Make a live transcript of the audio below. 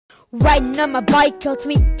Riding on my bike helps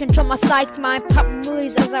me control my psych mind. Popping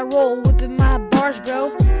movies as I roll, whipping my bars,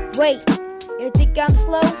 bro. Wait, you think I'm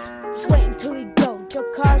slow? Just wait until we go.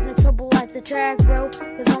 Don't cause no trouble at the track, bro.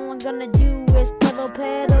 Cause all I'm gonna do is pedal.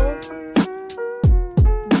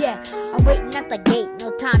 Yeah, I'm waiting at the gate,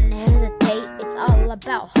 no time to hesitate. It's all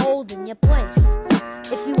about holding your place.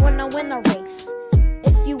 If you wanna win the race,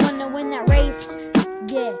 if you wanna win that race,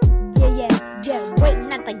 yeah.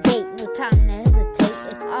 Waiting at the gate, no time to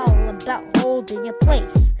hesitate. It's all about holding your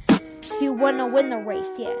place. If you wanna win the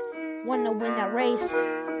race, yeah, wanna win that race.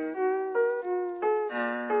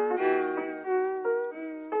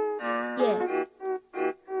 Yeah.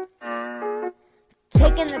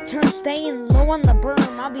 Taking the turn, staying low on the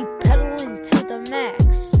berm. I'll be pedaling to the max.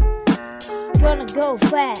 Gonna go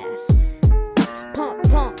fast. Pump,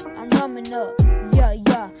 I'm rumming up. Yeah.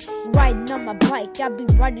 Riding on my bike. I'll be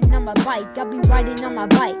riding on my bike. It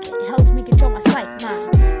helps me control my psych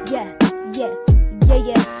mind. Yeah.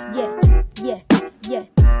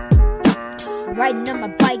 Riding on my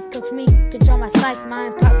bike helps me control my psych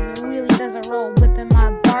mind. Popping the wheelies as I roll, whipping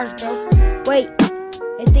my bars, bro. Wait,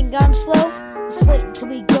 you think I'm slow? Just wait until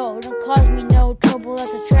we go. Don't cause me no trouble at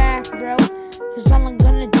the track, bro. Cause all I'm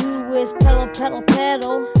gonna do is pedal.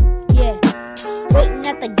 Yeah. Waiting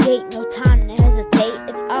at the gate, no time to hesitate.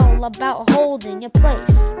 It's all about holding your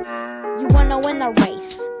place. You wanna win the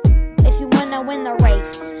race. If you wanna win the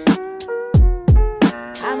race,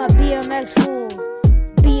 I'm a BMX fool.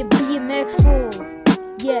 Be a BMX fool.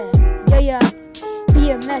 Yeah.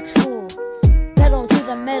 BMX fool. Pedal to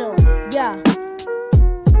the middle. Yeah. Pedal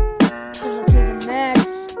to the max.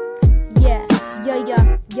 Yeah.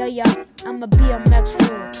 I'm a BMX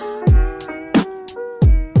fool.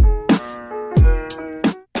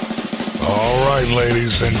 All right,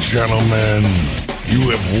 ladies and gentlemen, you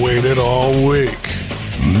have waited all week.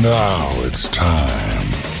 Now it's time.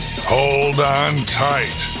 Hold on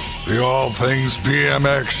tight. The All Things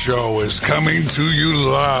BMX show is coming to you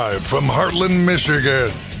live from Heartland,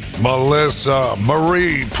 Michigan. Melissa,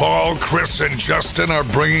 Marie, Paul, Chris, and Justin are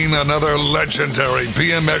bringing another legendary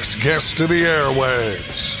BMX guest to the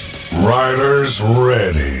airwaves. Riders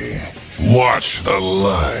ready. Watch the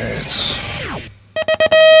lights.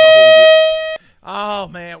 Oh,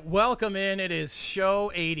 man. Welcome in. It is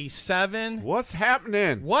show 87. What's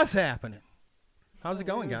happening? How's it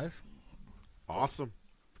going, guys? Awesome.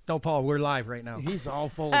 No, Paul, we're live right now. He's all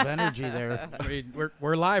full of energy there.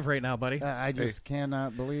 We're live right now, buddy. I just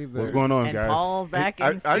cannot believe that. What's going on, And guys? Paul's back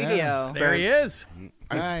in studio. There he is.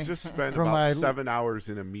 I just spent From about my- 7 hours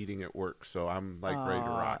in a meeting at work, so I'm like ready to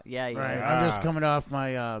rock. Yeah, yeah. Right, I'm just coming off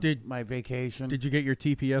my Did- my vacation. Did you get your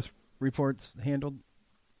TPS reports handled?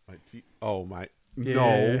 My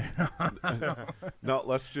Yeah. no. No,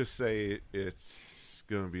 let's just say it's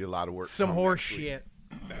going to be a lot of work. Some come horse next week. shit.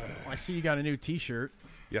 I see you got a new T-shirt.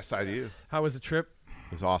 Yes, I do. How was the trip?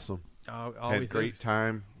 It was awesome. Always Had great is.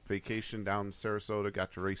 time. Vacation down in Sarasota.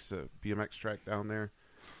 Got to race a BMX track down there.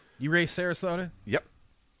 You raced Sarasota? Yep.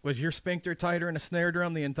 Was your sphincter tighter in a snare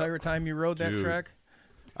drum the entire time you rode that Dude. track?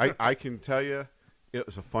 I can tell you it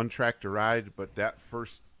was a fun track to ride, but that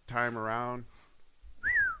first time around,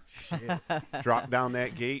 drop down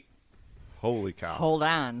that gate, holy cow. Hold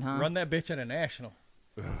on, huh? Run that bitch at a national.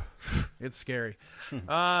 It's scary.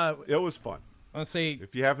 It was fun. Let's say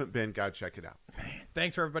If you haven't been, gotta check it out.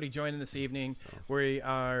 thanks for everybody joining this evening. We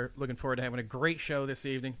are looking forward to having a great show this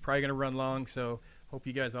evening. Probably going to run long, so hope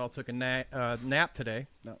you guys all took a nap today.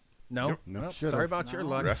 No? Nope. Sorry about your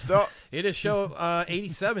luck. Rest up. It is show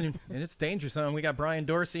 87, and it's Danger Zone. We got Brian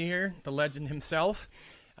Dorsey here, the legend himself.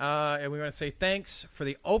 And we want to say thanks for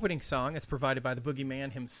the opening song. It's provided by the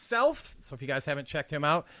Boogeyman himself. So if you guys haven't checked him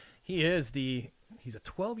out, he's a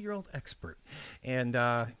 12-year-old expert. And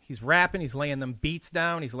he's rapping. He's laying them beats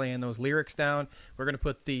down. He's laying those lyrics down. We're going to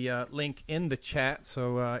put the link in the chat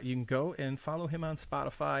so you can go and follow him on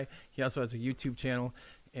Spotify. He also has a YouTube channel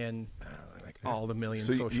and all the million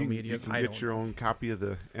So social you medias. can get your own copy of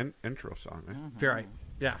the intro song. Right? Very,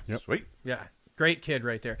 yeah. Sweet. Yeah, great kid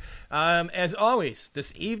right there. As always,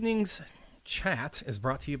 this evening's chat is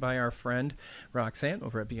brought to you by our friend Roxanne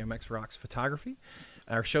over at BMX Rocks Photography.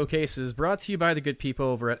 Our showcase is brought to you by the good people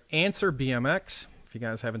over at Answer BMX. If you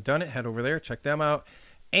guys haven't done it, head over there, check them out.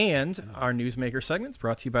 And our Newsmaker segment's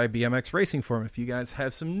brought to you by BMX Racing Forum. If you guys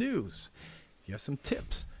have some news, if you have some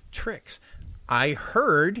tips, tricks. I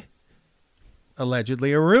heard,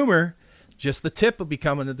 allegedly a rumor, just the tip will be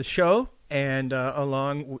coming to the show and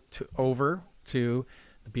over to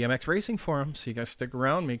the BMX Racing Forum. So you guys stick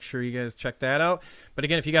around. Make sure you guys check that out. But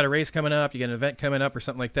again, if you got a race coming up, you got an event coming up or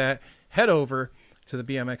something like that, head over to the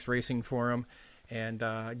BMX Racing Forum and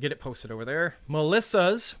get it posted over there.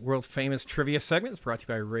 Melissa's world-famous trivia segment is brought to you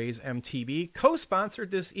by Ray's MTB,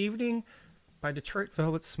 co-sponsored this evening by Detroit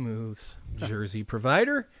Velvet Smooths, jersey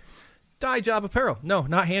provider, Dye Job Apparel. No,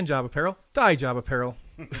 not Hand Job Apparel, Dye Job Apparel.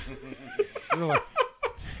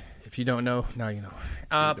 If you don't know, now you know.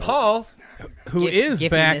 Paul, who is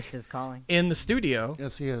back missed his calling. in the studio.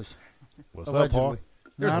 Yes, he is. What's up, Paul?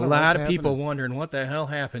 There's a lot of people wondering what the hell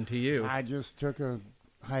happened to you. I just took a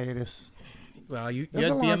hiatus. Well, you There's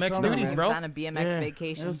had a long BMX summer, duties, man. bro. On a BMX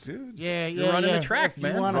vacation. Dude. Yeah, You're running a track, if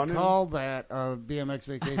man. You want to Running. call that a BMX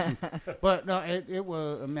vacation? But no, it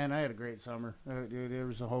was. Man, I had a great summer. There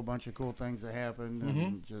was a whole bunch of cool things that happened,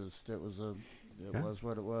 and just it was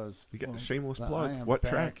what it was. You got a shameless But I plug. am What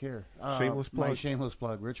back track? here? Shameless My plug. shameless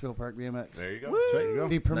plug. Richfield Park BMX. There you go. There you go.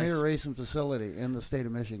 The premier Nice. racing facility in the state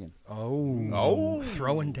of Michigan. Oh,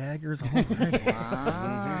 throwing daggers. All right.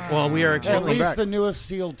 Wow. Well, we are At extremely least the newest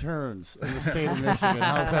sealed turns in the state of Michigan.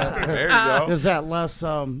 How's that? There you go. Is that less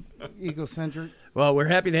egocentric? Well, we're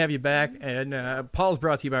happy to have you back, and Paul's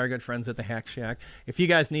brought to you by our good friends at the Hack Shack. If you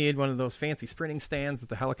guys need one of those fancy sprinting stands that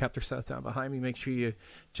the helicopter sets out behind me, make sure you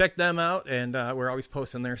check them out, and we're always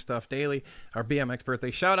posting their stuff daily. Our BMX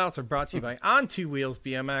birthday shout-outs are brought to you by On Two Wheels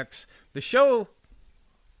BMX. The show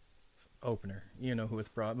opener, you know who it's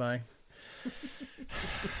brought by.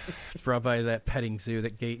 It's brought by that petting zoo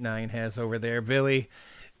that Gate 9 has over there. Billy,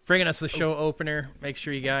 bringing us the show opener. Make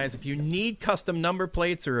sure you guys, if you need custom number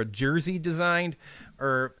plates or a jersey designed,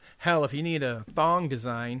 or hell, if you need a thong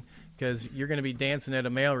design, because you're going to be dancing at a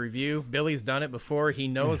male review, Billy's done it before. He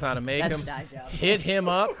knows how to make That's them. Dye Job. Hit him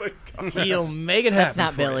up. He'll make it happen. That's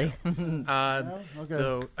not for Billy. you. Okay.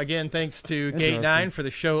 So, again, thanks to Gate Interesting. 9 for the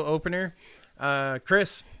show opener.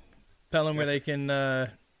 Chris, tell them where they can watch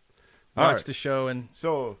right. the show. And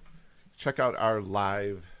So, check out our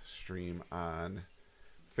live stream on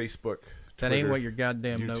Facebook. that ain't Twitter, what your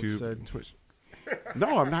goddamn notes YouTube, said. and Twitch.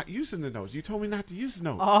 No, I'm not using the notes. You told me not to use the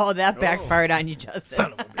notes. Oh, that backfired on you, Justin.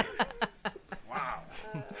 Son of a bitch.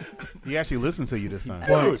 He actually listened to you this time.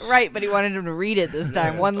 Dude. Right, but he wanted him to read it this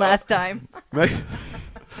time, one last time. all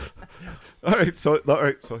right. So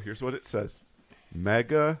here's what it says: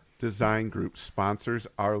 Mega Design Group sponsors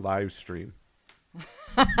our live stream.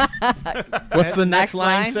 What's the next Next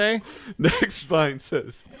line line? say? Next line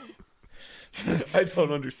says, I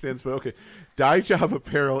don't understand this, but okay. Dye Job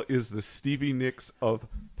Apparel is the Stevie Nicks of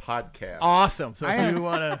podcasts. Awesome. So if you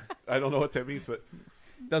want to, I don't know what that means, but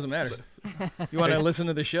doesn't matter. You want to listen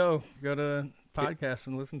to the show, go to podcast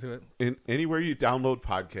and listen to it. anywhere you download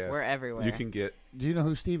podcasts, We're everywhere. You can get. Do you know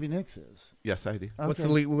who Stevie Nicks is? Yes, I do. What's the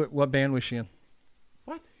Okay. lead, what band was she in?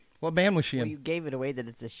 What? What band was she Well, in? you gave it away that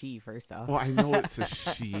it's a she, first off. Well, I know it's a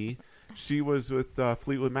she. She was with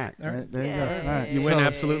Fleetwood Mac. All right, there you go. Yay. All right. You win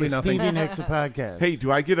absolutely the nothing. Stevie Nicks a podcast. Hey,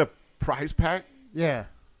 do I get a prize pack? Yeah.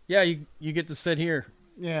 Yeah, you get to sit here.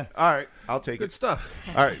 Yeah. All right, I'll take Good it. stuff.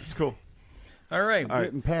 All right, it's cool. All right. All right.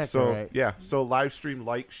 Getting packed, So all right. yeah, so live stream,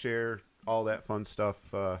 like, share, all that fun stuff.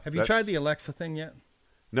 Have you tried the Alexa thing yet?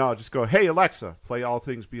 No, just go. Hey Alexa, play all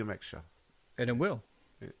things BMX show. And it will.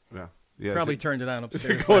 Yeah, yeah. Probably so- turned it on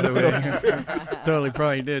upstairs, by the way. Totally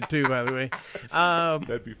probably did, too, by the way.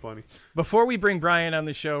 that'd be funny. Before we bring Brian on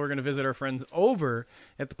the show, we're going to visit our friends over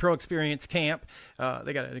at the Pro Experience Camp.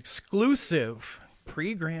 They got an exclusive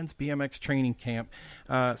pre-Grands BMX training camp.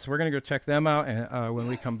 So we're going to go check them out. And when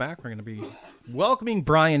we come back, we're going to be welcoming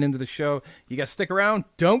Brian into the show. You guys stick around.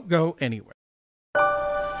 Don't go anywhere.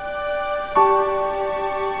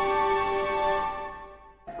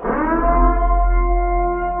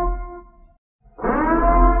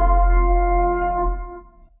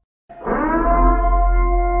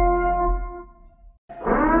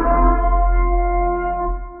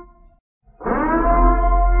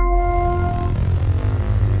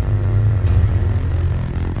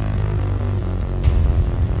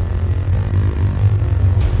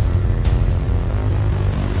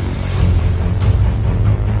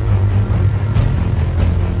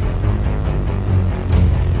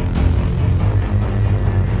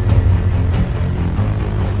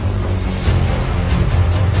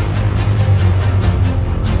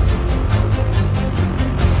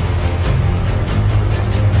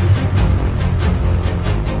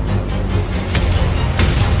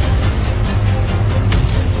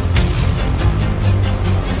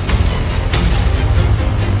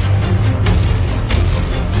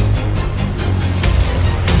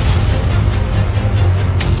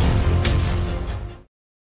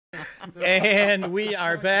 And we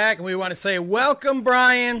are back, and we want to say welcome,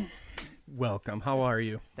 Brian. Welcome. How are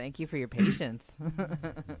you? Thank you for your patience.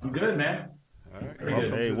 I'm good, man. All right, Very welcome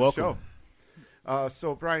good. Hey, to the welcome. show.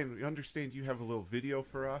 So Brian, we understand you have a little video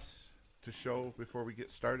for us. to show before we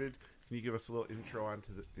get started? Can you give us a little intro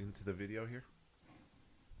into the video here?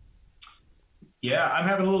 Yeah, I'm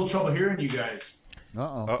having a little trouble hearing you guys.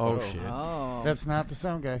 Uh-oh. Oh, shit. Oh. That's not the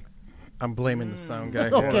sound guy. I'm blaming the sound guy.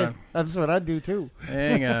 Hold Okay, on. that's what I do too.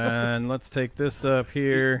 Hang on. Let's take this up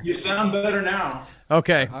here. You sound better now.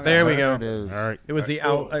 Okay, there we There go. it is. All right. It was the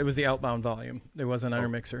cool. it was the outbound volume. It wasn't on our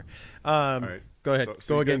mixer. right. Go ahead. So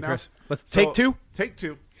Go you again, good now? Chris. Let's So, take two. Take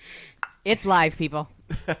two. It's live, people.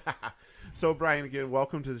 So, Brian, again,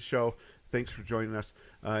 welcome to the show. Thanks for joining us.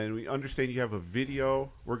 And we understand you have a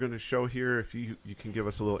video we're going to show here. If you can give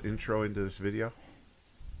us a little intro into this video.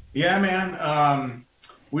 Yeah, man.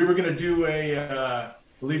 We were going to do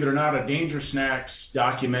believe it or not, a Danger Snacks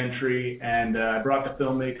documentary. And I brought the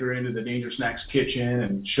filmmaker into the Danger Snacks kitchen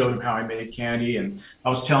and showed him how I made candy. And I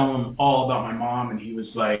was telling him all about my mom. And he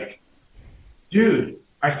was like, dude,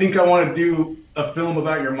 I think I want to do a film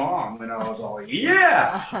about your mom. And I was all like,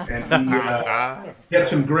 yeah. And he had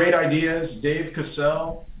some great ideas. Dave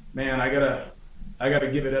Cassell, man, I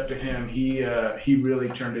gotta give it up to him. He really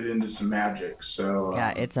turned it into some magic. So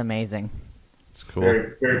Yeah, it's amazing. It's cool.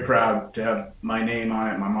 very, very proud to have my name on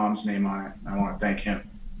it, my mom's name on it. I want to thank him.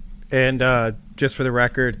 And just for the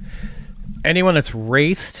record, anyone that's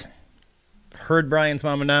raced, heard Brian's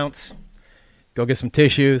mom announce, go get some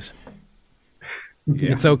tissues.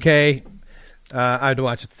 It's okay. I had to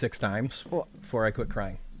watch it 6 times before I quit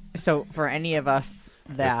crying. So for any of us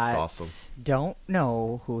that awesome. don't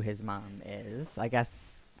know who his mom is, I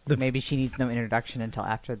guess maybe she needs no introduction until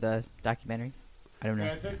after the documentary. I don't know.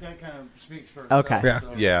 Yeah, I think that kind of speaks for Okay. itself, Yeah.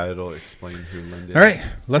 so. Yeah, it'll explain who Linda is. All right.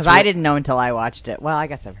 Because I didn't know until I watched it. Well, I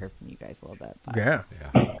guess I've heard from you guys a little bit. But. Yeah.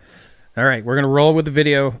 Yeah. All right, we're going to roll with the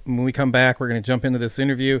video. When we come back, we're going to jump into this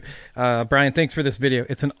interview. Brian, thanks for this video.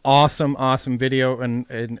 It's an awesome, awesome video, and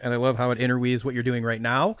I love how it interweaves what you're doing right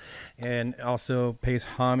now and also pays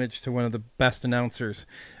homage to one of the best announcers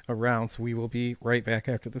around. So we will be right back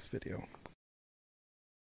after this video.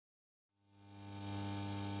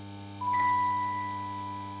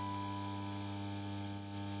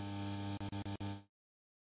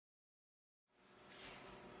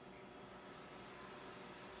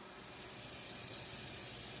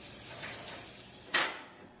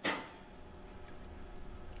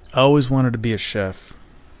 I always wanted to be a chef,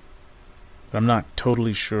 but I'm not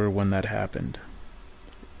totally sure when that happened.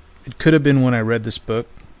 It could have been when I read this book,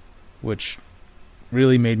 which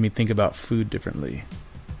really made me think about food differently.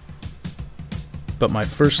 But my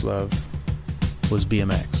first love was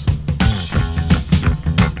BMX.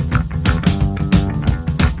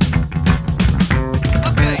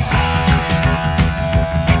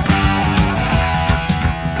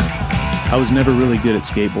 I was never really good at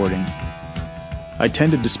skateboarding. I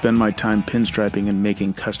tended to spend my time pinstriping and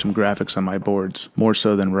making custom graphics on my boards, more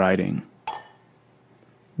so than riding.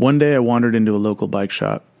 One day I wandered into a local bike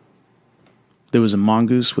shop. There was a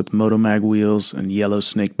Mongoose with Motomag wheels and yellow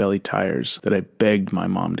snake belly tires that I begged my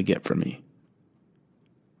mom to get for me.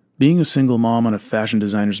 Being a single mom on a fashion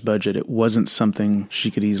designer's budget, it wasn't something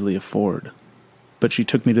she could easily afford, but she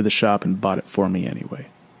took me to the shop and bought it for me anyway.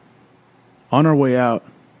 On our way out,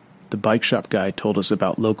 the bike shop guy told us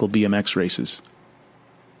about local BMX races.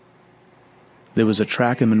 There was a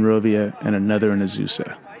track in Monrovia and another in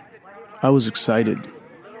Azusa. I was excited.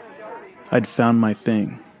 I'd found my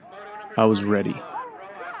thing. I was ready.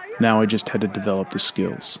 Now I just had to develop the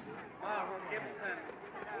skills.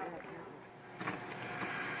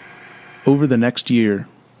 Over the next year,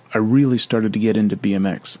 I really started to get into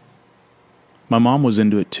BMX. My mom was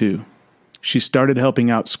into it too. She started helping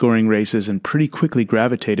out scoring races and pretty quickly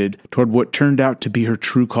gravitated toward what turned out to be her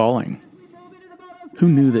true calling. Who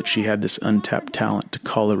knew that she had this untapped talent to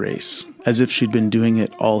call a race, as if she'd been doing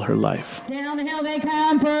it all her life? Down the hill they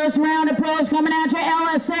come, first round of pros coming at you.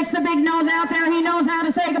 Ellis, the big nose out there. He knows how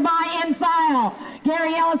to say goodbye in style.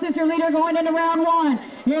 Gary Ellis is your leader going into round 1.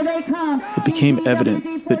 Here they come. It became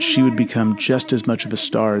evident that she would become just as much of a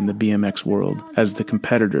star in the BMX world as the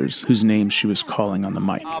competitors whose names she was calling on the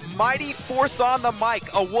mic. A mighty force on the mic,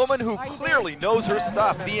 a woman who clearly knows her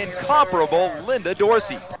stuff, the incomparable Linda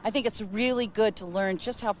Dorsey. I think it's really good to learn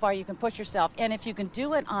just how far you can push yourself. And if you can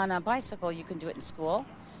do it on a bicycle, you can do it in school.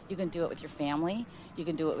 You can do it with your family. You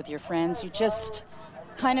can do it with your friends. You just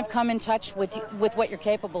kind of come in touch with what you're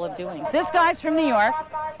capable of doing. This guy's from New York,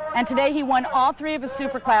 and today he won all 3 of his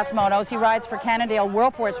superclass motos. He rides for Cannondale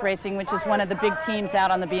World Force Racing, which is one of the big teams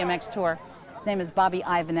out on the BMX tour. His name is Bobby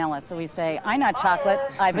Ivanella, so we say, I'm not chocolate,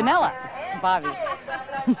 I vanilla. Bobby,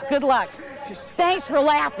 good luck. Thanks for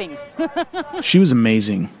laughing. She was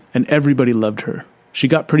amazing, and everybody loved her. She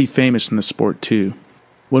got pretty famous in the sport, too.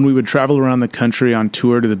 When we would travel around the country on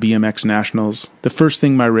tour to the BMX Nationals, the first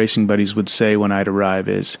thing my racing buddies would say when I'd arrive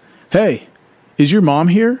is, "Hey, is your mom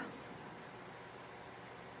here?"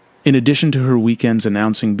 In addition to her weekends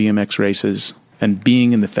announcing BMX races and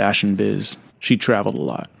being in the fashion biz, she traveled a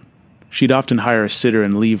lot. She'd often hire a sitter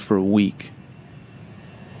and leave for a week.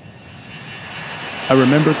 I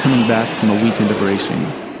remember coming back from a weekend of racing,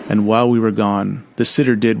 and while we were gone, the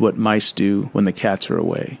sitter did what mice do when the cats are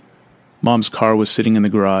away. Mom's car was sitting in the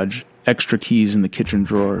garage, extra keys in the kitchen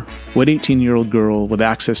drawer. What 18-year-old girl with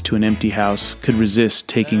access to an empty house could resist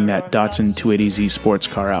taking that Datsun 280Z sports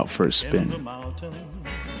car out for a spin?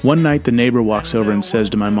 One night, the neighbor walks over and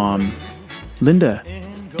says to my mom, "Linda,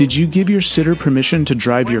 did you give your sitter permission to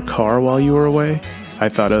drive your car while you were away?" I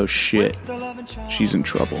thought, oh shit, she's in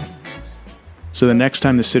trouble. So the next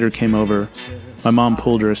time the sitter came over, my mom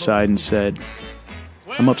pulled her aside and said,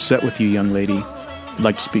 "I'm upset with you, young lady. I'd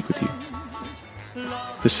like to speak with you."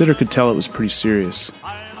 The sitter could tell it was pretty serious.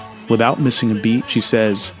 Without missing a beat, she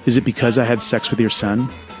says, "Is it because I had sex with your son?"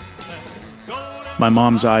 My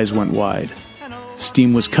mom's eyes went wide.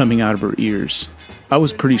 Steam was coming out of her ears. I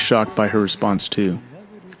was pretty shocked by her response too.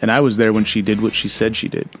 And I was there when she did what she said she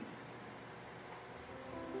did.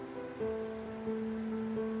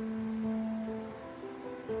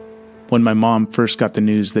 When my mom first got the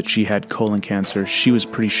news that she had colon cancer, she was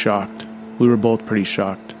pretty shocked. We were both pretty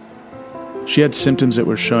shocked. She had symptoms that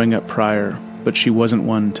were showing up prior, but she wasn't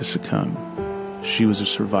one to succumb. She was a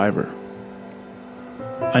survivor.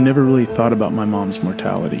 I never really thought about my mom's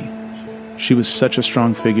mortality. She was such a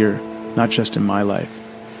strong figure, not just in my life,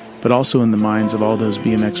 but also in the minds of all those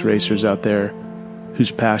BMX racers out there whose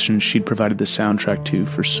passion she'd provided the soundtrack to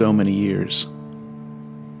for so many years.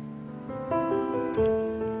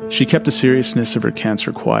 She kept the seriousness of her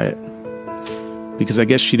cancer quiet, because I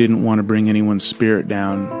guess she didn't want to bring anyone's spirit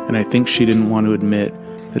down, and I think she didn't want to admit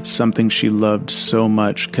that something she loved so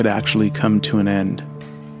much could actually come to an end.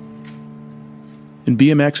 In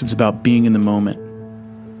BMX, it's about being in the moment,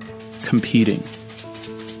 competing,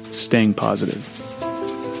 staying positive.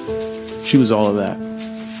 She was all of that.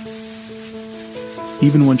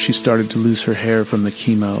 Even when she started to lose her hair from the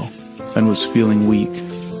chemo and was feeling weak,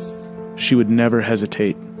 she would never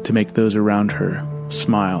hesitate to make those around her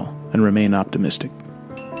smile and remain optimistic.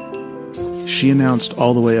 She announced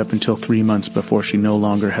all the way up until 3 months before she no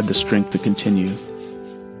longer had the strength to continue.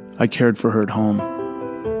 I cared for her at home.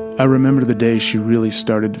 I remember the day she really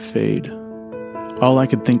started to fade. All I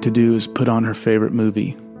could think to do is put on her favorite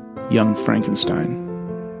movie, Young Frankenstein.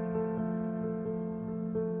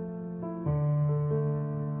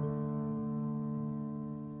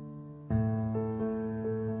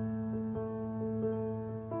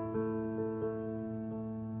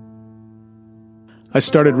 I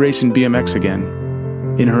started racing BMX again,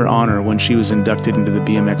 in her honor when she was inducted into the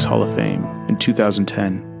BMX Hall of Fame in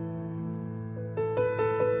 2010.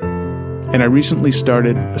 And I recently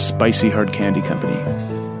started a spicy hard candy company.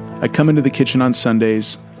 I come into the kitchen on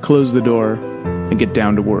Sundays, close the door, and get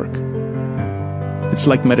down to work. It's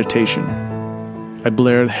like meditation. I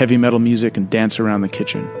blare heavy metal music and dance around the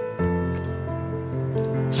kitchen.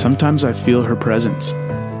 Sometimes I feel her presence.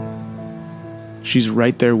 She's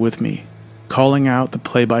right there with me, calling out the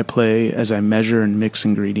play-by-play as I measure and mix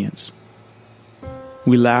ingredients.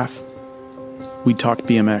 We laugh, we talk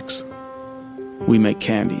BMX, we make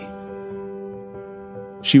candy.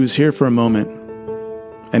 She was here for a moment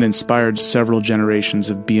and inspired several generations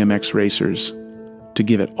of BMX racers to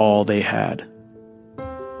give it all they had.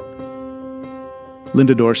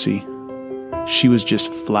 Linda Dorsey, she was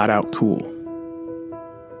just flat out cool.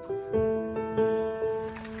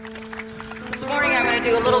 This morning I'm going to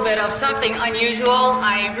do a little bit of something unusual.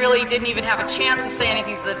 I really didn't even have a chance to say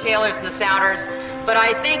anything to the tailors and the sounders, but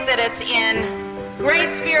I think that it's in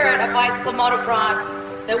great spirit of bicycle motocross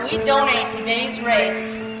that we donate today's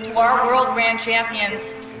race to our World Grand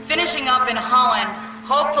Champions, finishing up in Holland,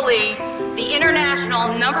 hopefully the international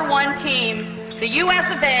 #1 team, the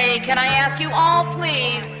US of A. Can I ask you all,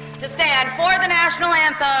 please, to stand for the national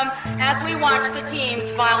anthem as we watch the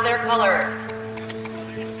teams file their colors.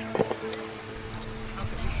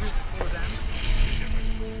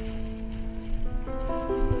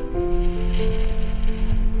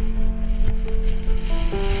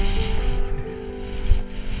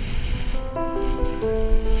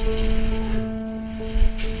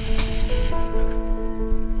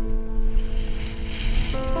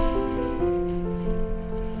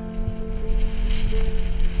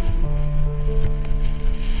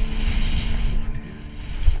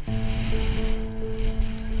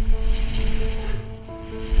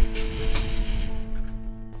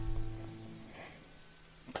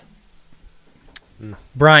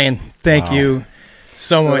 Brian, thank you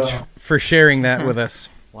so much for sharing that with us.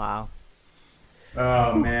 Wow.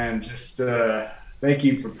 Oh man, just thank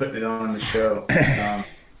you for putting it on the show.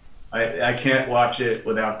 I can't watch it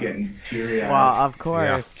without getting teary-eyed. Well, of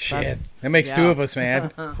course. Yeah. Shit. That makes two of us,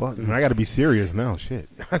 man. Well, I got to be serious now. Shit.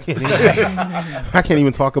 I can't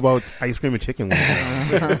even talk about ice cream and chicken.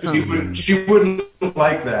 She wouldn't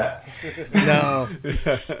like that. No.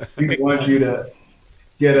 We want you to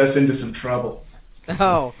get us into some trouble.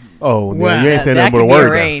 Oh. Oh, well, you ain't saying that that but a can be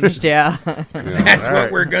word. arranged, yeah. That's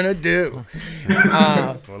what we're going to do.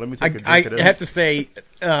 Well, let me take a drink of this. I have to say,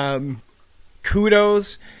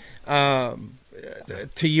 kudos to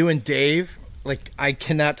you and Dave. Like, I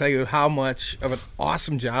cannot tell you how much of an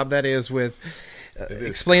awesome job that is with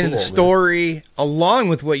explaining the story along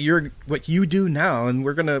with what you do now, and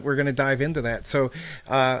we're gonna dive into that. So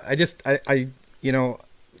I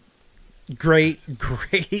great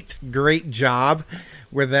job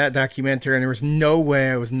with that documentary, and there was no way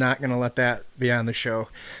I was not gonna let that be on the show.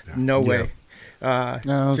 No way.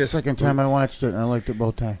 No, the second time I watched it, and I liked it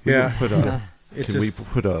both times. Yeah. Can we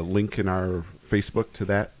put a link in our Facebook to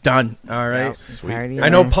that? Done. All right. Yeah, Sweet. I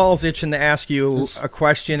know Paul's itching to ask you a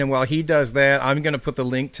question, and while he does that, I'm going to put the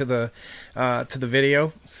link to the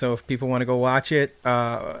video. So if people want to go watch it,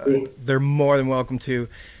 they're more than welcome to.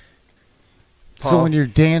 Paul? So when you're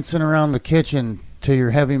dancing around the kitchen to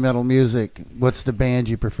your heavy metal music, what's the band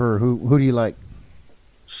you prefer? Who do you like?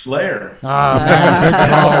 Slayer. Oh, man, good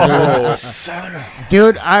call, dude. Son of...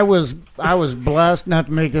 Dude, I was blessed, not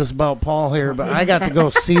to make this about Paul here, but I got to go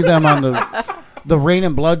see them on the Rain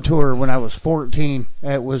and Blood tour when I was 14.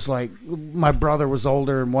 It was like my brother was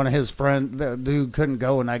older, and one of his friends, the dude couldn't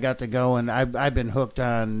go, and I got to go, and I've been hooked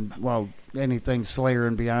on anything Slayer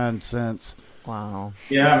and beyond since. Wow.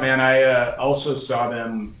 Yeah, man. I also saw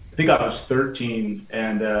them. I think I was 13,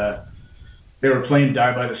 and they were playing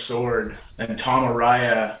Die by the Sword, and Tom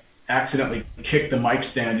Araya accidentally kicked the mic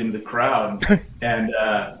stand into the crowd, and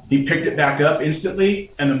he picked it back up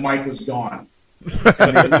instantly, and the mic was gone.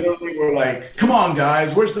 And they literally were like, "Come on,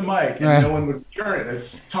 guys, where's the mic?" And no one would turn it.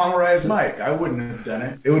 It's Tom Araya's mic. I wouldn't have done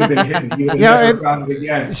it. It would have been hidden. He would have never found it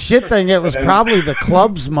again. Shit thing, it was probably the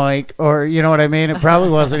club's mic, or you know what I mean? It probably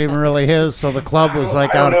wasn't even really his, so the club was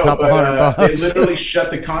like out a couple $100. They literally shut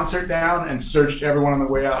the concert down and searched everyone on the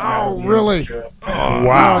way out. Oh, really? Oh,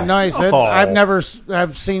 wow. Oh, nice.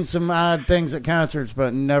 I've seen some odd things at concerts,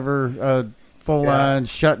 but never full-on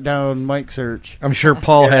shut-down mic search. I'm sure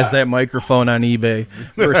Paul has that microphone on eBay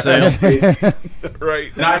for sale.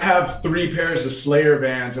 Right. And I have 3 pairs of Slayer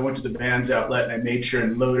Vans. I went to the Vans outlet and I made sure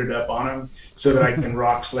and loaded up on them so that I can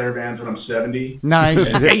rock Slayer Vans when I'm 70. Nice.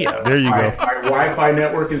 And, there you go. My Wi-Fi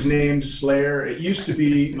network is named Slayer. It used to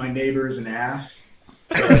be My Neighbor is an Ass.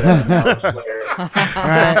 Now it's Slayer.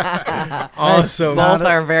 Awesome. Both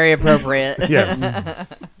are very appropriate. Yes.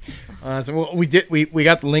 So we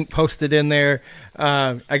got the link posted in there.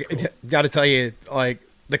 I got to tell you, like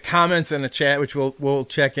the comments in the chat, which we'll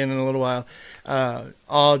check in a little while,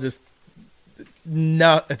 all just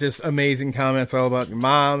amazing comments all about your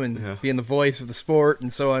mom and being the voice of the sport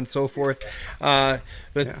and so on and so forth.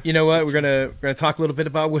 You know what? We're gonna talk a little bit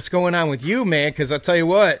about what's going on with you, man. Because I'll tell you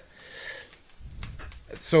what.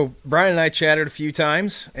 So Brian and I chatted a few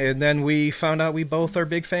times, and then we found out we both are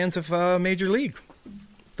big fans of Major League.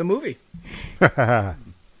 The movie.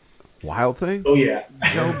 Wild Thing? Oh, yeah.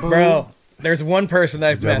 Bro, there's one person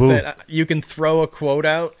I've met that you can throw a quote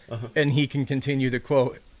out and he can continue the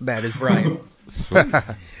quote. That is Brian.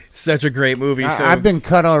 Such a great movie. I've been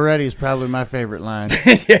cut already is probably my favorite line.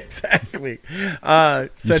 Exactly. You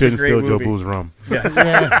shouldn't steal Joe Boo's rum.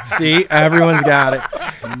 Yeah. See, everyone's got it.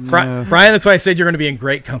 Brian, that's why I said you're going to be in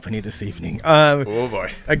great company this evening. Oh,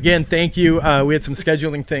 boy. Again, thank you. We had some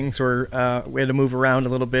scheduling things where we had to move around a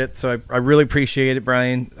little bit, so I really appreciate it,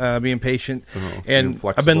 Brian, being patient. And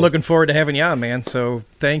I've been looking forward to having you on, man, so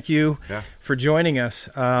thank you for joining us.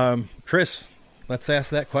 Chris, let's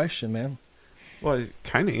ask that question, man. Well, I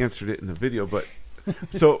kind of answered it in the video, but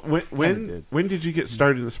so when did you get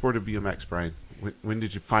started in the sport of BMX, Brian? When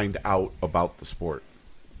did you find out about the sport?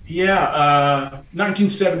 Yeah,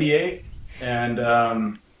 1978, and I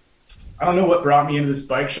don't know what brought me into this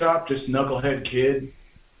bike shop. Just knucklehead kid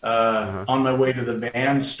on my way to the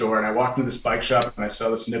Vans store, and I walked into this bike shop and I saw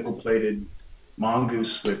this nickel-plated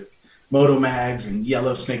Mongoose with Moto mags and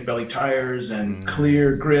yellow snake belly tires and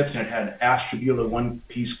clear grips, and it had Astrobula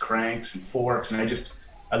one-piece cranks and forks, and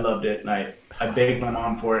I loved it, and I begged my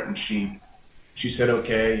mom for it, and she said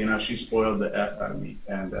okay. You know, she spoiled the F out of me,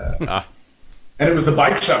 and it was the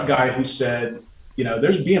bike shop guy who said, you know,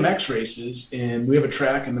 there's BMX races, and we have a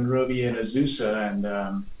track in Monrovia and Azusa, and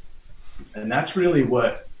that's really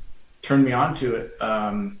what turned me on to it.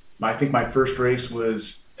 I think my first race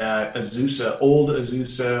was at Azusa, old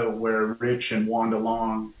Azusa, where Rich and Wanda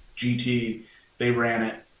Long, GT, they ran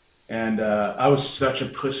it. And I was such a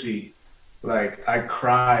pussy. Like, I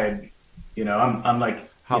cried. You know, I'm like,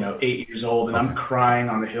 8 years old, and I'm crying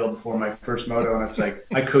on the hill before my first moto. And it's like,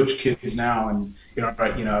 I coach kids now, and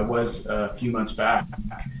I was a few months back,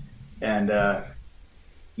 and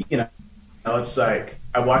it's like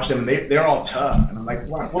I watch them, and they're all tough, and I'm like,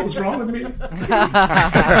 what was wrong with me?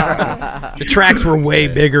 The tracks were way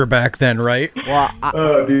bigger back then, right? Well,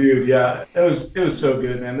 oh, dude, yeah, it was so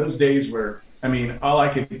good, man. Those days were, I mean, all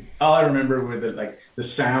I remember were the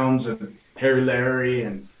sounds of Harry Larry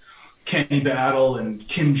and Kenny Battle and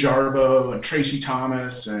Kim Jarbo and Tracy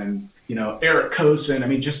Thomas and Eric Kosen. I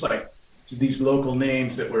mean, just these local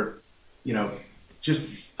names that were,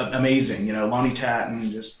 just amazing. Lonnie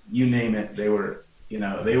Tatton, just you name it. They were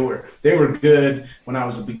good when I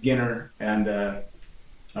was a beginner, and I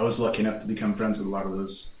was lucky enough to become friends with a lot of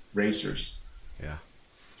those racers. Yeah.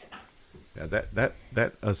 Yeah,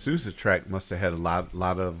 that Azusa track must have had a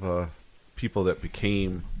lot of people that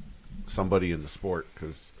became somebody in the sport,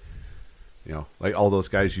 because like all those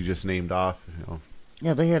guys you just named off.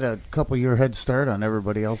 Yeah, they had a couple-year head start on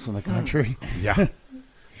everybody else in the country. Yeah,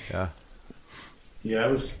 yeah, yeah. It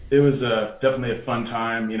was definitely a fun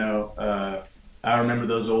time. I remember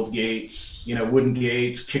those old gates, wooden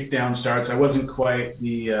gates, kick down starts. I wasn't quite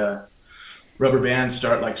the rubber band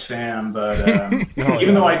start like Sam, but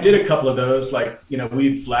even though I did a couple of those,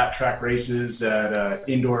 we'd flat track races at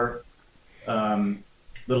indoor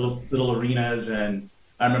little arenas, and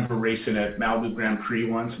I remember racing at Malibu Grand Prix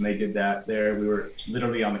once, and they did that there. We were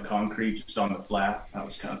literally on the concrete, just on the flat. That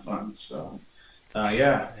was kind of fun. So,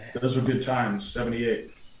 yeah, those were good times.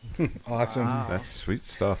 78. Awesome. Wow. That's sweet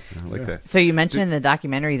stuff. I like that. So you mentioned in the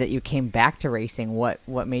documentary that you came back to racing.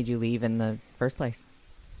 What made you leave in the first place?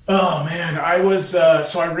 Oh man, I was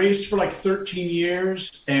so I raced for 13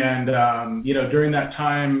 years, and during that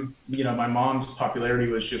time, my mom's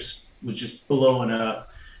popularity was just blowing up.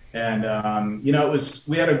 And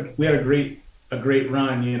we had a great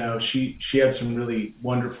run. She had some really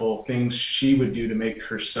wonderful things she would do to make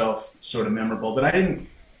herself sort of memorable that I didn't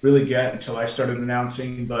really get until I started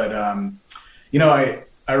announcing. But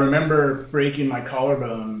I remember breaking my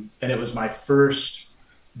collarbone, and it was my first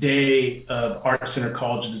day of Art Center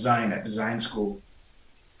College of Design at design school.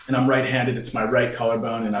 And I'm right-handed. It's my right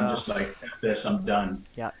collarbone, and I'm just like, F this, I'm done.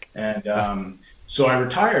 Yuck. And so I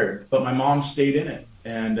retired, but my mom stayed in it.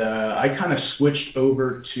 And I kind of switched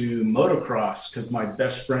over to motocross because my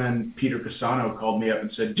best friend, Peter Pisano, called me up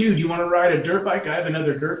and said, dude, you want to ride a dirt bike? I have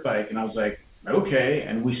another dirt bike. And I was like, okay.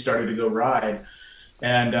 And we started to go ride.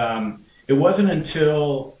 And it wasn't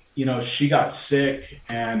until, she got sick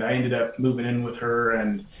and I ended up moving in with her.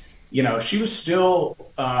 And, she was still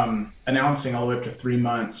announcing all the way up to 3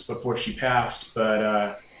 months before she passed.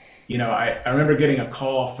 But, I remember getting a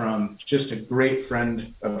call from just a great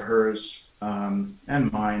friend of hers,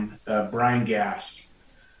 and mine, Brian Gass.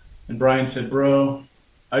 And Brian said, bro,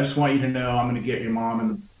 I just want you to know I'm going to get your mom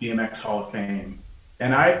in the BMX Hall of Fame.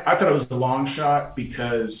 And I thought it was a long shot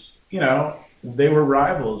because, they were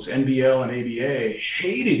rivals. NBL and ABA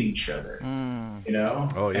hated each other,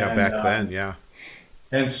 Oh, yeah, and, back then, yeah.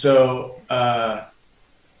 And so,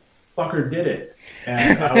 fucker did it.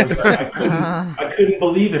 And I was like, I couldn't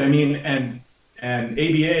believe it. I mean, and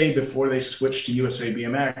ABA, before they switched to USA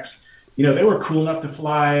BMX, they were cool enough to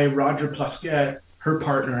fly Roger Plasquette, her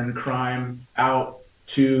partner in crime, out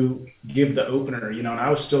to give the opener, and I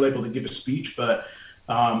was still able to give a speech, but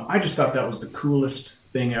I just thought that was the coolest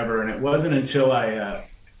thing ever. And it wasn't until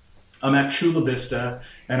I'm at Chula Vista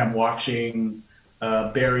and I'm watching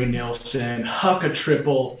Barry Nilsson huck a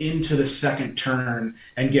triple into the second turn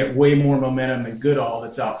and get way more momentum than Goodall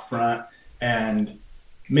that's out front and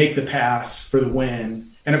make the pass for the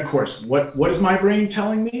win. And of course, what is my brain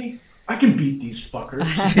telling me? I can beat these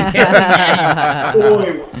fuckers.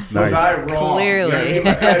 Boy, was I wrong. Clearly.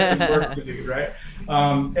 I had some work to do, right?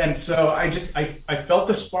 And so I felt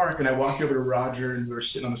the spark, and I walked over to Roger, and we were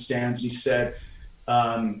sitting on the stands, and he said,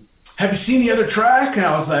 have you seen the other track? And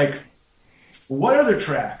I was like, what other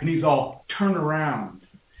track? And he's all, turn around.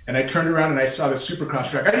 And I turned around, and I saw the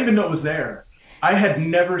Supercross track. I didn't even know it was there. I had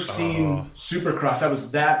never seen Supercross. I was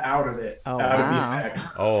that out of it, of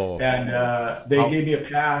BMX. Oh. And they gave me a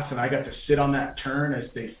pass, and I got to sit on that turn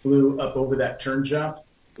as they flew up over that turn jump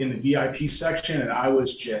in the VIP section, and I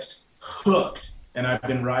was just hooked. And I've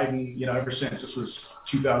been riding, ever since. This was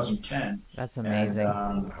 2010. That's amazing.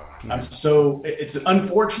 And, it's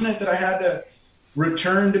unfortunate that I had to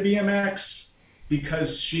return to BMX,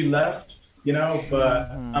 because she left,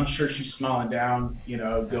 but I'm sure she's smiling down,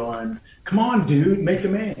 going, "Come on, dude, make the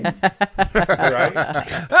main." Right?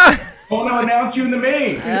 I want to announce you in the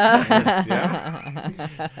main.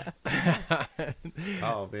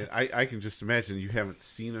 Oh man, I can just imagine you haven't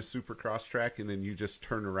seen a Supercross track, and then you just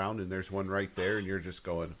turn around and there's one right there, and you're just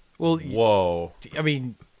going, Well, "Whoa!" I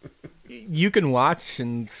mean, you can watch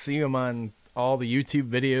and see them on all the YouTube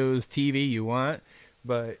videos, TV you want,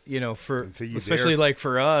 but for especially like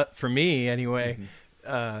for me anyway,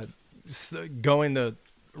 going to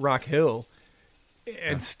Rock Hill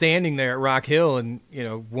and standing there at Rock Hill, and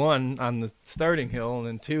one on the starting hill, and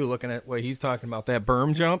then two looking at what he's talking about, that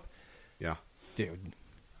berm jump. Yeah, dude,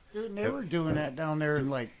 they were doing that down there in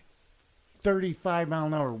like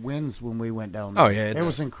 35-mile-an-hour winds when we went down there. Oh yeah, it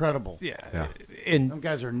was incredible. Yeah. And them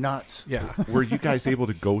guys are nuts. Yeah. Were you guys able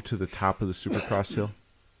to go to the top of the Supercross hill?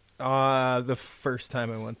 The first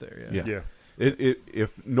time I went there, yeah.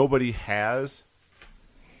 If nobody has,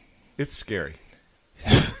 it's scary.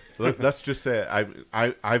 Let's just say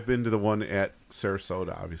I've been to the one at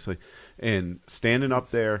Sarasota, obviously, and standing up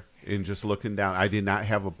there and just looking down. I did not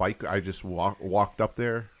have a bike. I just walked up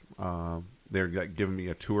there. They're giving me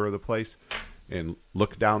a tour of the place, and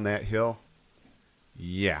look down that hill.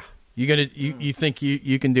 Yeah, you think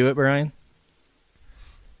you can do it, Brian?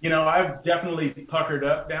 I've definitely puckered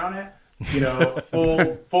up down it.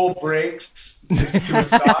 Full brakes just to a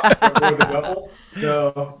stop before the double.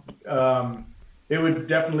 So it would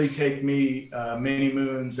definitely take me many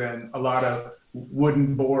moons and a lot of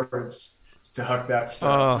wooden boards to huck that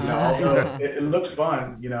stuff. Although it looks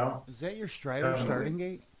fun. Is that your Strider starting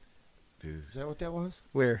gate? Dude, is that what that was?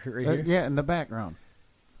 Where? Right here? Yeah, in the background.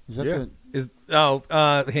 Is that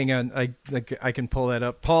hang on. I can pull that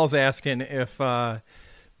up. Paul's asking if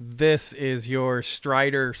this is your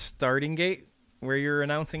Strider starting gate where you're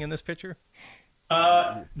announcing in this picture.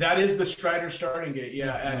 That is the Strider starting gate.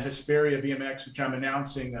 Yeah, at Hesperia BMX, which I'm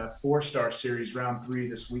announcing a 4-star series round 3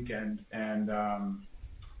 this weekend, and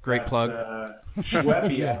great plug.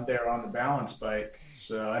 Schweppy out there on the balance bike.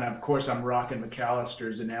 So, and of course, I'm rocking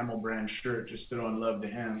McAllister's enamel brand shirt, just throwing love to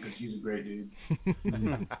him because he's a great dude.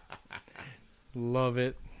 Love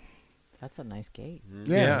it. That's a nice gate.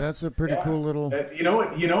 Yeah, that's a pretty cool little. You know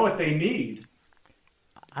what they need?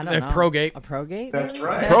 I don't know. Pro gate. A pro gate? That's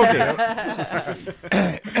right. Pro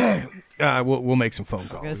gate. We'll make some phone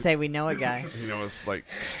calls. I'm gonna say we know a guy. It's like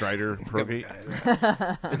Strider Pro Gate.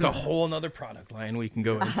 It's a whole nother product line we can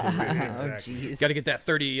go into. Jeez. Got to get that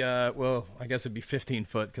 30. I guess it'd be 15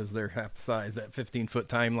 foot because they're half the size. That 15-foot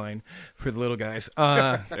timeline for the little guys.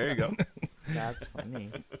 There you go. That's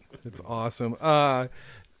funny. It's awesome.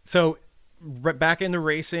 So back into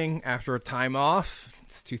racing after a time off.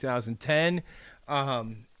 It's 2010.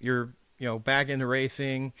 You're back into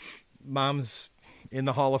racing. Mom's in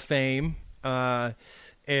the Hall of Fame.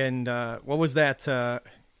 And what was that?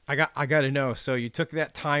 I got to know. So you took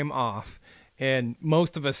that time off, and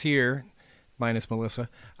most of us here, minus Melissa,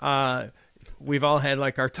 we've all had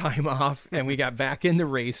like our time off, and we got back into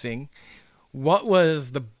racing. What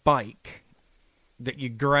was the bike that you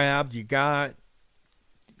grabbed? You got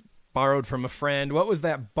borrowed from a friend. What was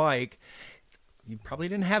that bike? You probably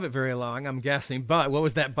didn't have it very long, I'm guessing, but what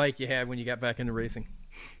was that bike you had when you got back into racing?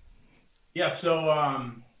 Yeah, so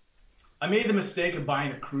I made the mistake of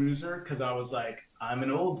buying a cruiser because I was like, I'm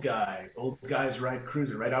an old guy. Old guys ride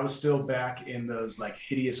cruiser, right? I was still back in those like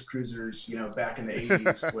hideous cruisers, back in the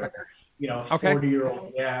 80s where, a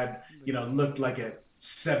 40-year-old dad, looked like a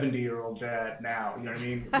 70-year-old dad now, you know what I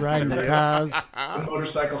mean? Riding the cars. A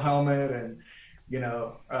motorcycle helmet and,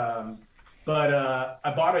 but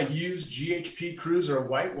I bought a used GHP cruiser, a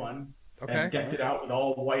white one, and decked it out with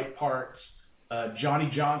all white parts. Johnny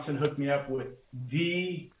Johnson hooked me up with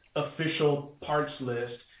the official parts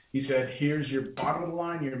list. He said, here's your bottom of the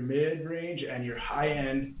line, your mid-range, and your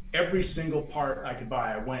high-end, every single part I could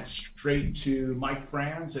buy. I went straight to Mike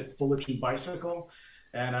Franz at Fullerton Bicycle,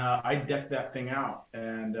 and I decked that thing out.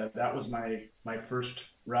 And that was my first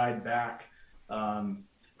ride back.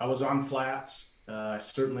 I was on flats. I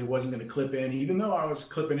certainly wasn't going to clip in, even though I was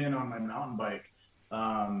clipping in on my mountain bike.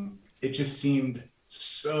 It just seemed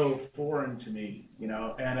so foreign to me,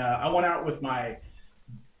 and I went out with my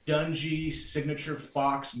Dungy Signature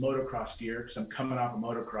Fox motocross gear because I'm coming off of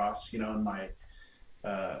motocross, in my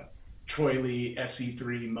Troy Lee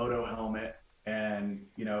SE3 moto helmet, and,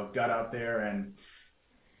 got out there. And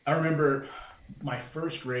I remember my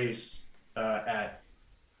first race at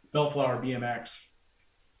Bellflower BMX.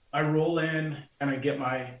 I roll in and I get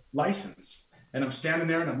my license, and I'm standing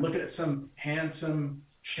there and I'm looking at some handsome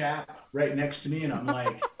chap right next to me, and I'm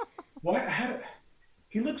like, what?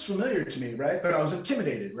 he looks familiar to me, right? But I was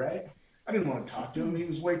intimidated, right? I didn't want to talk to him. He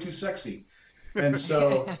was way too sexy. And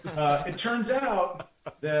so it turns out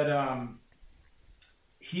that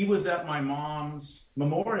he was at my mom's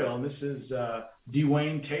memorial. And this is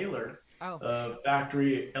Dwayne Taylor of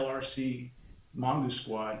Factory LRC Mongoose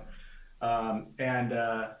Squad.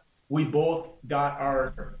 And we both got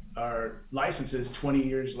our licenses 20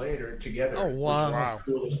 years later together. Oh, wow. Which was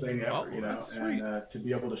the coolest thing ever, you know, and to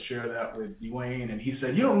be able to share that with Dwayne. And he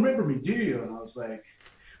said, "You don't remember me, do you?" And I was like,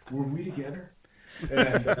 "Were we together?"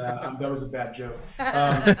 And that was a bad joke.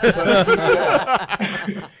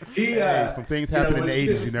 Some things happen in the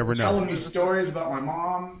 80s, you never know. Telling me stories about my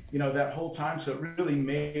mom, you know, that whole time. So it really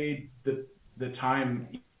made the time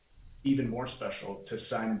even more special to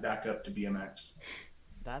sign back up to BMX.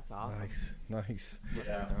 That's awesome. Nice.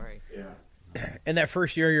 Yeah. Story. Yeah. And that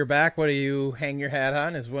first year you're back, what do you hang your hat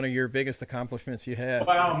on as one of your biggest accomplishments you had?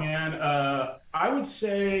 Wow, man. I would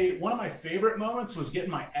say one of my favorite moments was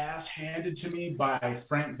getting my ass handed to me by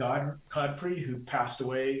Frank Godfrey, who passed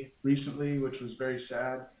away recently, which was very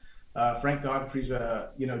sad. Frank Godfrey's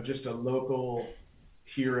just a local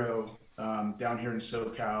hero down here in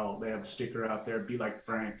SoCal. They have a sticker out there, "Be Like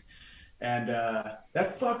Frank." And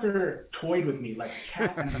that fucker toyed with me like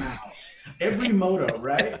cat and mouse. Every moto,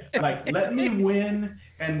 right? Like, let me win,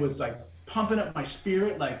 and was like pumping up my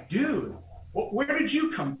spirit. Like, dude, where did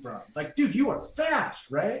you come from? Like, dude, you are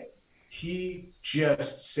fast, right? He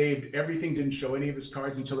just saved everything, didn't show any of his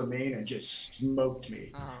cards until the main, and just smoked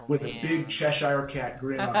me with a big Cheshire cat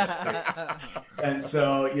grin on his face. And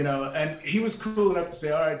so, you know, and he was cool enough to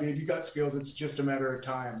say, "All right, dude, you got skills. It's just a matter of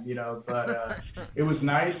time," you know. But it was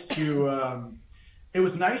nice to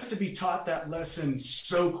be taught that lesson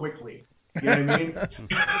so quickly. You know what I mean?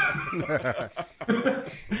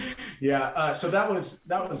 Yeah. So that was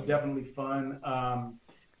definitely fun.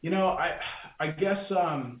 You know, I guess.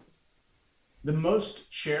 The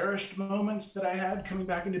most cherished moments that I had coming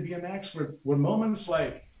back into BMX were moments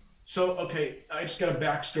like, so, okay, I just got a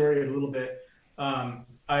backstory a little bit.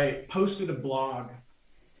 I posted a blog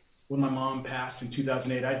when my mom passed in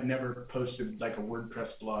 2008. I'd never posted like a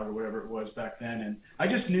WordPress blog or whatever it was back then. And I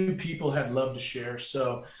just knew people had love to share.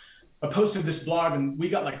 So I posted this blog, and we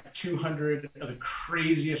got like 200 of the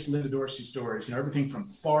craziest Linda Dorsey stories, you know, everything from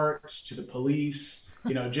farts to the police,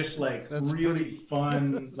 you know, just like really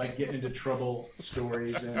fun, like getting into trouble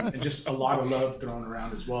stories, and just a lot of love thrown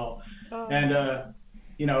around as well. And,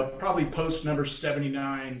 you know, probably post number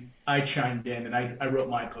 79, I chimed in and I wrote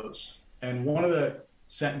my post. And one of the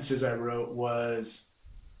sentences I wrote was,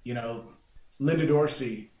 you know, Linda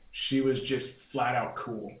Dorsey, she was just flat out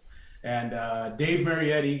cool. And Dave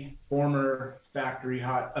Marietti, former Factory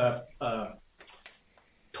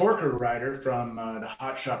Torker rider from the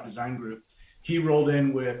Hot Shop Design Group, he rolled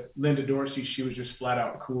in with Linda Dorsey, she was just flat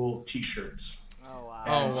out cool t-shirts. Oh, wow.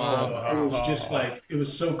 And so it was just like, it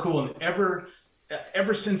was so cool. And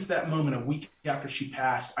ever since that moment, a week after she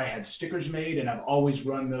passed, I had stickers made, and I've always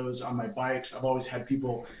run those on my bikes. I've always had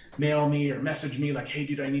people mail me or message me like, "Hey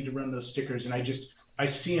dude, I need to run those stickers." And I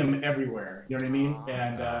see them everywhere. You know what I mean?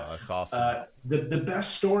 And that's awesome. The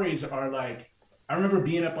best stories are like, I remember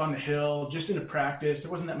being up on the hill just in a practice.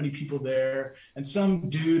 There wasn't that many people there. And some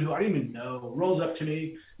dude who I didn't even know rolls up to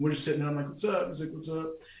me. We're just sitting there. I'm like, "What's up?" He's like, "What's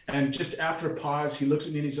up?" And just after a pause, he looks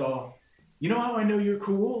at me and he's all, "You know how I know you're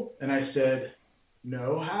cool?" And I said,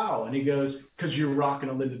 "No, how?" And he goes, "Because you're rocking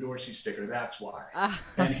a Linda Dorsey sticker. That's why."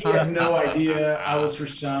 And he had no idea I was her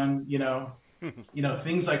son, you know,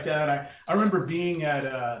 things like that. I remember being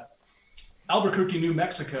at Albuquerque, New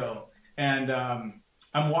Mexico, and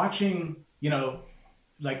I'm watching, you know,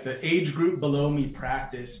 like the age group below me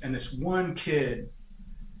practice. And this one kid,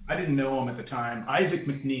 I didn't know him at the time, Isaac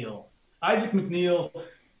McNeil. Isaac McNeil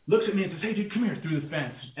looks at me and says, "Hey, dude, come here," through the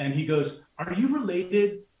fence. And he goes, "Are you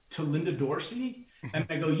related to Linda Dorsey?" And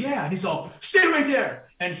I go, "Yeah." And he's all, "Stay right there."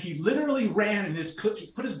 And he literally ran in his clip,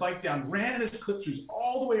 put his bike down, ran in his clip shoes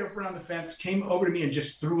all the way around the fence, came over to me and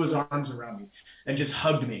just threw his arms around me and just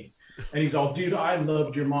hugged me. And he's all, "Dude, I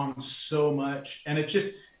loved your mom so much." And it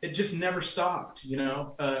just never stopped, you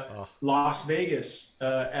know. Las Vegas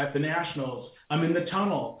at the Nationals, I'm in the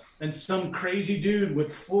tunnel, and some crazy dude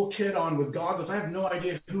with full kit on with goggles, I have no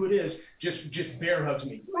idea who it is, just bear hugs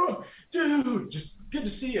me. "Oh, dude, just good to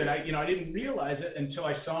see you." And I didn't realize it until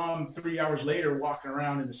I saw him 3 hours later walking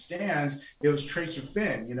around in the stands. It was Tracer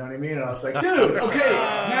Finn, you know what I mean? And I was like, "Dude, okay,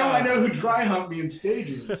 now I know who dry humped me in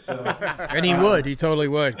staging." So, and he totally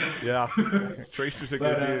would. Yeah, Tracer's a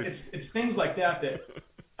good dude. It's things like that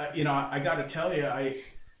you know, I got to tell you,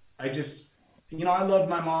 I just, you know, I loved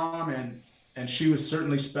my mom, and she was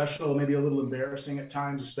certainly special, maybe a little embarrassing at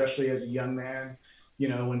times, especially as a young man.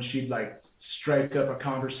 when she'd like strike up a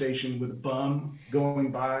conversation with a bum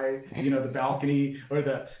going by, the balcony or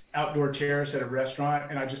the outdoor terrace at a restaurant.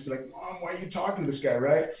 And I'd just be like, Mom, why are you talking to this guy,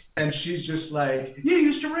 right? And she's just like, you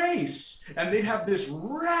used to race. And they'd have this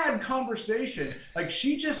rad conversation. Like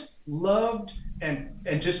she just loved and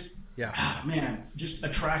just, just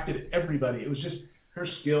attracted everybody. It was just, her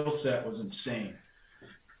skill set was insane.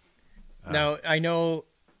 Now, I know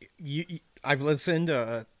I've listened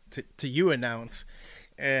to you announce,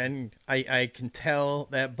 and I can tell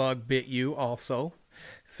that bug bit you also.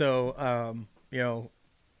 So, I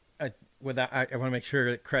want to make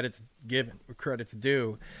sure that credit's given, credit's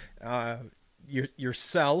due.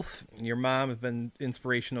 Yourself and your mom have been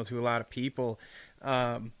inspirational to a lot of people.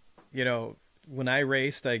 When I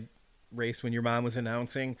raced when your mom was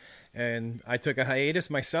announcing, and I took a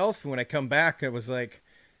hiatus myself. And when I come back, I was like,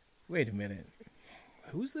 wait a minute.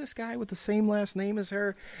 Who's this guy with the same last name as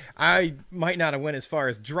her? I might not have went as far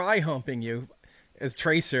as dry humping you as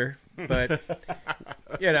Tracer, but,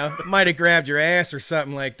 might have grabbed your ass or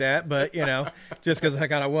something like that. But, just because I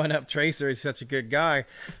got a one-up Tracer, he's such a good guy.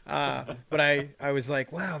 But I was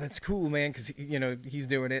like, wow, that's cool, man, because, he's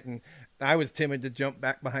doing it. And I was timid to jump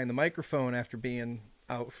back behind the microphone after being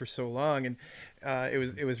out for so long. And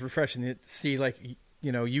it was refreshing to see, like,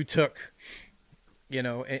 you took...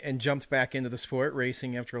 and jumped back into the sport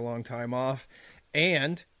racing after a long time off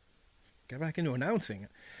and got back into announcing.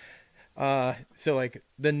 So like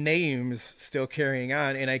the names still carrying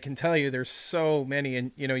on. And I can tell you there's so many,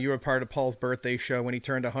 and, you were part of Paul's birthday show when he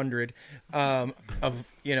turned 100, of,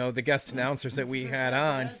 the guest announcers that we had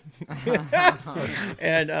on.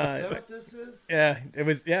 And, is that what this is? Yeah,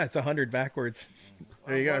 it's 100 backwards.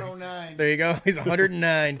 There you go. 109. There you go. He's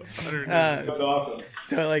 109. That's awesome.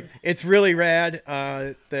 So like, it's really rad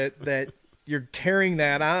that you're carrying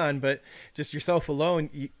that on, but just yourself alone,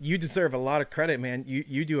 you deserve a lot of credit, man.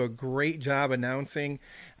 You do a great job announcing.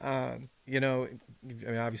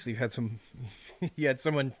 Obviously you had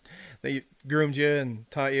someone that groomed you and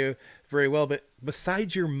taught you very well, but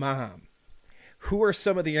besides your mom, who are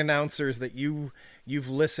some of the announcers that you've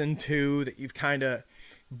listened to, that you've kind of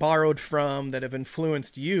borrowed from, that have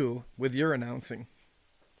influenced you with your announcing?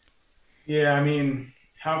 Yeah, I mean,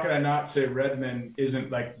 how could I not say Redmond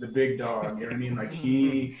isn't like the big dog? You know what I mean? Like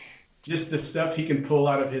just the stuff he can pull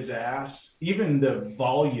out of his ass, even the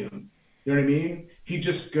volume, you know what I mean? He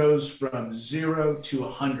just goes from 0 to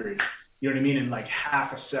 100, you know what I mean? In like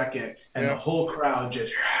half a second, and the whole crowd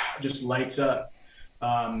just lights up.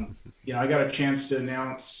 I got a chance to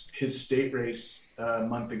announce his state race a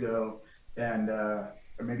month ago, and, or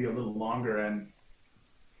maybe a little longer, and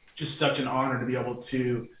just such an honor to be able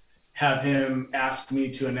to have him ask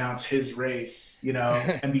me to announce his race,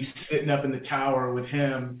 and be sitting up in the tower with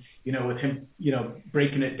him,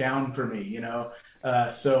 breaking it down for me,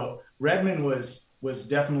 so Redmond was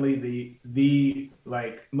definitely the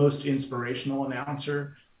like most inspirational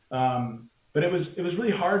announcer. But it was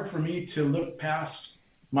really hard for me to look past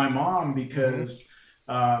my mom because,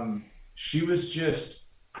 she was just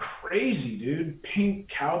crazy, dude. Pink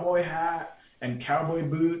cowboy hat and cowboy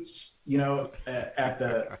boots, at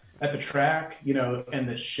the track, and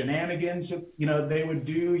the shenanigans that, they would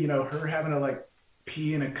do, her having to like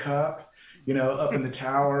pee in a cup, up in the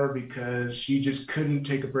tower because she just couldn't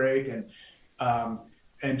take a break, and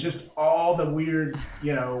just all the weird,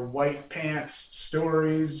 white pants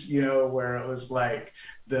stories, where it was like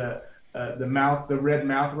the red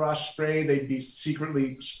mouthwash spray, they'd be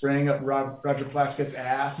secretly spraying up Roger Plaskett's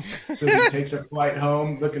ass so he takes a flight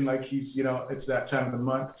home looking like he's, it's that time of the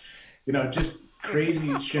month, just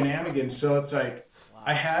crazy shenanigans. So it's like,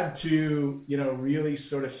 I had to, really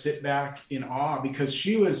sort of sit back in awe because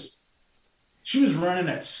she was running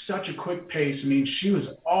at such a quick pace. I mean, she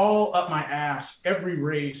was all up my ass every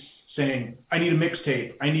race saying, I need a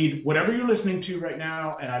mixtape. I need whatever you're listening to right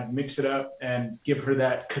now. And I'd mix it up and give her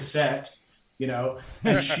that cassette,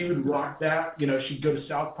 and she would rock that. She'd go to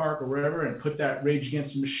South Park or wherever and put that Rage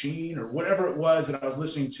Against the Machine or whatever it was that I was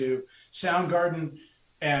listening to, Soundgarden.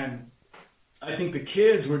 And I think the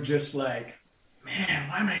kids were just like,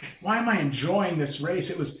 man, why am I enjoying this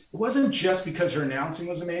race? It wasn't just because her announcing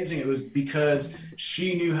was amazing. It was because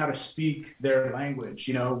she knew how to speak their language,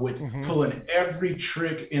 would pull in every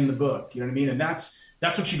trick in the book, you know what I mean? And that's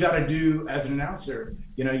what you got to do as an announcer.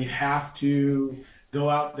 You have to go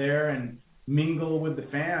out there and mingle with the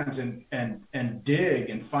fans and dig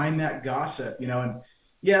and find that gossip, and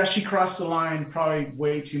yeah, she crossed the line probably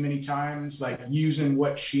way too many times, like using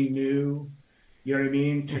what she knew, you know what I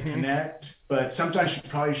mean, to connect. But sometimes she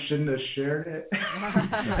probably shouldn't have shared it.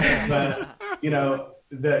 But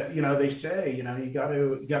they say, you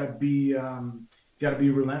gotta be got to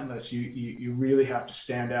be relentless. You really have to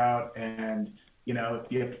stand out, and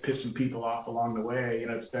if you have to piss some people off along the way,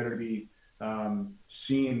 it's better to be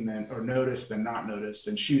seen or noticed than not noticed.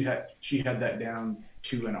 And she had that down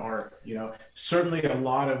to an art. Certainly a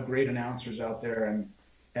lot of great announcers out there,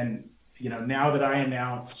 and now that I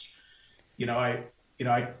announce, I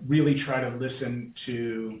really try to listen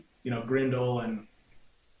to Grindle and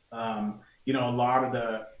a lot of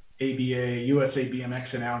the ABA, USA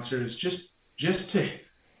BMX announcers, just to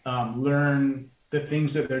learn the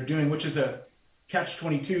things that they're doing, which is a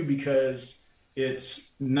catch-22 because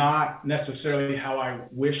it's not necessarily how I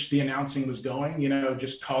wish the announcing was going,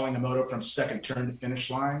 just calling a moto from second turn to finish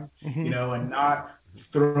line, and not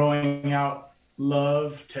throwing out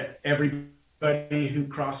love to everybody who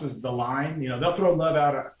crosses the line. They'll throw love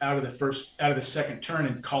out of the second turn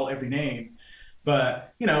and call every name.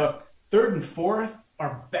 But, third and fourth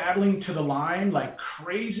are battling to the line like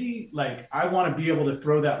crazy. Like, I want to be able to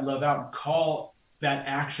throw that love out and call that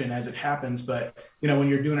action as it happens. But, when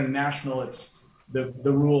you're doing a national, it's the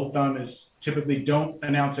rule of thumb is typically don't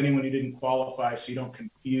announce anyone who didn't qualify so you don't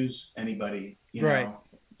confuse anybody, Right. know?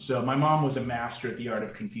 So my mom was a master at the art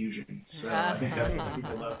of confusion. So I think that's why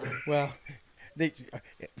people love her. Well,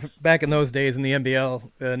 back in those days in the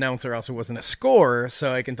NBL, the announcer also wasn't a scorer,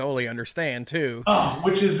 so I can totally understand too. Oh,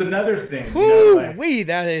 which is another thing.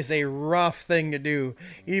 That is a rough thing to do,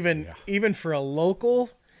 even for a local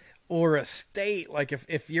or a state. Like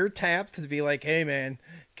if you're tapped to be like, hey man,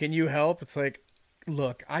 can you help? It's like,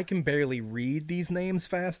 look, I can barely read these names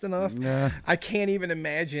fast enough. Nah. I can't even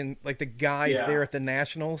imagine like the guys there at the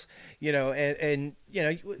Nationals, and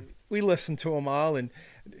we listen to them all, and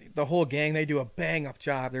the whole gang, they do a bang up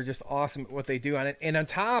job. They're just awesome at what they do on it. And on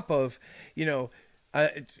top of, doing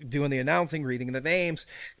the announcing, reading the names,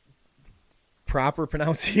 proper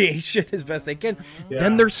pronunciation as best they can,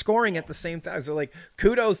 then they're scoring at the same time. So like,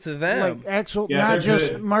 kudos to them. Like not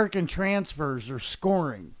just marking transfers or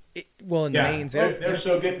scoring. Mains, they're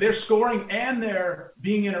so good. They're scoring and they're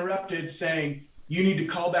being interrupted, saying you need to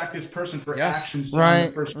call back this person for actions during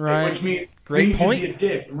the first period, which means great point. You need to be a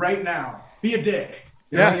dick right now. Be a dick.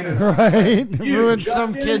 Ruin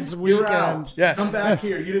some kid's weekend. Yeah, come back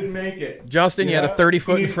here. You didn't make it. Justin, you had a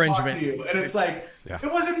 30-foot infringement. And it's like,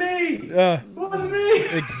 it wasn't me. It wasn't me.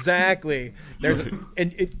 Exactly.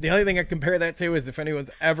 The only thing I compare that to is if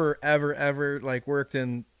anyone's ever like worked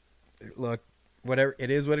in, whatever it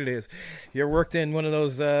is, what it is. You worked in one of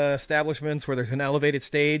those establishments where there's an elevated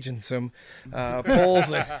stage and some poles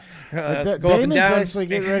that go up and down. Actually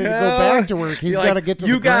getting ready to go back to work. He's got to get to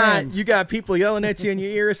the grounds. You got people yelling at you in your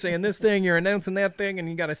ear saying this thing, you're announcing that thing, and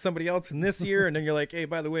you got somebody else in this ear, and then you're like, hey,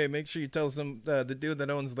 by the way, make sure you tell some the dude that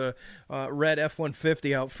owns the red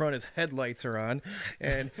F-150 out front, his headlights are on,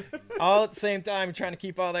 and all at the same time trying to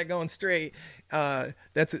keep all that going straight.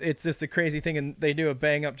 It's just a crazy thing, and they do a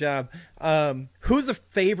bang up job. Who's the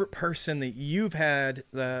favorite person that you've had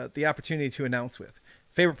the opportunity to announce with?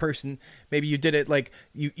 Favorite person? Maybe you did it like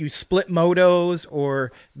you split motos,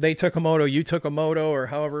 or they took a moto, you took a moto, or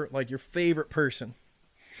however. Like your favorite person.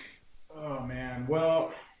 Oh man,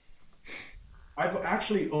 well, I've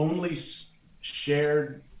actually only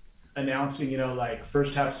shared announcing, like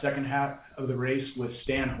first half, second half of the race with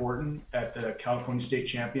Stan Horton at the California State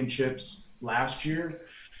Championships last year,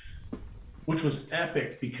 which was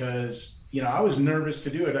epic because I was nervous to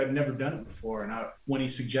do it. I'd never done it before, and when he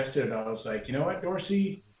suggested it, I was like, you know what,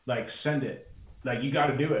 Dorsey, like send it, like you got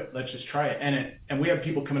to do it. Let's just try it. And we had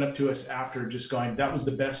people coming up to us after just going, that was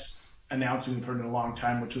the best announcement we've heard in a long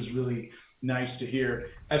time, which was really nice to hear.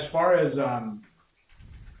 As far as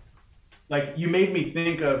like you made me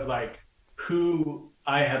think of like who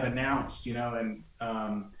I have announced, and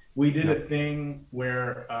we did a thing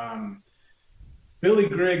where Billy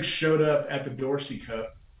Griggs showed up at the Dorsey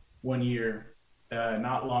Cup one year,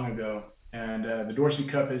 not long ago. And the Dorsey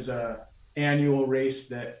Cup is a annual race,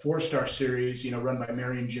 that 4-star series, run by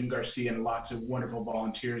Mary and Jim Garcia and lots of wonderful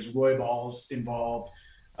volunteers. Roy Ball's involved.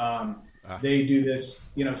 They do this,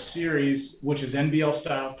 series, which is NBL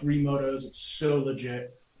style, 3 motos. It's so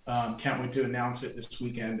legit. Can't wait to announce it this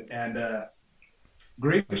weekend. And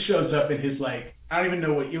Griggs shows up in his, I don't even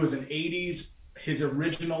know what, it was an 80s, his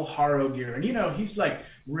original Haro gear. And, he's like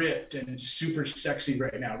ripped and super sexy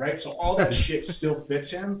right now, right? So all that shit still fits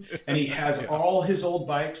him. And he has all his old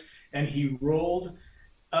bikes, and he rolled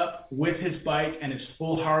up with his bike and his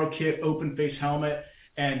full Haro kit, open face helmet,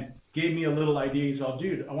 and gave me a little idea. He's all,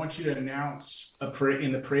 dude, I want you to announce in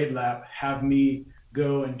the parade lap, have me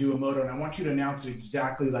go and do a moto, and I want you to announce it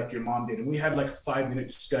exactly like your mom did. And we had like a 5-minute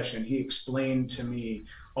discussion. He explained to me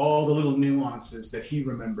all the little nuances that he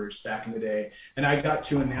remembers back in the day. And I got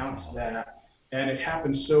to announce that and it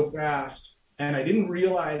happened so fast. And I didn't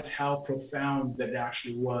realize how profound that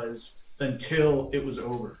actually was until it was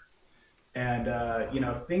over. And,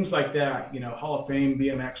 things like that, Hall of Fame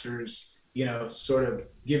BMXers, sort of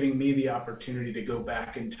giving me the opportunity to go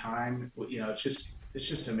back in time, it's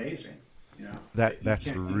just amazing. That's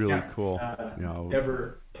really cool.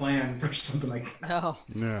 Ever plan for something like that? No.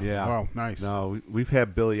 Yeah. Wow, nice. No, we've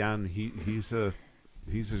had Billy on. He's a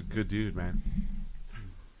good dude, man.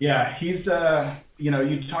 Yeah, he's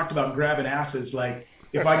you talked about grabbing asses. Like,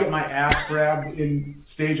 if I get my ass grabbed in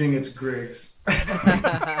staging, it's Griggs.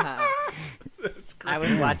 I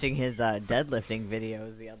was watching his deadlifting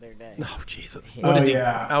videos the other day. Oh, Jesus. What is he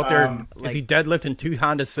out there? Is he deadlifting 2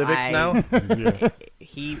 Honda Civics now?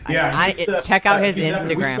 Check out his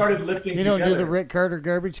Instagram. We started lifting You don't together. do the Rick Carter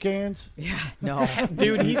garbage cans? Yeah, no.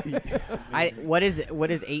 Dude, what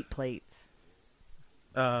is 8 plates?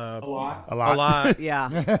 A lot. A lot.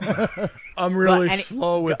 Yeah. I'm really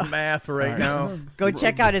slow with math right now. Go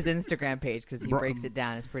check out his Instagram page because he breaks it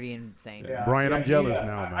down. It's pretty insane. Yeah. Brian, I'm jealous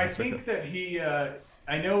now, man. I think that he,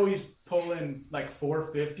 I know he's pulling like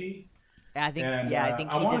 450. I think, and, I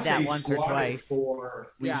think I he did that once or squatted twice.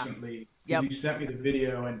 4 recently. He sent me the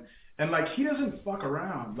video, and like, he doesn't fuck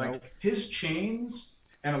around. Like, his chains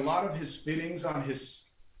and a lot of his fittings on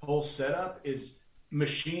his whole setup is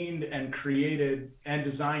machined and created and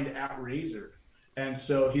designed at Razor. And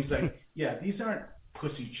so he's like, yeah, these aren't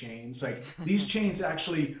pussy chains. Like, these chains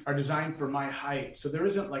actually are designed for my height. So there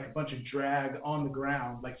isn't like a bunch of drag on the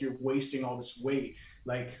ground, like you're wasting all this weight.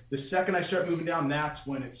 Like, the second I start moving down, that's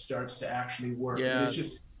when it starts to actually work. Yeah. And it's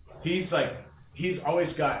just, he's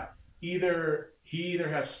always got he either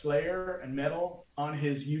has Slayer and metal on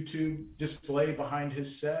his YouTube display behind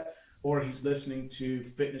his set, or he's listening to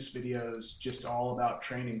fitness videos just all about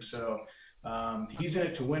training. So he's in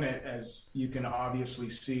it to win it, as you can obviously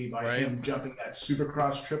see by him jumping that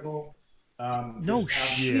Supercross triple. No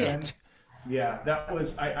shit. Yeah, that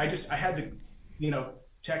was, I had to,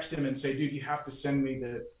 text him and say, dude, you have to send me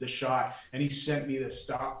the shot. And he sent me the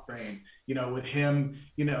stop frame, with him,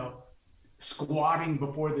 squatting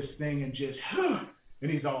before this thing and just, and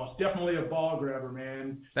he's all, definitely a ball grabber,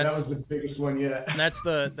 man. That was the biggest one yet. And that's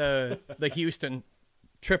the Houston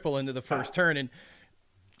triple into the first turn. And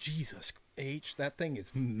Jesus H, that thing is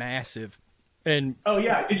massive. And oh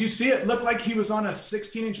yeah, did you see it? Looked like he was on a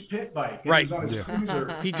 16-inch pit bike. Right. He was on his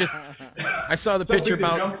cruiser. He just, I saw the picture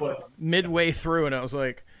about midway through, and I was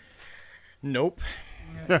like, nope.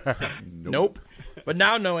 Nope. But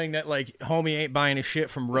now knowing that, like, homie ain't buying his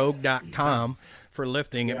shit from Rogue.com for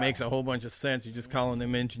lifting, it makes a whole bunch of sense. You're just calling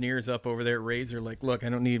them engineers up over there at Razor, like, look, I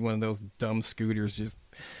don't need one of those dumb scooters. Just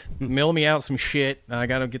mill me out some shit. I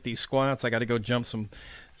got to get these squats. I got to go jump some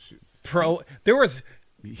pro. Theirs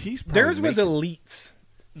was elites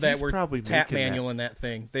that were tap manual in that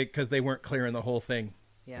thing because they weren't clearing the whole thing.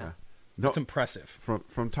 Yeah. No, it's impressive.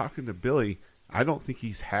 From talking to Billy, I don't think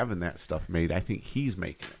he's having that stuff made. I think he's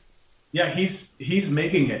making it. Yeah, he's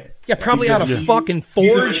making it. Yeah, probably out of fucking forge.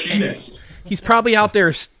 He's a machinist. He's probably out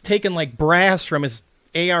there taking like brass from his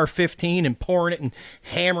AR-15 and pouring it and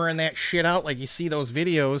hammering that shit out like you see those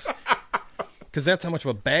videos. Because that's how much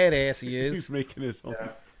of a badass he is. He's making his own.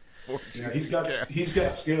 Yeah, he's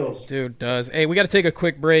got skills. Dude does. Hey, we got to take a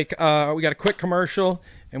quick break. We got a quick commercial,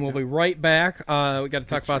 and we'll be right back. We got to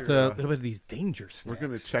talk about a little bit of these danger snacks. We're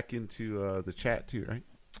going to check into the chat too, right?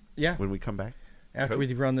 Yeah. When we come back. After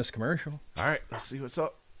we run this commercial. All right, let's see what's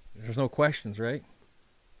up. There's no questions, right?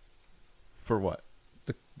 For what?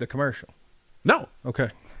 The commercial. No. Okay.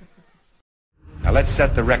 Now let's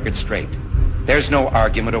set the record straight. There's no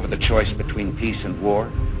argument over the choice between peace and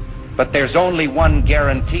war. But there's only one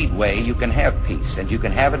guaranteed way you can have peace, and you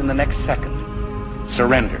can have it in the next second.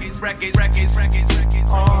 Surrender. 1,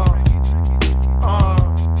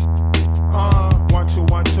 2,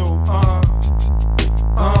 1, 2.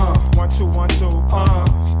 1, 2, 1, 2.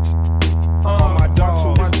 My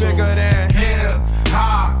dog is bigger than hip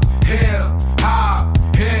hop, hip hop,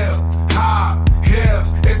 hip hop, hip.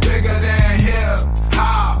 It's bigger than hip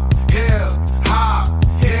hop, hip hop,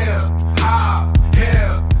 hip hop,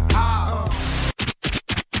 hip hop.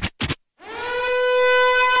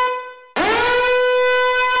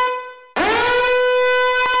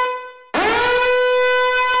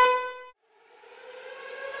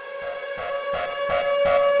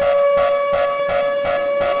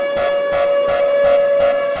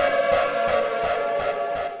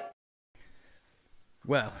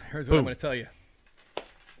 Well, here's what I'm going to tell you.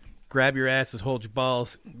 Grab your asses, hold your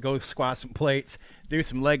balls, go squat some plates, do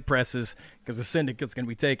some leg presses, because the syndicate's going to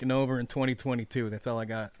be taking over in 2022. That's all I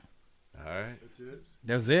got. All right.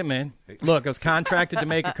 That was it, man. Look, I was contracted to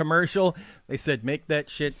make a commercial. They said, make that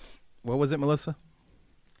shit. What was it, Melissa?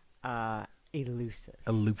 Elusive.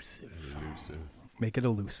 Elusive. Make it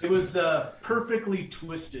elusive. It was perfectly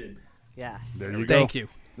twisted. Yes. There you go. Thank you.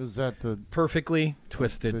 Is that the perfectly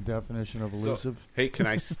twisted? The definition of elusive. So, hey, can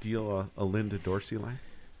I steal a Linda Dorsey line?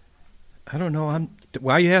 I don't know.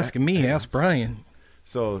 Why are you asking me? Ask Brian.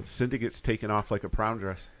 So Cindy gets taken off like a prom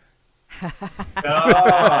dress. I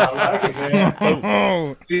like it,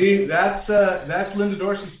 man. See, that's Linda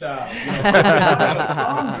Dorsey style.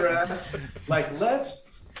 Prom dress. Like let's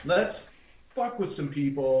fuck with some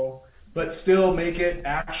people, but still make it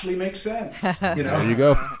actually make sense. There you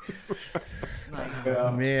go.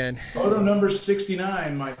 Man. Photo number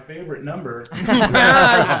 69, my favorite number.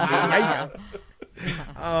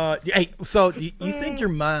 Hey, so you think your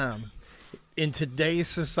mom in today's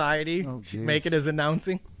society make it as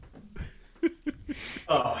announcing?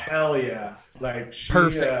 Oh, hell yeah. Like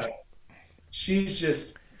Perfect. She's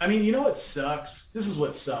just, I mean, you know what sucks? This is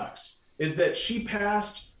what sucks, is that she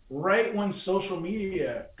passed right when social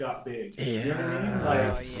media got big. Yeah. You know what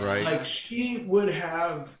I mean? Like she would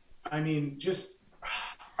have, I mean,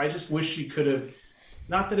 I just wish she could have,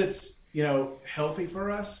 not that it's, healthy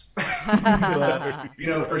for us, but,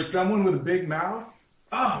 for someone with a big mouth,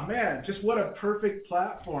 oh man, just what a perfect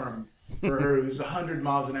platform for her who's 100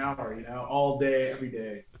 miles an hour, all day, every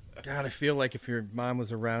day. God, I feel like if your mom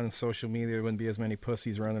was around in social media, there wouldn't be as many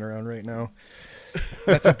pussies running around right now.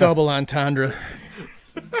 That's a double entendre.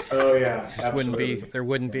 Oh yeah, there wouldn't be like there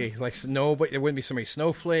wouldn't be so many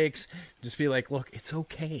snowflakes. Just be like, look, it's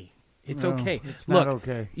okay. It's okay. It's not look,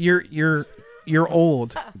 okay. You're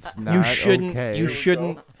old. It's not okay.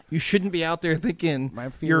 You shouldn't be out there thinking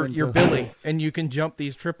you're Billy and you can jump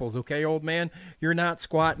these triples, okay, old man? You're not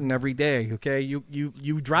squatting every day, okay?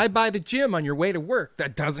 You drive by the gym on your way to work.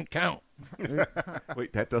 That doesn't count.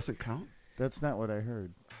 Wait, that doesn't count? That's not what I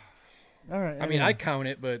heard. All right. I mean, I count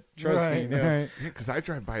it, but trust me. Right. Yeah, because I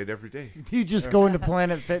drive by it every day. You just go into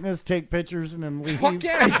Planet Fitness, take pictures, and then leave. Fuck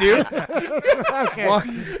yeah, I do. Okay.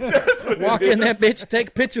 Walk in that bitch, take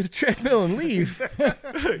a picture of the treadmill, and leave.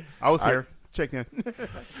 I was here. Check in.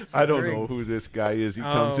 I don't know who this guy is. He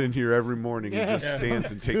comes in here every morning and just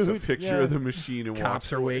stands and takes a picture of the machine and walks.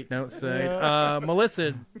 Cops are waiting outside.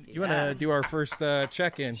 Melissa, you want to do our first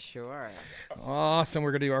check-in? Sure. Awesome.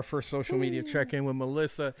 We're going to do our first social media check-in with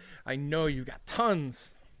Melissa. I know you got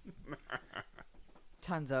tons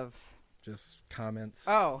of just comments.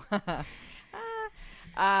 Oh.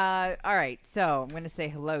 All right, so I'm going to say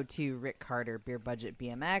hello to Rick Carter, Beer Budget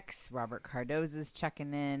BMX. Robert Cardoza's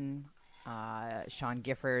checking in. Sean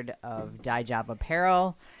Gifford of Dye Job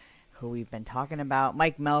Apparel, who we've been talking about.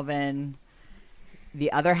 Mike Melvin,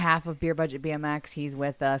 the other half of Beer Budget BMX, he's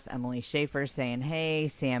with us. Emily Schaefer saying hey.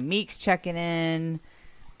 Sam Meeks checking in.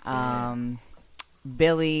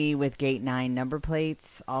 Billy with Gate 9 number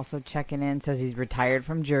plates also checking in. Says he's retired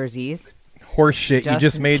from jerseys. Horse shit. You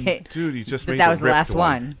just made... Dude, you just made that was the last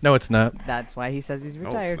one. No, it's not. That's why he says he's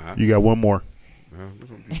retired. No, it's not. You got one more.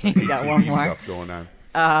 You got one more. Stuff going on.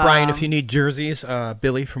 Brian, if you need jerseys,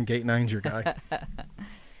 Billy from Gate 9's your guy.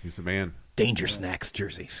 He's the man. Danger Snacks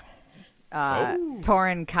jerseys.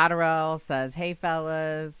 Torrin Cotterell says, hey,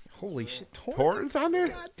 fellas. Holy shit. Torrin's on there?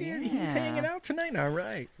 God damn, he's hanging out tonight. All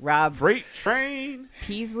right. Rob Freight Train.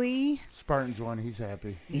 Peasley. Spartans won. He's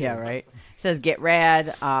happy. Yeah, right. Says, get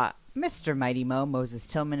rad. Mr. Mighty Mo, Moses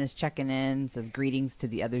Tillman is checking in. Says, greetings to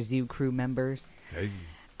the other Zoo crew members. Hey.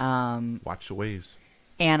 Watch the waves.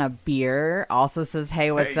 Anna Beer also says,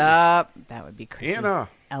 hey, what's up? That would be Chris. Anna.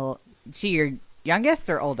 She your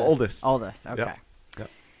youngest or oldest? Oldest. Okay. Yep.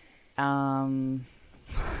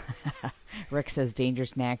 Rick says Danger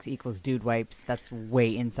Snacks equals dude wipes. That's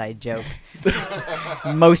way inside joke.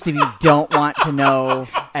 Most of you don't want to know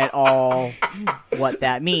at all what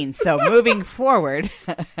that means. So moving forward,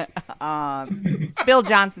 Bill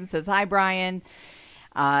Johnson says, hi, Brian.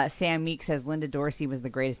 Sam Meek says Linda Dorsey was the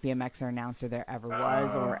greatest BMXer announcer there ever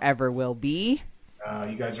was or ever will be.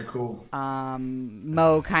 You guys are cool.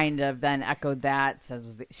 Mo kind of then echoed that,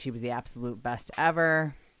 says she was the absolute best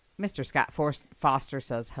ever. Mr. Scott Foster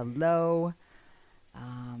says hello.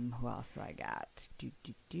 Who else do I got?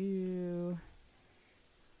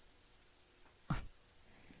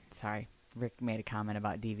 Sorry. Rick made a comment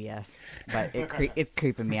about DVS, but it's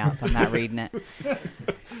creeping me out, so I'm not reading it.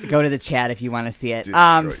 Go to the chat if you want to see it.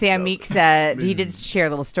 Sam Meek said, he did share a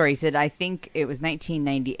little story. He said, I think it was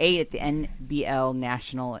 1998 at the NBL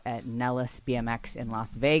National at Nellis BMX in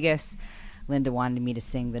Las Vegas. Linda wanted me to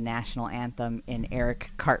sing the national anthem in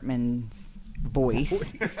Eric Cartman's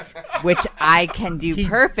voice, which I can do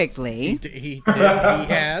perfectly. He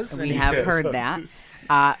has. We have heard that.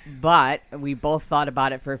 But we both thought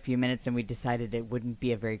about it for a few minutes, and we decided it wouldn't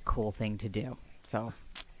be a very cool thing to do. So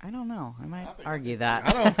I don't know. I might argue that.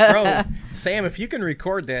 I don't know. Sam, if you can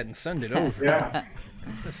record that and send it over. Yeah.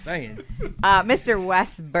 Just saying.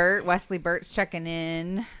 Mr. Wesley Burt's checking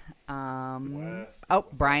in.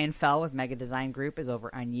 Brian Fell with Mega Design Group is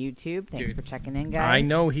over on YouTube. Thanks for checking in, guys. I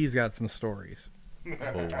know he's got some stories.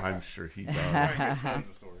 Oh, I'm sure he does. Tons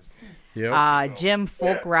of stories. Yep. Jim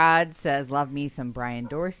Folkrod says, love me some Brian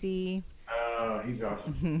Dorsey. Oh, he's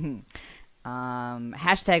awesome.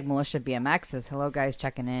 Hashtag Militia BMX says, hello, guys,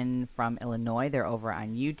 checking in from Illinois. They're over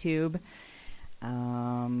on YouTube.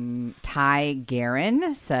 Ty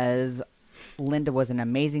Guerin says, Linda was an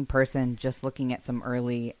amazing person. Just looking at some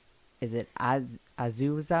early, is it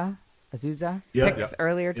Azusa picks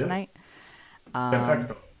earlier tonight.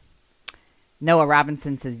 Noah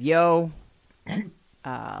Robinson says, yo.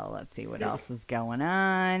 Let's see what else is going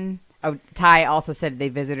on. Oh, Ty also said they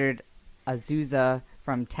visited Azusa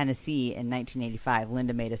from Tennessee in 1985.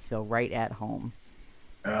 Linda made us feel right at home.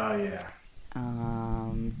 Oh, yeah.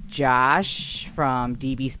 Josh from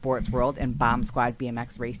DB Sports World and Bomb Squad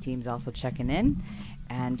BMX race teams also checking in.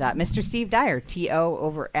 And Mr. Steve Dyer, TO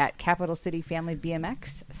over at Capital City Family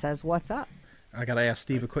BMX, says, what's up? I got to ask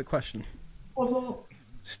Steve a quick question. What's up?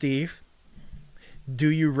 Steve,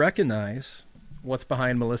 do you recognize what's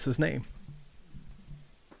behind Melissa's name?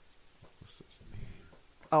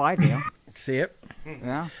 Oh, I do. See it?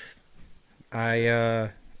 Yeah. How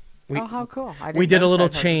cool. We did a little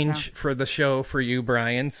change for the show for you,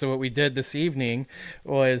 Brian. So what we did this evening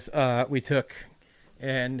was we took,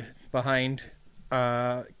 and behind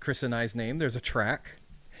Chris and I's name, there's a track.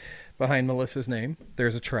 Behind Melissa's name,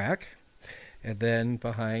 there's a track. And then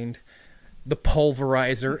behind the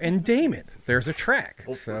Pulverizer and Damon, there's a track.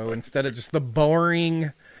 So instead of just the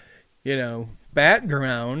boring,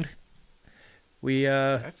 background,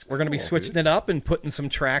 we're going to be switching it up and putting some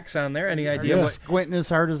tracks on there. Any idea squinting as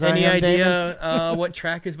hard as I am, Any idea Damon? what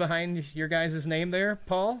track is behind your guys' name there,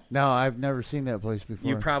 Paul? No, I've never seen that place before.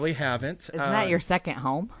 You probably haven't. Isn't that your second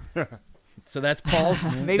home? So that's Paul's.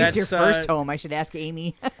 Maybe it's your first home. I should ask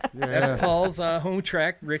Amy. That's Paul's home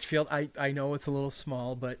track, Richfield. I know it's a little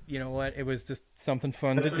small, but you know what? It was just something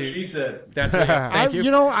fun That's to what do. she said. That's what. Thank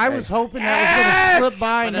you. I was hoping that was going to slip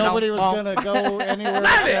by. But Nobody no. was going to go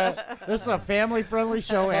anywhere. This is a family-friendly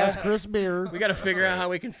show. Ask Chris Beard. We got to figure out how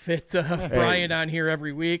we can fit Brian on here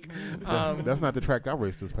every week. That's not the track I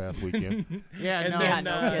raced this past weekend.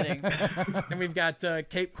 No kidding. And we've got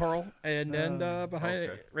Cape Coral, and then behind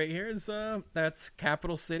it right here is that's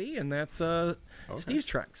Capital City, and that's Steve's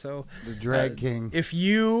track. So the Drag King. If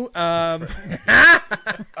you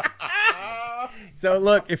so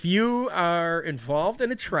look, if you are involved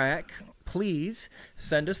in a track, please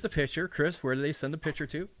send us the picture. Chris, where do they send the picture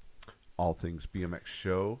to? All Things BMX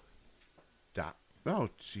Show. Oh,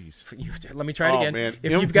 jeez. Let me try it again. Man.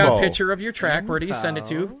 If you've got a picture of your track, where do you send it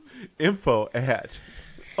to? Info at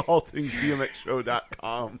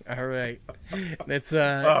allthingsbmxshow.com. All right. That's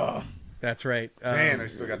that's right. Man, I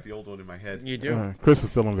still got the old one in my head. You do. Chris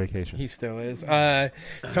is still on vacation. He still is.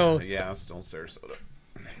 So yeah, I'm still in Sarasota.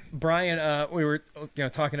 Brian, we were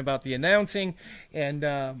talking about the announcing, and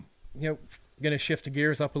going to shift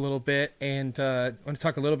gears up a little bit, and I want to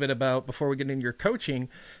talk a little bit about, before we get into your coaching,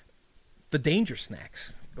 the Danger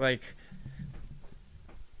Snacks. Like,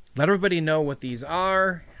 let everybody know what these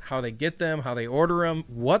are, how they get them, how they order them,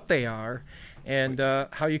 what they are, and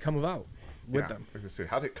how you come about with them. As I say,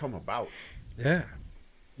 how did it come about? Yeah.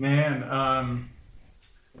 Man,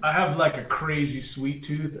 I have like a crazy sweet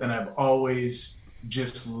tooth, and I've always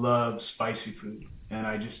just loved spicy food. And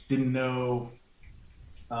I just didn't know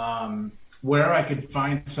where I could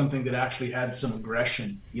find something that actually had some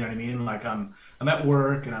aggression. You know what I mean? Like I'm at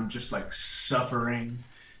work and I'm just like suffering,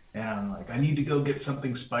 and I'm like, I need to go get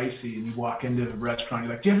something spicy. And you walk into the restaurant,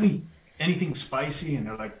 you're like, do you have anything spicy? And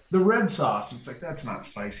they're like, the red sauce. And it's like, that's not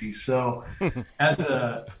spicy. So as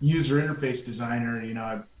a user interface designer,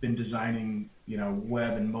 I've been designing,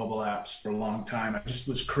 web and mobile apps for a long time. I just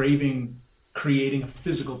was craving creating a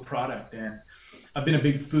physical product. And I've been a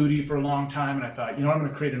big foodie for a long time. And I thought, I'm going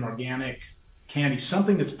to create an organic candy,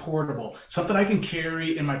 something that's portable, something I can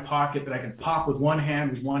carry in my pocket that I can pop with one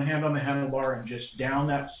hand on the handlebar and just down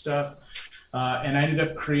that stuff. And I ended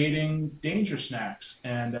up creating Danger Snacks.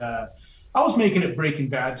 And I was making it Breaking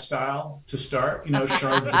Bad style to start,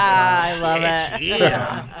 shards of I love it.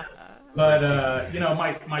 Yeah. But,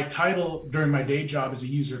 my title during my day job is a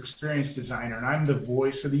user experience designer, and I'm the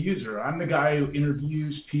voice of the user. I'm the guy who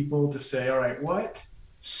interviews people to say, all right, what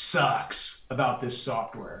sucks about this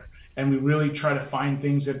software. And we really try to find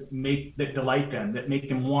things that delight them, that make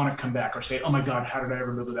them want to come back or say, oh my God, how did I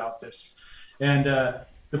ever live without this? And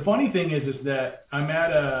the funny thing is that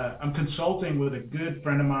I'm consulting with a good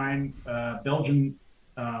friend of mine, Belgian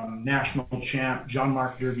national champ,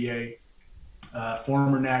 Jean-Marc Dervier,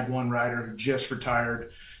 former NAG 1 rider who just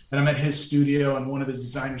retired. And I'm at his studio, and one of his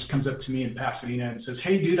designers comes up to me in Pasadena and says,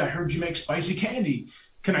 hey dude, I heard you make spicy candy.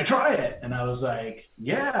 Can I try it? And I was like,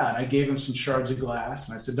 yeah. And I gave him some shards of glass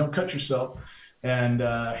and I said, don't cut yourself. And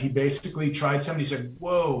he basically tried some. He said,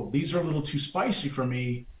 whoa, these are a little too spicy for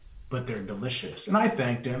me, but they're delicious. And I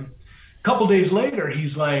thanked him. A couple days later,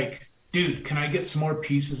 he's like, dude, can I get some more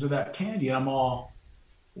pieces of that candy? And I'm all,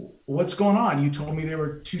 what's going on? You told me they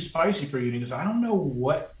were too spicy for you. And he goes, I don't know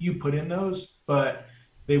what you put in those, but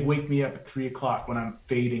they wake me up at 3 o'clock when I'm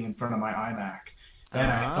fading in front of my iMac. And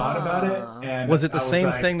I thought about it. And was it the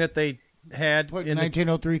same thing that they had in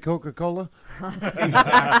 1903 Coca-Cola?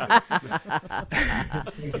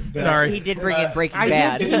 Sorry. He did bring in Breaking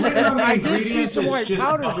Bad. I did see some white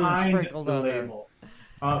powder being behind sprinkled the on there. label,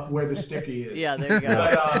 where the sticky is. Yeah, there you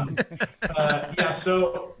go. But,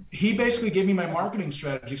 so he basically gave me my marketing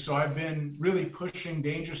strategy. So I've been really pushing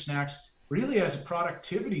Danger Snacks really as a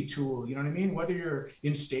productivity tool. You know what I mean? Whether you're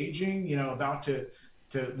in staging, about to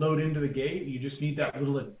load into the gate, you just need that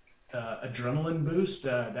little adrenaline boost.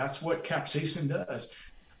 That's what capsaicin does.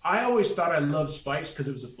 I always thought I loved spice because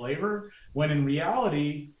it was a flavor, when in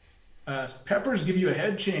reality, peppers give you a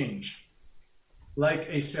head change, like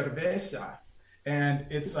a cerveza. And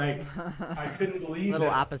it's like, I couldn't believe a little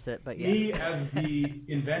that opposite, but yeah. Me as the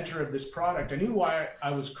inventor of this product, I knew why I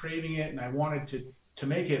was craving it and I wanted to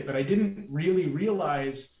make it, but I didn't really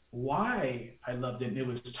realize why I loved it. And it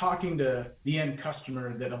was talking to the end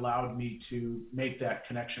customer that allowed me to make that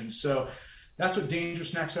connection. So that's what Danger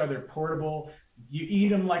Snacks are. They're portable. You eat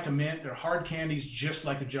them like a mint. They're hard candies, just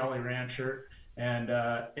like a Jolly Rancher. And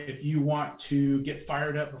if you want to get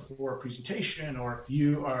fired up before a presentation, or if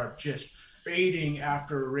you are just fading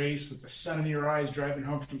after a race with the sun in your eyes, driving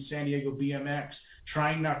home from San Diego BMX,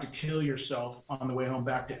 trying not to kill yourself on the way home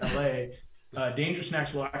back to LA, Danger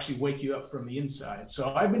Snacks will actually wake you up from the inside.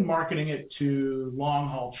 So I've been marketing it to long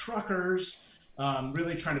haul truckers,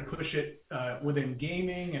 really trying to push it within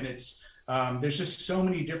gaming. And it's there's just so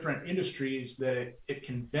many different industries that it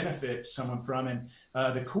can benefit someone from. And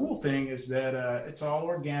the cool thing is that it's all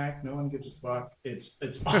organic. No one gives a fuck. It's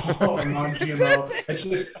all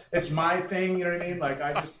non-GMO. It's my thing. You know what I mean? Like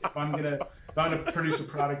if I'm gonna produce a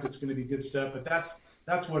product, it's gonna be good stuff. But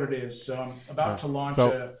that's what it is. So I'm about to launch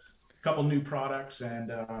a couple new products,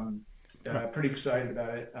 and pretty excited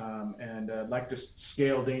about it. And I'd like to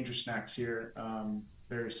scale Danger Snacks here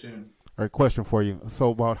very soon. All right, question for you. So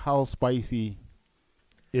about how spicy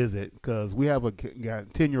is it? Because we have a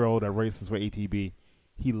 10-year-old that races for ATB.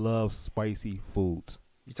 He loves spicy foods.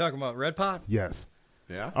 You talking about Red Pop? Yes.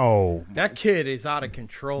 Yeah. Oh. That kid is out of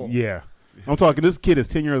control. Yeah. I'm talking, this kid is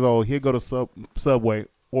 10 years old. He'll go to Subway,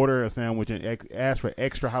 order a sandwich, and ask for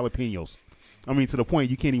extra jalapenos. I mean, to the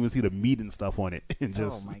point you can't even see the meat and stuff on it. And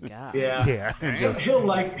just, oh my god! Yeah. And he'll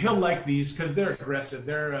like these because they're aggressive.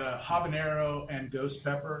 They're habanero and ghost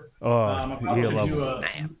pepper. I'm about to do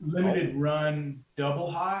a limited run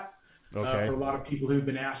double hot for a lot of people who've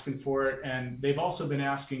been asking for it, and they've also been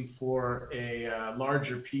asking for a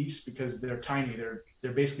larger piece because they're tiny.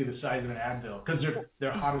 They're basically the size of an Advil because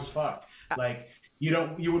they're hot as fuck. Like you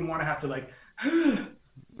wouldn't want to have to like.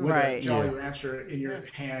 With a Jolly Rancher in your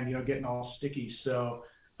hand, getting all sticky. So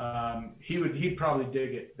he'd probably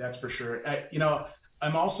dig it. That's for sure.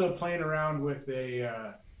 I'm also playing around with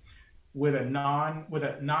a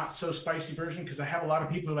not so spicy version because I have a lot of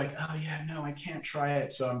people who are like, oh yeah, no, I can't try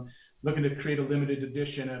it. So I'm looking to create a limited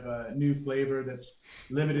edition of a new flavor that's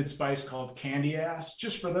limited spice called Candy Ass,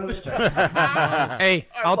 just for those types. Hey,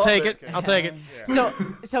 I'll take it. I'll take it.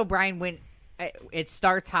 So Brian, when it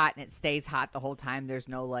starts hot and it stays hot the whole time, there's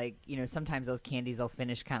no sometimes those candies will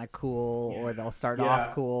finish kind of cool or they'll start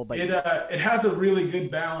off cool, but it has a really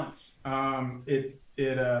good balance.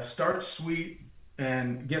 It starts sweet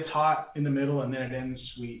and gets hot in the middle, and then it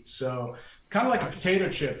ends sweet. So kind of like a potato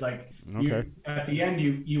chip, like at the end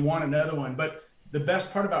you want another one. But the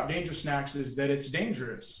best part about Danger Snacks is that it's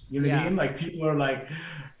dangerous. You know what I mean? Like people are like,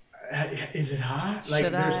 is it hot?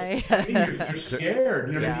 Like they're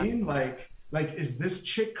scared. You know what I mean? Like, is this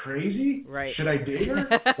chick crazy? Right. Should I date her?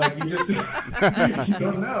 Like, you just you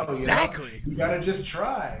don't know. Exactly. You gotta just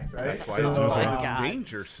try, right? That's why it's called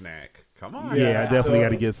Danger Snack. Come on. Yeah, I definitely got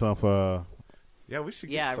to get some for Yeah, we should.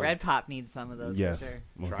 Yeah, get some. Red Pop needs some of those. Yes, for sure.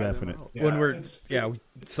 most Try them definite. out. When we're it's- we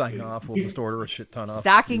sign off, we'll just order a shit ton of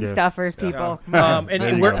Stocking Yeah. stuffers, people.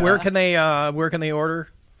 and where can they order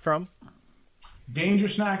from?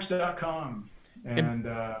 Dangersnacks.com. And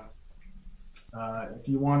if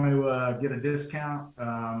you want to get a discount,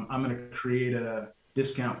 I'm going to create a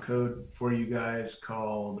discount code for you guys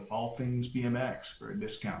called All Things BMX for a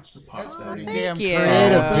discount. So pop that in. Damn you.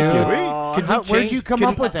 creative, dude. Could we Where'd you come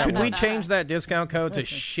up with that Could one? we change that discount code to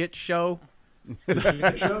shit show?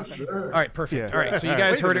 Sure. All right, perfect. Yeah. All right, so you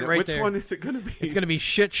guys Wait a heard it minute, right which there. one is it going to be? It's going to be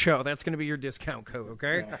shit show. That's going to be your discount code,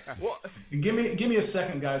 okay? Give me a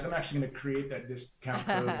second, guys. I'm actually going to create that discount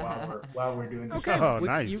code while we're doing this. Okay. Oh, We-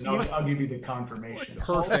 nice. And I'll give you the confirmation.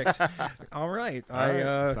 Perfect. All right.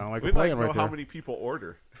 Sound like a We'd like plan to know right how there. many people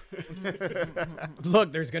order.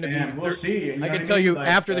 Look, there's going to be. And we'll see. You know I what can tell mean? you Like,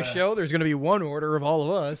 after the show, there's going to be one order of all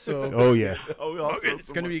of us. So Oh yeah. Oh, we also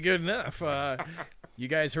it's going to be good enough. You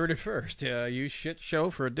guys heard it first. Use shit show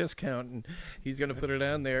for a discount, and he's going to put it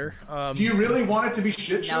on there. Do you really want it to be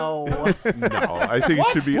shit show? No. No, I think it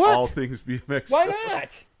should be What? All Things BMX. Why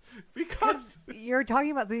not? Because You're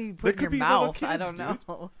talking about something you There put in could your be little mouth. I kids, don't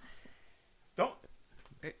know. don't.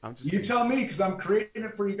 Hey, I'm just You saying, tell me, because I'm creating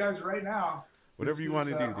it for you guys right now. whatever This you want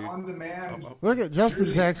is, to do, dude. On demand. Look at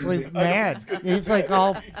Justin's actually mad. He's like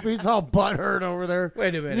all butthurt over there.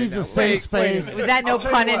 Wait a minute. Needs now. a safe Wait a space. Was that no I'll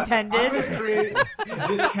tell pun you what, I'm intended? going to create a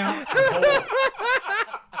discount for both.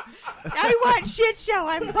 I want shit show.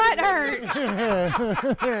 I'm butthurt.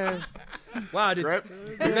 Wow,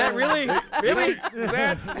 is that really? Really? Is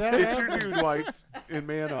that? Get your dude wipes and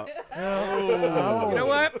man up. You know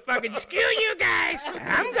what? Fucking screw you guys.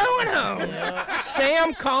 I'm going home.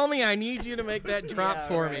 Sam, call me. I need you to make that drop Yeah,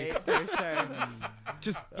 for right, me. For sure.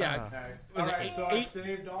 Just, yeah. Nice. Was All it right, so I eight-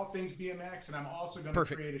 saved All Things BMX, and I'm also going to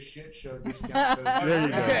Perfect. create a shit show discount code. There you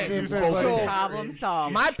go. Okay. Save So, everybody. Problem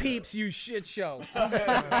solved. my peeps use shit show. All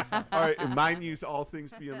right, and mine use All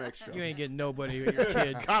Things BMX show. You ain't getting nobody with your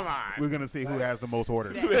kid. Come on. We're gonna see who has the most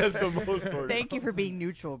orders. Who has the most orders? Thank you for being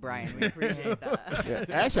neutral, Brian. We appreciate that. Yeah.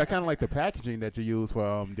 Actually, I kind of like the packaging that you use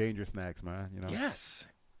for Danger Snacks, man. You know. Yes.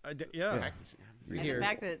 Yeah. And Here. the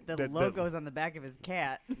fact that the That- logo's on the back of his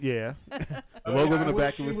cat. Yeah. The Okay, logo's on I the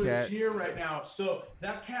back wish of his he was cat. here right now. So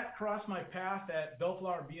that cat crossed my path at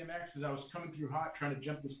Bellflower BMX as I was coming through hot trying to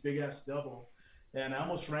jump this big ass double, and I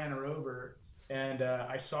almost ran her over. And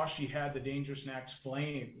I saw she had the Danger Snacks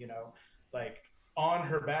flame, like on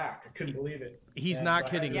her back. I couldn't believe it. He's And not so I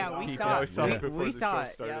had kidding to you. Yeah, we people. saw I it. saw it before we the saw show it.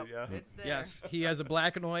 started, Yep. yeah. It's there. Yes, he has a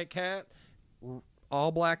black and white cat,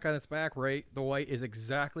 all black on its back. Right, the white is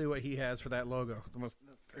exactly what he has for that logo. The most,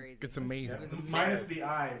 Crazy. it's amazing. It was Minus the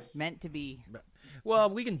eyes. meant to be. Well,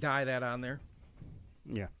 we can dye that on there.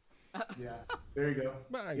 Yeah. Yeah, there you go.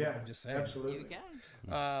 Well, Yeah, I'm just saying. absolutely. You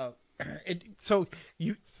can. So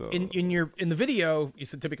you in the video you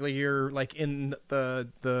said typically you're like in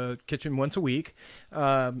the kitchen once a week,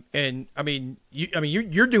 and I mean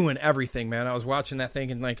you're doing everything, man. I was watching that thing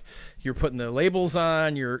and like you're putting the labels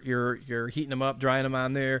on, you're heating them up, drying them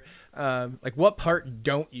on there. Like what part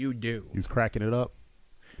don't you do? He's cracking it up.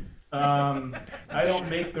 I don't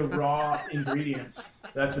make the raw ingredients.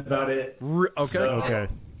 That's about it. Okay. So, Okay.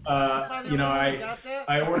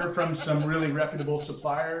 I order from some really reputable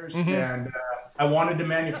suppliers, and I wanted to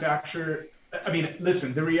manufacture. I mean,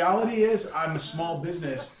 listen, the reality is I'm a small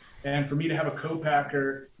business, and for me to have a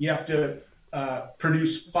co-packer, you have to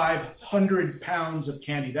produce 500 pounds of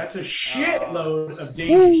candy. That's a shitload of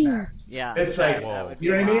Danger Snacks. Yeah. It's like, that would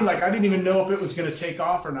you know be what I mean? wild. Like, I didn't even know if it was going to take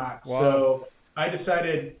off or not. Wow. So I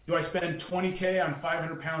decided, do I spend $20K on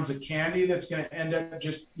 500 pounds of candy that's going to end up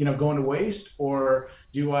just, going to waste? Or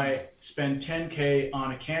do I spend $10K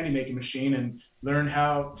on a candy making machine and learn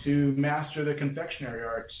how to master the confectionery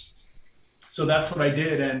arts? So that's what I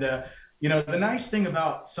did. And, the nice thing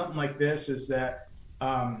about something like this is that,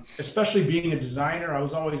 especially being a designer, I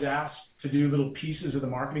was always asked to do little pieces of the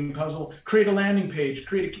marketing puzzle, create a landing page,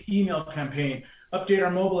 create an email campaign, update our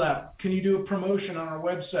mobile app. Can you do a promotion on our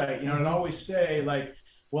website? And I'd always say like,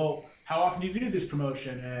 well, how often do you do this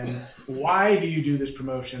promotion? And why do you do this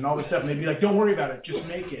promotion? And all this stuff. And they'd be like, don't worry about it. Just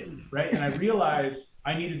make it. Right. And I realized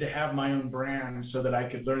I needed to have my own brand so that I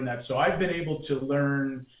could learn that. So I've been able to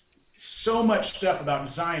learn so much stuff about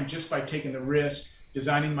design just by taking the risk,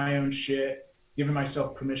 designing my own shit, giving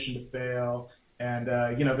myself permission to fail. And,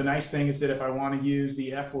 the nice thing is that if I want to use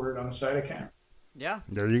the F word on the site, I can. Yeah.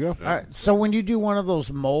 There you go. All right. So when you do one of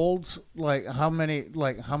those molds, like how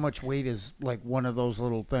much weight is like one of those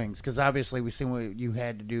little things? Because obviously we seen what you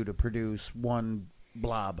had to do to produce one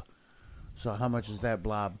blob. So how much is that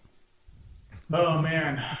blob? Oh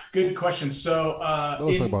man, good question. So That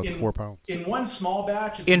looks like about 4 pounds. in one small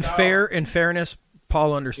batch, it's In about in fairness,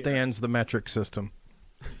 Paul understands the metric system.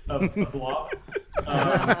 a blob.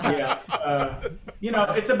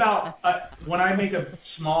 It's about when I make a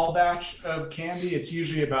small batch of candy, it's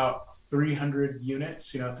usually about 300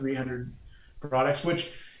 units. 300 products,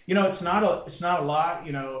 which it's not a lot.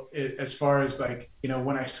 As far as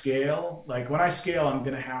when I scale, I'm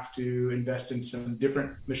going to have to invest in some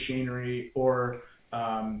different machinery or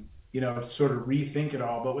sort of rethink it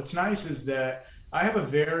all. But what's nice is that I have a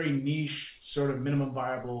very niche sort of minimum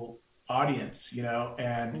viable audience,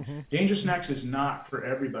 and Danger Snacks is not for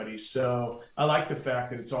everybody. So I like the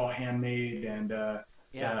fact that it's all handmade and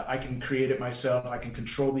I can create it myself. I can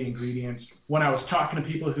control the ingredients. When I was talking to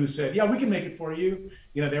people who said, yeah, we can make it for you,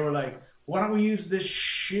 they were like, why don't we use this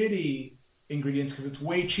shitty ingredients because it's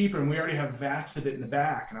way cheaper and we already have vats of it in the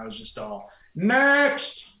back. And I was just all,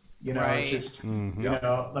 next, Right.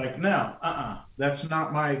 no, that's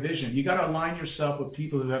not my vision. You got to align yourself with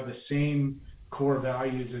people who have the same core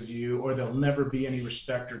values as you, or there'll never be any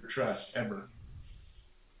respect or trust ever.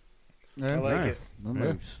 Yeah, I like nice. it. That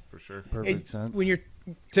makes for sure perfect sense. When you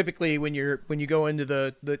go into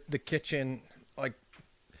the kitchen, like,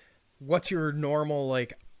 what's your normal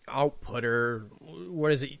output, or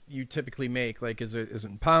what is it you typically make? Like, is it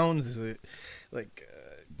in pounds? Is it like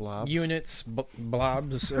units,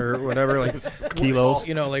 blobs, or whatever? Like kilos?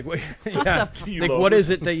 Yeah. Like, what is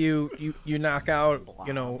it that you knock out?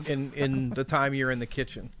 In the time you're in the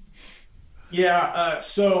kitchen. Yeah.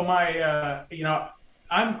 So my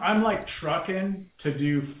I'm like trucking to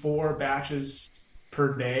do 4 batches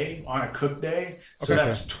per day on a cook day. So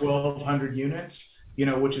that's 1,200 units,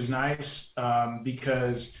 which is nice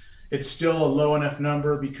because it's still a low enough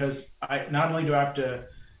number because I not only do I have to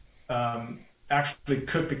actually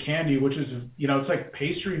cook the candy, which is, it's like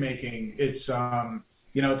pastry making. It's,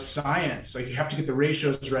 it's science. Like you have to get the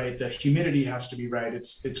ratios right. The humidity has to be right.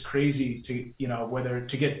 It's crazy to, whether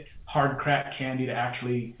to get hard crack candy to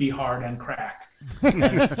actually be hard and crack.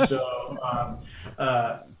 And so,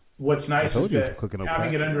 what's nice is that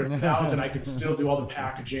having it under 1,000, I can still do all the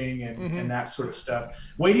packaging and that sort of stuff.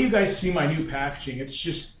 Wait till you guys see my new packaging. It's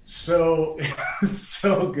just so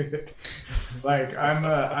good. Like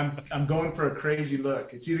I'm going for a crazy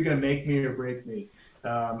look. It's either gonna make me or break me.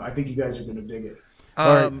 I think you guys are gonna dig it.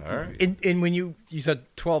 All right. And when you said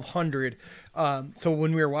 1,200, so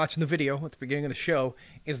when we were watching the video at the beginning of the show,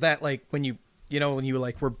 is that like when you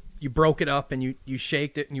broke it up and you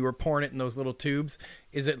shaked it and you were pouring it in those little tubes?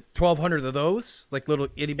 Is it 1,200 of those, like little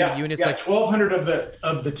itty bitty units? Yeah, like 1,200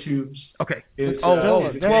 of the tubes. Okay. Is,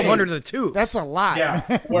 1,200 of the tubes. That's a lot.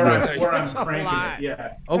 Yeah, where I'm cranking it.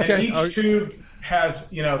 Yeah. Okay. And each tube has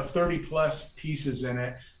 30 plus pieces in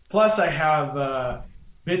it. Plus, I have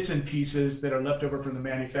bits and pieces that are left over from the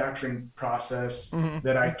manufacturing process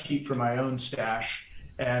that I keep for my own stash,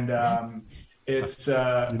 and it's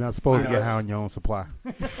you're not supposed to get high on your own supply.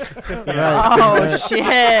 Oh shit!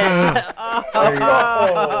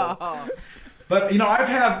 But I've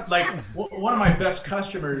had one of my best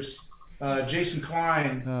customers, Jason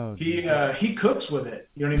Klein. He cooks with it.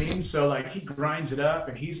 You know what I mean? So he grinds it up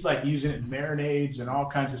and he's using it in marinades and all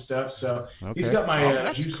kinds of stuff. So he's got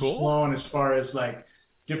my juices flowing as far as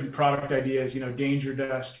different product ideas, danger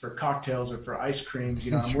dust for cocktails or for ice creams.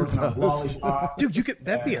 I'm working on lollipop. Dude, you could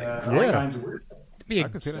all kinds of weird.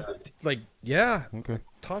 Okay.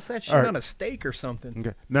 Toss that shit on a steak or something.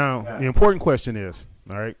 Okay. Now the important question is,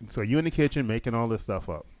 all right. So you in the kitchen making all this stuff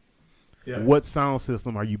up. Yeah. What sound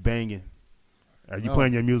system are you banging? Are you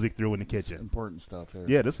playing your music through in the kitchen? Important stuff here.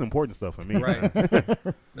 Yeah, this is important stuff for me. Right.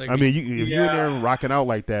 I mean, if you're in there rocking out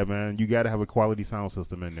like that, man, you got to have a quality sound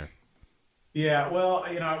system in there. Yeah, well,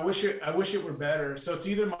 I wish it were better. So it's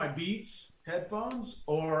either my Beats headphones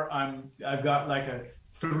or I've got a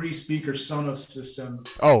 3-speaker Sonos system.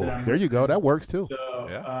 Oh, there you go. That works too. So,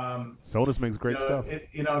 Sonos makes great stuff.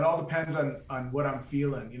 It all depends on what I'm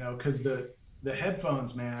feeling, because the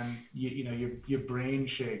headphones, man, your brain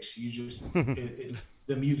shakes. You just the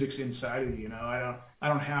music's inside of you. I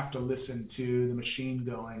don't have to listen to the machine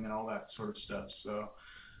going and all that sort of stuff. So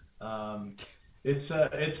it's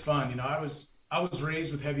fun. I was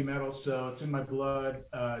raised with heavy metal, so it's in my blood.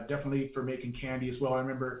 Definitely for making candy as well. I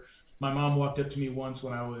remember my mom walked up to me once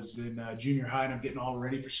when I was in junior high, and I'm getting all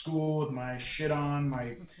ready for school with my shit on,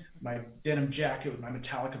 my denim jacket with my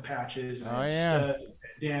Metallica patches and studs,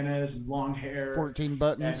 bandanas and long hair, 14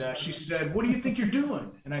 buttons. And she said, "What do you think you're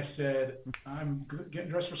doing?" And I said, "I'm getting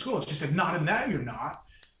dressed for school." She said, "Not in that, you're not."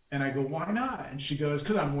 And I go, why not? And she goes,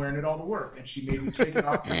 because I'm wearing it all to work. And she made me take it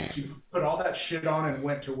off. And she put all that shit on and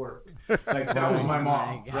went to work. Like, that was my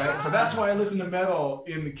mom, right? So that's why I listen to metal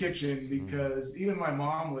in the kitchen, because even my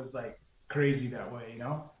mom was like crazy that way, you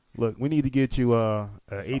know? Look, we need to get you a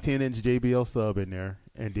 18-inch JBL sub in there,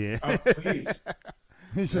 and then please.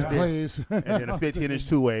 He said, please. And then a 15-inch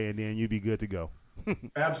two-way, and then you'd be good to go.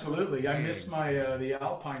 Absolutely. I miss my the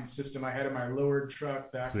Alpine system I had in my lowered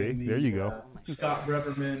truck back in the there you go. Scott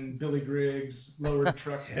Breverman, Billy Griggs lowered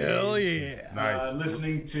truck. Hell days. yeah. Nice.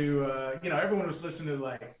 Listening to everyone was listening to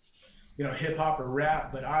like hip hop or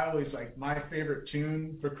rap, but I always like my favorite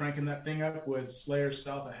tune for cranking that thing up was Slayer's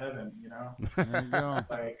South of Heaven, There you go.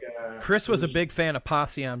 Like Chris was a big fan of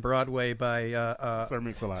Posse on Broadway by Sir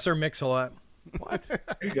Mix-a-Lot. Sir Mix-a-Lot. What? There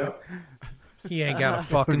you go. He ain't got a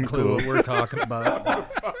fucking clue what we're talking about.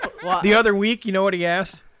 Well, The other week, you know what he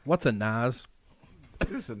asked? What's a Nas?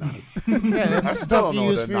 It is a Nas. Yeah, that's I the still stuff don't you know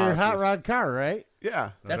use what for a your Nas hot is. rod car, right?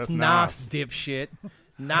 Yeah. That's Nas. Nas, dipshit.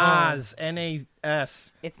 Nas,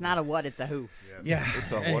 N-A-S. it's not a what, it's a who. Yeah.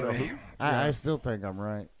 It's a what a Anyway. who. I still think I'm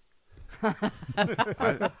right.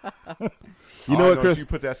 You know All I what, is Chris? You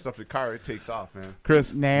put that stuff in the car, it takes off, man.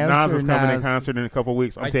 Chris, Nas Nas or is coming in Nas? concert in a couple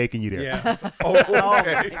weeks. I'm taking you there. Yeah.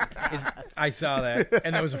 Okay. I saw that.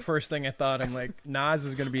 And that was the first thing I thought. I'm like, Nas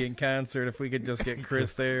is going to be in concert. If we could just get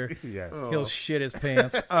Chris there, Yes. he'll shit his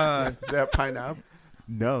pants. Is that Pine Knob?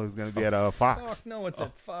 No, it's going to be at Fox. Fuck, no, it's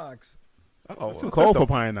at Fox. Oh, It's too it's cold at the- for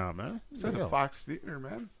Pine Knob, man. It's at the Fox Theater,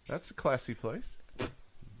 man. That's a classy place.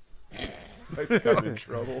 I think I'm in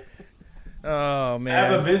trouble. Oh, I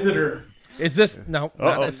have a man. visitor. Is this? No,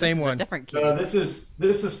 not the same one. Different kid. This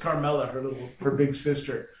is Carmela, her big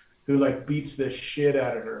sister, who like beats the shit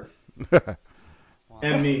out of her.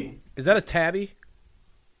 And me. Is that a tabby?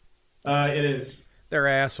 It is. They're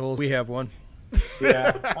assholes. We have one.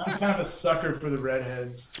 Yeah, I'm kind of a sucker for the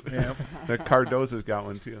redheads. Yeah. The Cardoza's got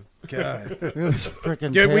one too. God. It was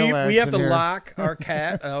freaking Dude, we tail have to action here. lock our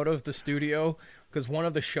cat out of the studio because one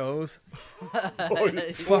of the shows Oh,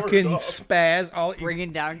 fucking spaz. All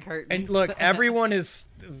Bringing down curtains. and look, everyone has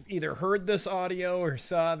either heard this audio or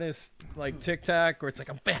saw this like TikTok where it's like,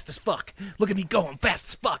 I'm fast as fuck. Look at me go, I'm fast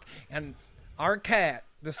as fuck. And our cat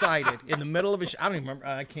decided in the middle of a I don't even remember.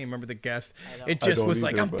 I can't remember the guest. It just don't was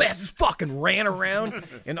like, either, I'm but- fast as fuck, and ran around,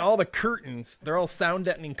 and all the curtains, they're all sound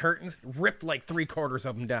deadening curtains, ripped like 3/4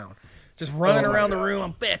 of them down. Just running around the room,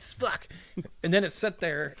 I'm fast as fuck. And then it sat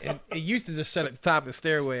there, and it used to just sit at the top of the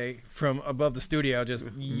stairway from above the studio, just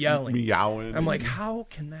yelling. Meowing. I'm like, how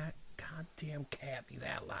can that goddamn cat be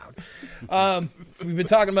that loud? So we've been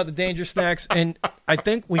talking about the danger snacks, and I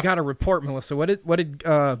think we got a report, Melissa.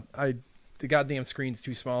 The goddamn screen's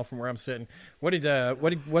too small from where I'm sitting.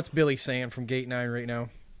 What's Billy saying from Gate 9 right now?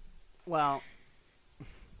 Well,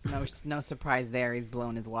 no surprise there. He's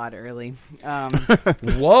blown his wad early.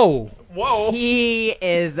 Whoa. He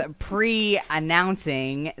is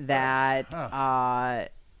pre-announcing that.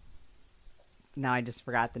 Now I just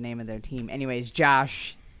forgot the name of their team. Anyways,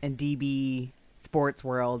 Josh and DB Sports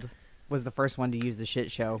World was the first one to use the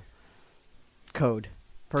shit show code.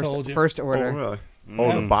 Told you. First Oh, order. really?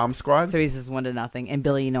 Oh, the bomb squad? So he says 1-0. And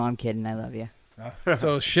Billy, you know I'm kidding. I love you.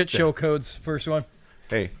 So shit show codes, first one.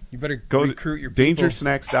 Hey, You better go recruit to your people.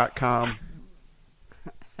 dangersnacks.com.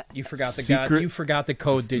 You forgot the Secret- you forgot the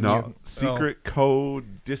code, didn't No, you? secret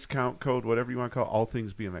code, discount code, whatever you want to call it, all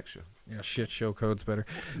things BMX show. Oh, yeah, shit show code's better.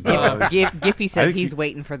 Giffy I said think he's you-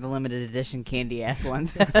 waiting for the limited edition candy ass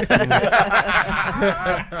ones.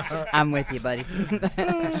 I'm with you, buddy.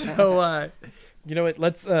 So you know what?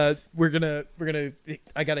 Let's we're gonna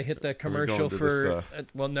I gotta hit the commercial to for this,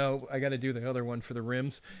 well no, I gotta do the other one for the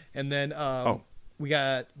rims, and then we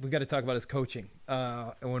got to talk about his coaching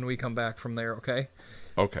when we come back from there. Okay.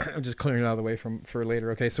 Okay. I'm just clearing it out of the way for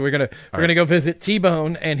later. Okay, so we're gonna go visit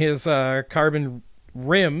T-Bone and his carbon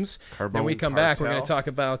rims. Then we come back, we're gonna talk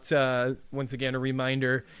about once again a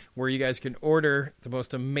reminder where you guys can order the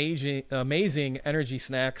most amazing energy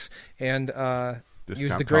snacks and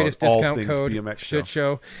use the greatest code, all discount things code BMX shit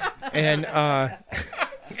show, and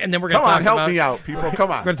then we're gonna Come on, talk help about, me out, people.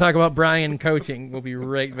 Come on. We're gonna talk about Brian coaching. We'll be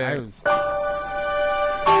right back.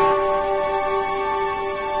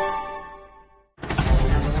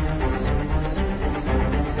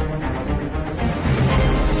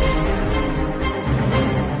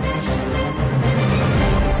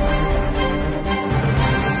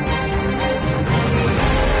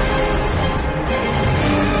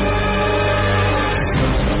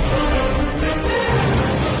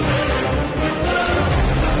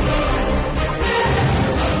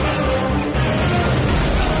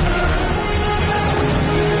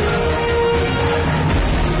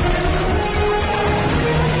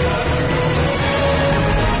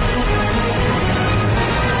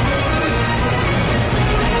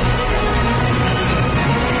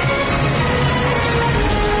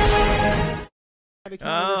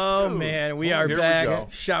 are Here we back. go.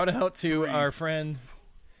 Shout out to our friend.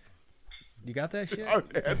 You got that shit? I'm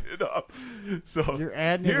adding it up. So You're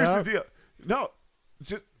adding it here's up? the deal. No,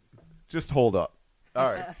 just hold up.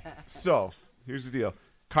 All right. So here's the deal.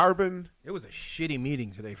 Carbon. It was a shitty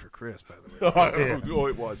meeting today for Chris, by the way. Oh,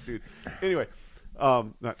 it was, dude. Anyway,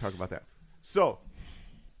 not talking about that. So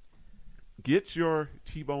get your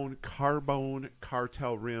T-Bone Carbone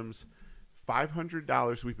Cartel rims.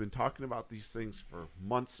 $500. We've been talking about these things for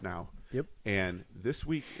months now. Yep. And this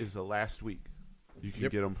week is the last week. You can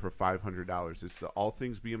get them for $500. It's the All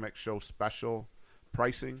Things BMX Show special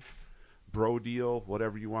pricing, bro deal,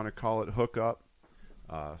 whatever you want to call it, hook up.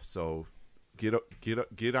 So get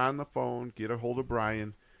on the phone, get a hold of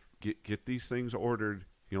Brian, get these things ordered.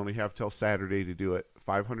 You only have till Saturday to do it.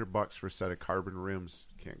 $500 for a set of carbon rims.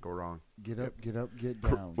 Can't go wrong. Get up, get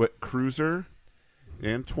down. Cruiser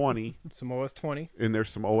and 20. Some OS 20. And there's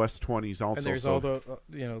some OS 20s also. And there's all the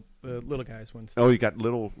the little guys ones. Oh, you got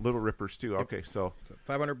little rippers too. Yep. Okay, so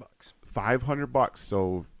 $500. $500.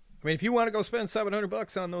 So I mean, if you want to go spend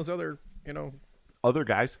 $700 on those other, other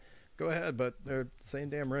guys, go ahead. But they're the same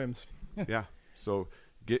damn rims. Yeah. So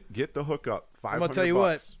get the hookup. $500. I'm gonna tell you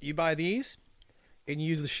what. You buy these, and you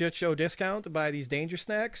use the shit show discount to buy these danger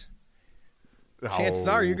snacks. Chances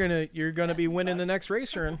are you're gonna be winning the next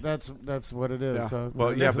racer. And that's what it is. Yeah. So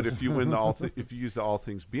Well, yeah, but if you win if you use the All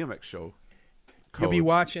Things BMX Show code, you'll be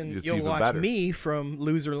watching. it's You'll even watch better. me from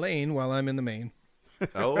loser lane while I'm in the main.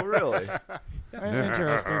 Oh, really?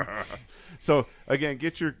 Interesting. So again,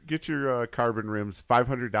 get your carbon rims.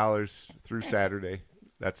 $500 through Saturday.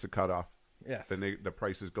 That's the cutoff. Yes. Then the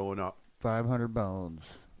price is going up. 500 bones.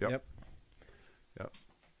 Yep.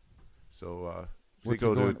 So they What's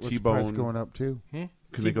go to what's the T-Bone. price going up to? Can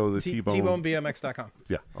they go to the T-Bone? TBoneBMX.com.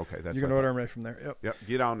 Yeah. Okay. That's you can what I order thought. them right from there. Yep.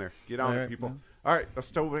 Get on there. Get on there, people. man. All right.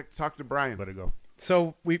 Let's talk to Brian. Better go.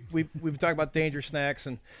 So we've talked about danger snacks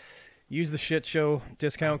and use the shit show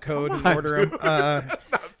discount code and on, order them. dude.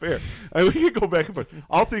 That's not fair. I mean, we can go back and forth.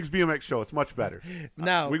 All Things BMX Show. It's much better.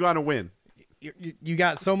 Now we want to win. You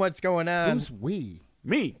got so much going on. Who's we?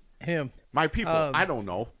 Me. Him. My people. I don't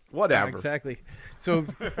know. Whatever. Exactly. So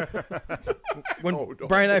when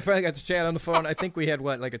Brian and I finally got to chat on the phone, I think we had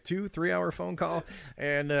like a 2-3 hour phone call,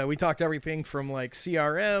 and we talked everything from like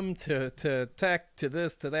CRM to tech to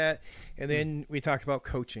this to that, and then we talked about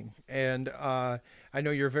coaching. And I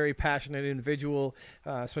know you're a very passionate individual,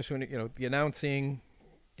 especially when the announcing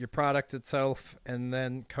your product itself and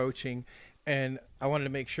then coaching. And I wanted to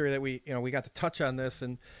make sure that we got to touch on this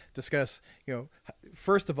and discuss,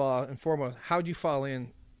 first of all and foremost, how'd you fall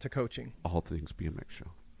in to coaching? All Things BMX Show.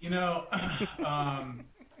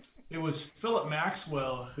 It was Philip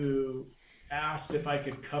Maxwell who asked if I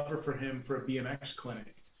could cover for him for a BMX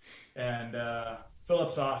clinic. And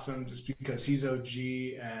Philip's awesome just because he's OG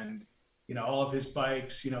and, all of his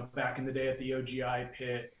bikes, back in the day at the OGI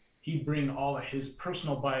pit, he'd bring all of his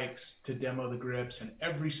personal bikes to demo the grips, and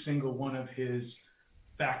every single one of his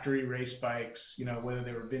factory race bikes, whether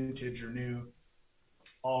they were vintage or new,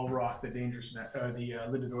 all rock the the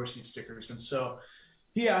Linda Dorsey stickers. And so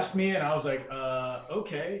he asked me, and I was like,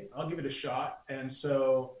 okay, I'll give it a shot. And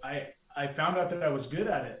so I found out that I was good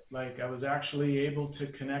at it. Like I was actually able to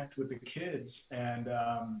connect with the kids, and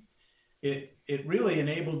it really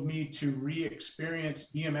enabled me to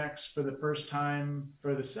re-experience BMX for the first time,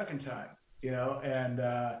 for the second time, and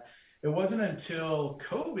it wasn't until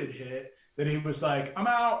COVID hit that he was like, I'm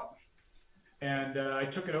out. And I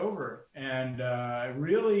took it over, and I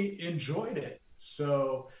really enjoyed it.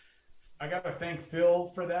 So I got to thank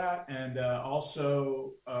Phil for that, and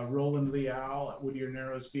also Roland Leal at Whittier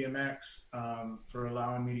Narrows BMX for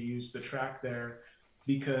allowing me to use the track there,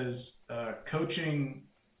 because coaching,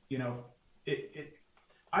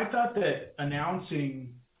 I thought that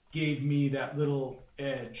announcing gave me that little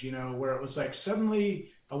edge, where it was like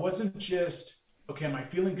suddenly I wasn't just, okay, am I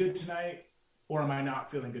feeling good tonight? Or am I not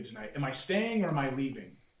feeling good tonight? Am I staying or am I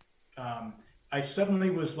leaving? I suddenly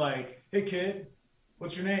was like, hey kid,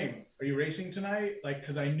 what's your name? Are you racing tonight? Like,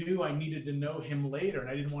 because I knew I needed to know him later and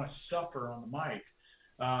I didn't want to suffer on the mic.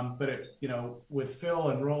 But with Phil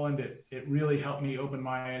and Roland, it really helped me open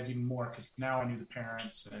my eyes even more, because now I knew the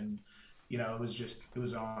parents, and it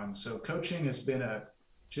was on. So coaching has been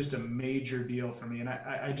just a major deal for me. And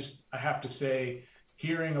I have to say,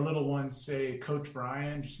 hearing a little one say Coach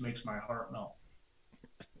Brian just makes my heart melt.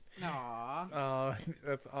 Aww.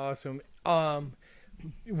 That's awesome.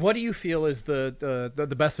 What do you feel is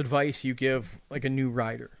the best advice you give like a new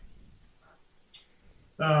rider?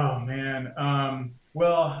 Oh man.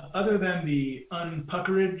 Well, other than the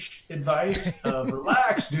unpuckerage advice of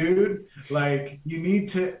relax, dude, like you need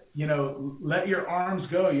to, let your arms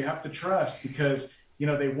go. You have to trust because,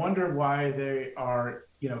 they wonder why they are,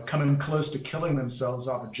 coming close to killing themselves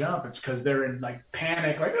off a jump. It's because they're in like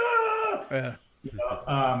panic, like, ah! Yeah.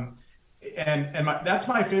 That's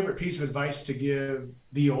my favorite piece of advice to give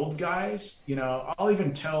the old guys. I'll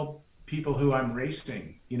even tell people who I'm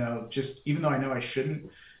racing, just even though I know I shouldn't,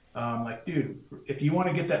 like, dude, if you want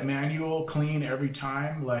to get that manual clean every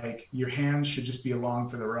time, like your hands should just be along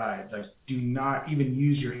for the ride. Like, do not even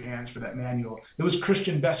use your hands for that manual. It was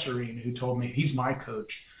Christian Besserine who told me, he's my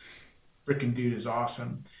coach. Frickin' dude is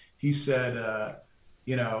awesome. He said,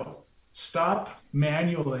 stop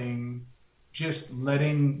manualing, just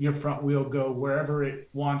letting your front wheel go wherever it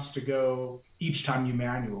wants to go each time you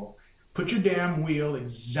manual. Put your damn wheel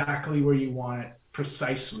exactly where you want it,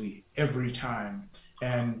 precisely every time.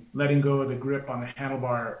 And letting go of the grip on the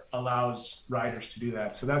handlebar allows riders to do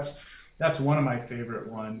that. So that's one of my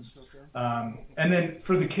favorite ones. Okay. And then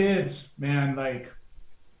for the kids, man, like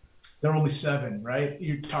they're only 7, right?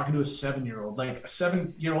 You're talking to a 7-year-old. Like a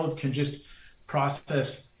 7-year-old can just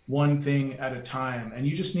process one thing at a time, and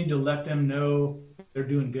you just need to let them know they're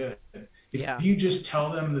doing good. If you just tell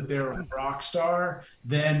them that they're a rock star,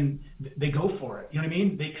 then they go for it. You know what I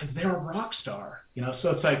mean? Because they're a rock star.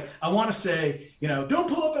 So it's like, I want to say, don't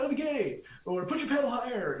pull up out of the gate or put your pedal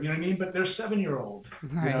higher. You know what I mean? But they're 7-year-old.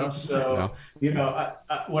 Right. So,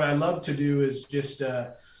 what I love to do is just,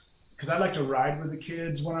 because I like to ride with the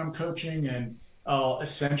kids when I'm coaching, and I'll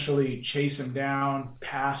essentially chase them down,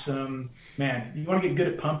 pass them. Man, you want to get good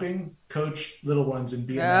at pumping? Coach little ones in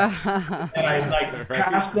BMX. And I like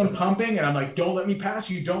pass them pumping, and I'm like, don't let me pass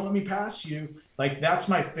you. Don't let me pass you. Like, that's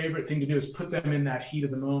my favorite thing to do, is put them in that heat of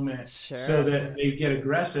the moment so that they get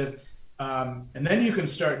aggressive. And then you can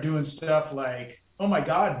start doing stuff like, oh my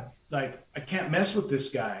God, like I can't mess with this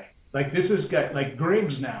guy. Like, this is got like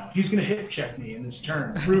Griggs now. He's going to hit check me in this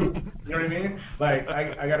turn. You know what I mean? Like,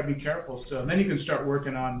 I got to be careful. So then you can start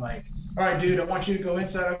working on like, all right, dude, I want you to go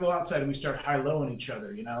inside. I'll go outside. And we start high-lowing each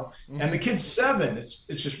other, And the kid's 7. It's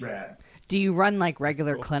just rad. Do you run like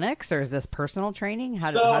regular clinics, or is this personal training?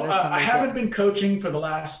 How does I haven't been coaching for the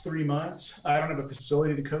last 3 months. I don't have a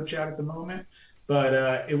facility to coach at the moment,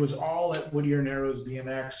 but it was all at Whittier Narrows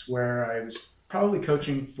BMX, where I was probably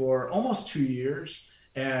coaching for almost 2 years.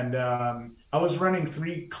 And I was running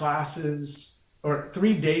 3 classes or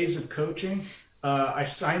 3 days of coaching. I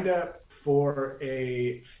signed up for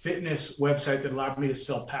a fitness website that allowed me to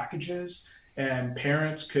sell packages, and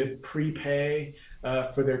parents could prepay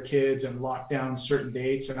for their kids and lock down certain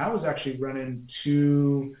dates. And I was actually running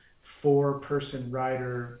 2 4-person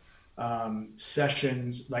rider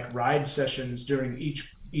sessions, like ride sessions during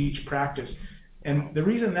each practice. And the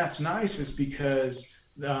reason that's nice is because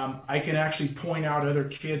I can actually point out other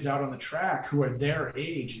kids out on the track who are their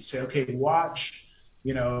age and say, okay, watch,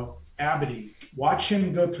 Abity, watch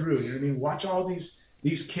him go through. You know what I mean? Watch all these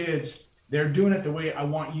kids. They're doing it the way I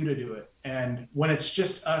want you to do it. And when it's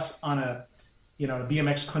just us on a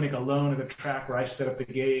BMX clinic alone at the track where I set up the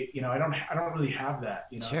gate, I don't really have that,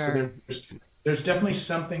 Sure. So there's definitely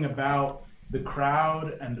something about the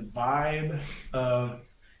crowd and the vibe of,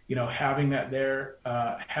 having that there,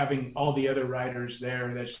 having all the other riders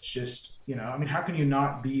there. That's just, how can you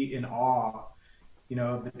not be in awe,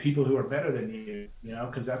 the people who are better than you,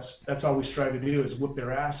 because that's all we strive to do, is whoop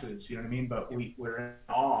their asses, you know what I mean? But we're in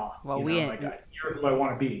awe. Well, you're who I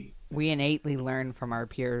want to be. We innately learn from our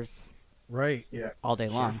peers, right? Yeah, all day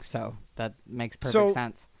long. So that makes perfect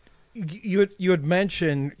sense. You had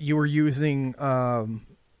mentioned you were using some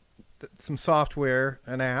software,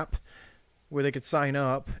 an app, where they could sign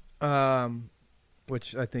up,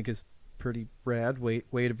 which I think is pretty rad. Way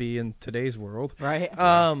to be in today's world, right?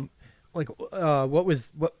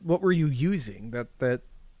 What were you using that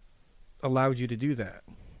allowed you to do that?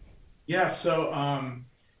 Yeah, so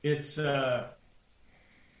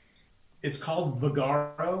it's called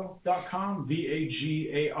Vagaro.com,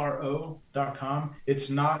 Vagaro.com.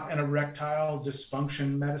 It's not an erectile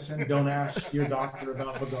dysfunction medicine. Don't ask your doctor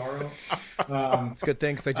about Vagaro. It's a good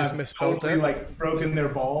thing, because I just misspelled totally, it. Like, broken their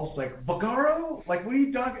balls. Like, Vagaro? Like, what are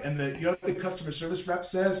you talking? And the customer service rep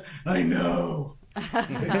says, I know.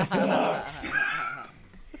 It sucks.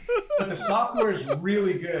 But the software is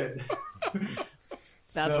really good.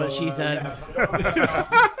 That's what she said.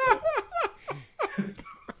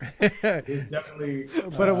 It's definitely,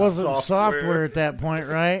 but it wasn't software at that point,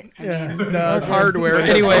 right? Yeah, no, it's hardware.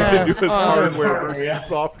 Anyway, hardware versus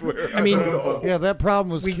software. I mean, yeah, that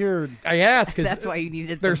problem was cured. I asked because that's why you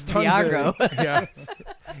needed there's tons Viagra.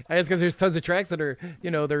 It's because there's tons of tracks that are,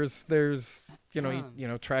 there's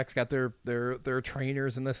tracks got their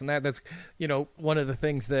trainers and this and that. That's, one of the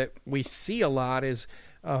things that we see a lot is,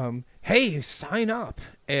 hey, sign up,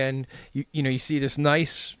 and you see this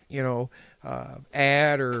nice,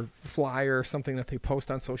 ad or flyer or something that they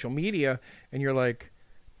post on social media, and you're like,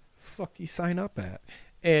 fuck you sign up at,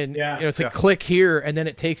 and it's like click here, and then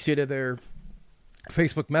it takes you to their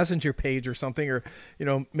Facebook Messenger page or something, or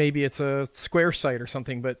maybe it's a Square site or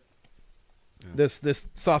something, but this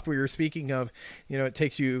software you're speaking of, it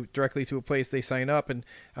takes you directly to a place they sign up, and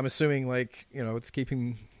I'm assuming it's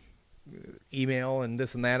keeping email and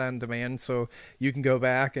this and that on demand, so you can go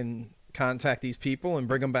back and contact these people and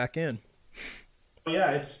bring them back in.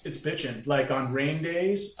 Yeah, it's bitching. Like on rain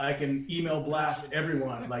days, I can email blast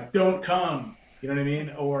everyone like, don't come, you know what I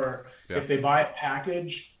mean? Or if they buy a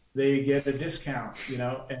package, they get a discount,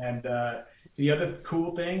 and the other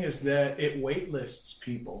cool thing is that it wait lists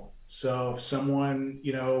people. So if someone,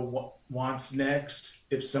 wants next,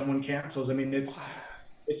 if someone cancels,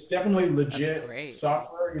 it's definitely legit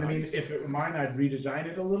software. You know what I mean? If it were mine, I'd redesign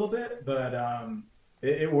it a little bit, but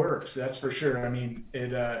it works. That's for sure.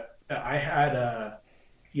 I had,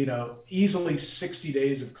 easily 60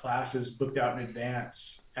 days of classes booked out in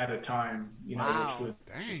advance at a time,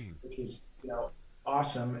 which was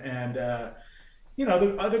awesome. And the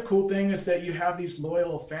other cool thing is that you have these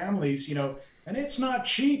loyal families, and it's not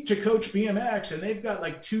cheap to coach BMX, and they've got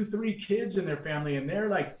like 2-3 kids in their family, and they're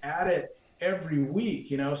like at it every week,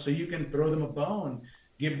 so you can throw them a bone,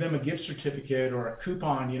 give them a gift certificate or a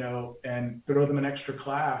coupon, and throw them an extra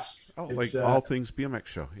class. Like All Things BMX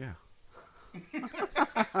Show. Yeah.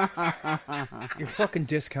 Your fucking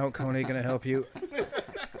discount code ain't gonna help you.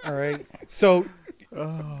 All right, so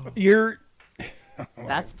you're.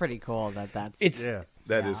 That's pretty cool. That is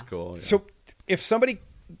cool. Yeah. So if somebody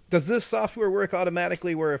does this software work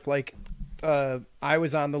automatically, where if I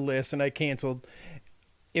was on the list and I canceled,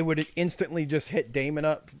 it would instantly just hit Damon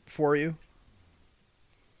up for you?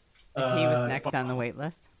 He was next on the wait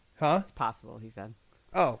list. Huh? It's possible, he said.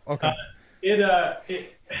 Oh, okay. It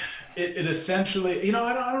essentially,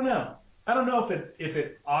 I don't know. I don't know if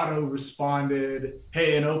it auto responded,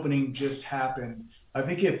 hey, an opening just happened. I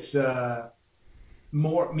think it's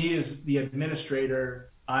more me as the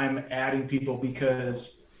administrator. I'm adding people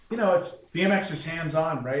because, it's BMX is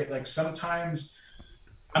hands-on, right? Like sometimes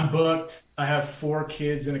I'm booked. I have 4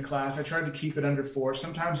 kids in a class. I tried to keep it under 4.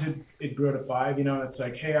 Sometimes it grew to 5, it's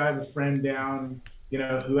like, hey, I have a friend down,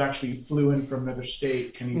 who actually flew in from another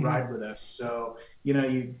state. Can he ride with us? So, you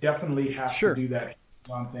definitely have to do that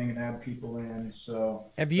hands-on thing and add people in. So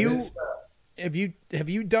have you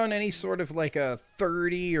done any sort of like a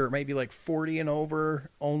 30 or maybe like 40 and over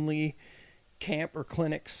only camp or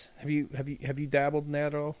clinics? Have you dabbled in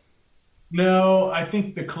that at all? No, I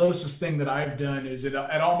think the closest thing that I've done is at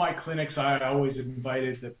all my clinics, I always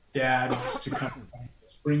invited the dads to come.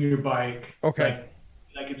 Bring your bike. Okay.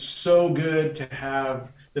 Like it's so good to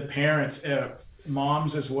have the parents,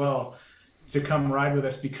 moms as well, to come ride with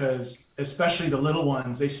us, because especially the little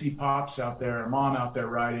ones, they see pops out there or mom out there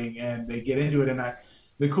riding and they get into it. And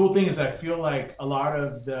the cool thing is I feel like a lot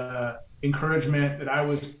of the encouragement that I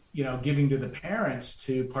was, giving to the parents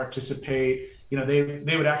to participate,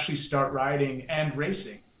 they would actually start riding and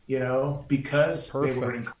racing, because they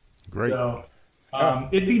were in. Great. So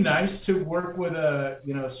it'd be nice to work with a,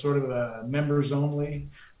 sort of a members only,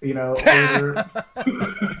 order.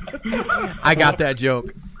 I got that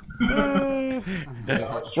joke. Well,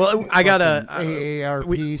 I got a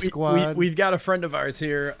AARP squad. We've got a friend of ours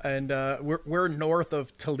here, and we're north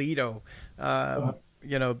of Toledo.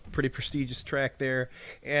 Pretty prestigious track there,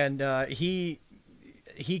 and he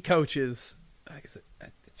coaches. It's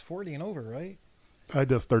 40 and over, right? It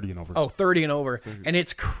does 30 and over. Oh, 30 and over, and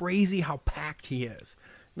it's crazy how packed he is.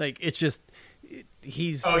 Like it's just.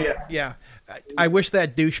 He's yeah. I wish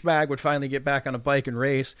that douchebag would finally get back on a bike and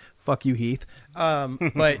race. Fuck you, Heath.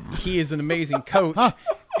 But he is an amazing coach,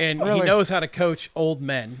 and he knows how to coach old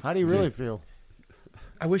men. How do you really feel?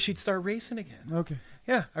 I wish he'd start racing again. Okay.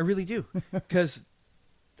 Yeah, I really do, because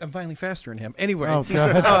I'm finally faster than him. Anyway,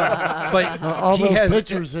 but all he has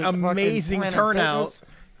an amazing turnout.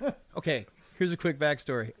 Okay, here's a quick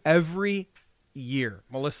backstory. Every year,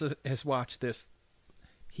 Melissa has watched this.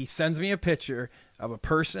 He sends me a picture of a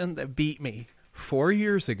person that beat me 4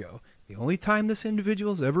 years ago. The only time this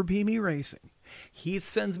individual's ever beat me racing. He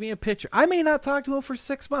sends me a picture. I may not talk to him for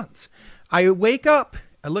 6 months. I wake up,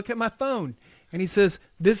 I look at my phone, and he says,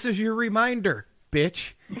 "This is your reminder,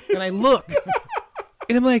 bitch." And I look,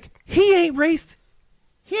 and I'm like, he ain't raced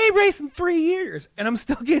He ain't racing 3 years, and I'm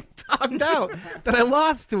still getting talked out that I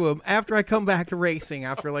lost to him after I come back to racing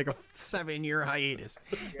after like a 7-year hiatus.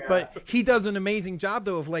 Yeah. But he does an amazing job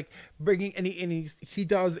though of like bringing, and he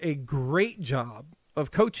does a great job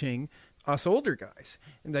of coaching us older guys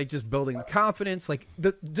and like just building the confidence, like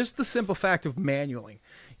just the simple fact of manualing.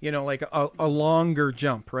 Like a longer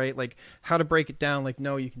jump, right? Like how to break it down. Like,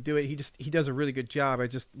 no, you can do it. He does a really good job. I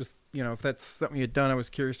just was, if that's something you've done, I was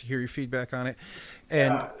curious to hear your feedback on it.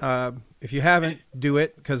 And if you haven't, do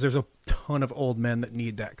it, because there's a ton of old men that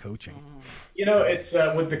need that coaching. It's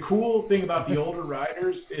what the cool thing about the older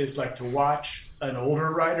riders is like to watch an older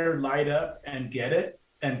rider light up and get it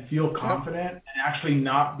and feel confident and actually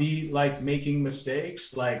not be like making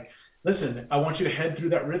mistakes. Like, listen, I want you to head through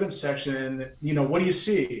that rhythm section and, what do you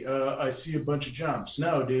see? I see a bunch of jumps.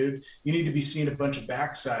 No, dude, you need to be seeing a bunch of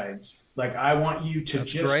backsides. Like, I want you to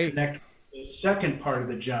connect with the second part of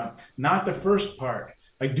the jump, not the first part.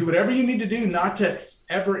 Like, do whatever you need to do not to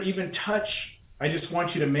ever even touch. I just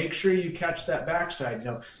want you to make sure you catch that backside,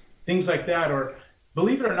 things like that. Or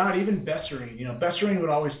believe it or not, even Besserine, Besserine would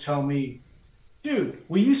always tell me, dude,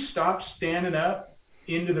 will you stop standing up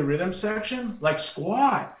into the rhythm section? Like,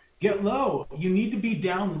 squat. Get low. You need to be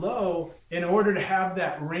down low in order to have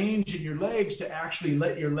that range in your legs to actually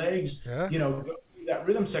let your legs, go through that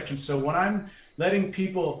rhythm section. So when I'm letting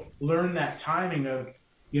people learn that timing of,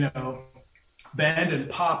 bend and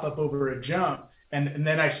pop up over a jump, and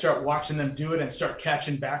then I start watching them do it and start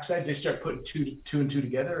catching backsides, they start putting two and two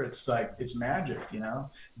together. It's like, it's magic,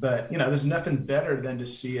 But, there's nothing better than to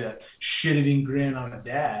see a shit-eating grin on a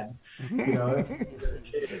dad.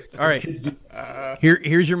 All right.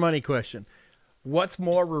 Here's your money question. What's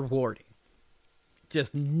more rewarding?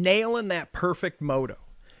 Just nailing that perfect moto.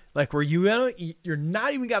 Like where you're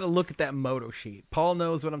not even got to look at that moto sheet. Paul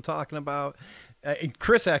knows what I'm talking about. And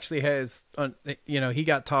Chris actually has, he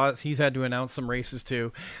got taught, he's had to announce some races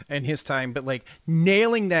too in his time, but like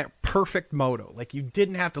nailing that perfect moto. Like you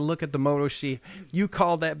didn't have to look at the moto sheet. You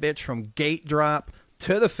called that bitch from gate drop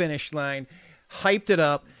to the finish line, hyped it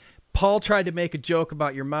up. Paul tried to make a joke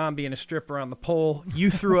about your mom being a stripper on the pole. You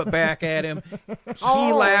threw it back at him.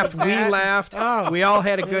 He laughed. We laughed. We all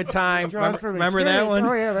had a good time. Remember that one?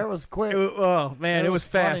 Oh, yeah, that was quick. Oh, man, it was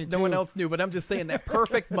fast. No one too. else knew, but I'm just saying that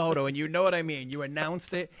perfect moto, and you know what I mean. You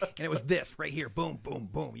announced it, and it was this right here. Boom, boom,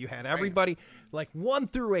 boom. You had everybody, like 1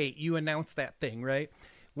 through 8, you announced that thing, right?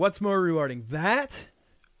 What's more rewarding, that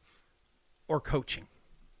or coaching?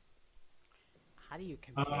 How do you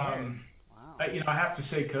compare? I have to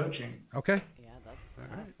say coaching. Okay. Yeah, that's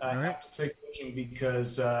I have to say coaching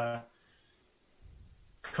because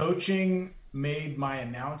coaching made my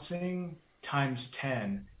announcing times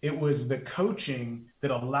 10. It was the coaching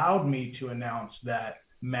that allowed me to announce that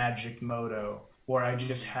magic moto where I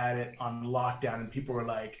just had it on lockdown and people were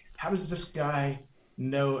like, how does this guy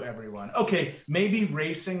know everyone? Okay, maybe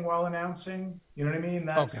racing while announcing, you know what I mean?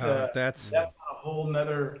 That's a whole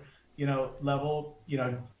nother, level,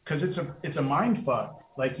 because it's a mind fuck.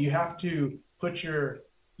 Like you have to put your,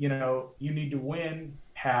 you need to win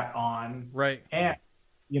hat on, right? And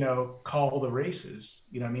call the races.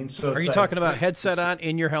 You know what I mean? So are you talking about headset on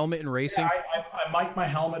in your helmet and racing? Yeah, I mic my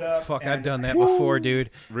helmet up. Fuck, I've done that before, dude.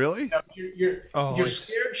 Really? You're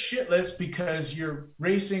scared shitless because you're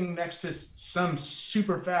racing next to some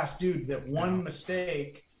super fast dude that one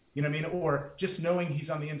mistake. You know what I mean? Or just knowing he's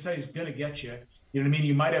on the inside, he's gonna get you. You know what I mean?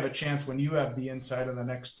 You might have a chance when you have the inside on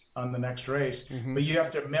the next race, but you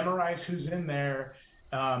have to memorize who's in there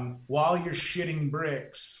while you're shitting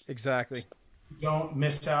bricks. Exactly. Don't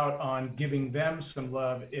miss out on giving them some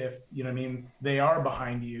love if, they are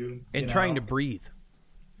behind you. And trying to breathe.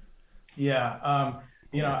 Yeah.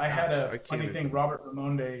 I had a funny thing. Robert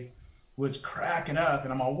Ramonde was cracking up,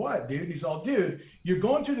 and I'm all, what, dude? He's all, dude, you're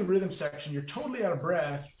going through the rhythm section. You're totally out of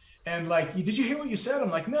breath. And like, did you hear what you said?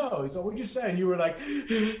 I'm like, no. He's like, what'd you say? And you were like,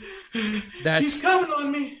 he's coming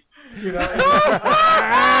on me. Yeah.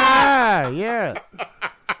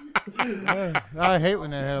 I hate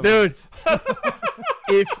when that happens.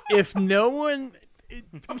 Dude, if no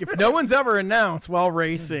one's ever announced while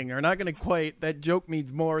racing, they're not going to quite, that joke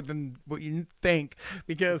means more than what you think,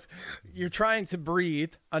 because you're trying to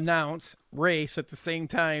breathe, announce, race at the same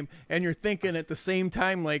time, and you're thinking at the same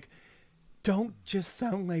time, like, don't just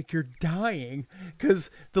sound like you're dying, because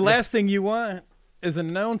the last thing you want as an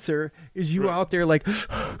announcer is you out there like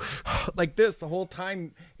like this the whole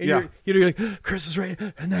time, and you're like, Chris is right,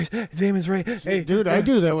 and his name is right. Hey, dude, I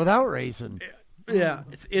do that without racing. Yeah,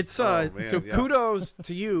 it's so kudos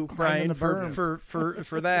to you, Brian, for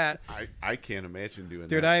that. I can't imagine doing that.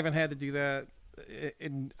 Dude, I haven't had to do that,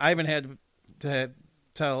 and I haven't had to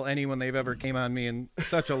tell anyone they've ever came on me in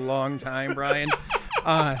such a long time, Brian.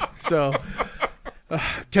 Because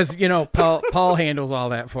Paul handles all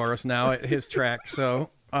that for us now at his track. So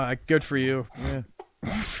good for you. Yeah.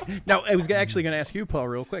 Now I was actually going to ask you, Paul,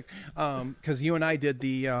 real quick, because you and I did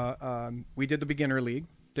the beginner league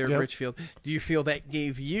there at Richfield. Do you feel that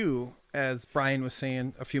gave you, as Brian was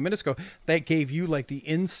saying a few minutes ago, that gave you like the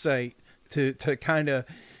insight to kind of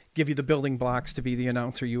give you the building blocks to be the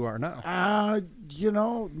announcer you are now?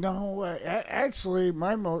 No. Actually,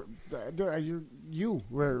 you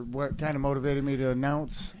were what kind of motivated me to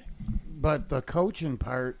announce, but the coaching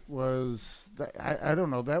part was, I don't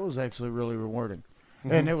know, that was actually really rewarding.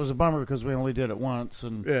 Mm-hmm. And it was a bummer because we only did it once,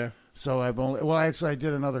 and so I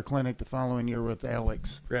did another clinic the following year with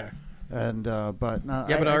Alex. Yeah. And but no,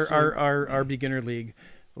 our beginner league,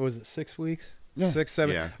 what was it, 6 weeks? Yeah. 6,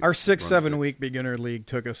 7. Yeah, our 6-7 week beginner league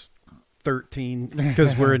took us 13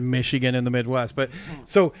 because we're in Michigan in the Midwest. But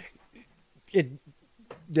so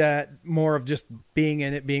that more of just being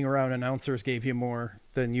in it, being around announcers gave you more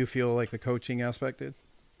than you feel like the coaching aspect did?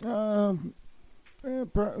 Yeah.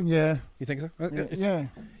 You think so? Yeah.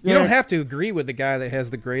 You don't have to agree with the guy that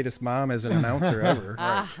has the greatest mom as an announcer ever.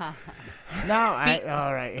 Right.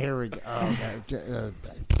 All right, here we go.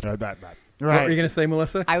 Right. What were you going to say,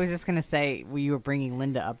 Melissa? I was just going to say, you were bringing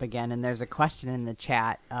Linda up again, and there's a question in the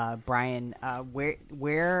chat. Brian,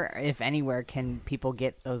 where, if anywhere, can people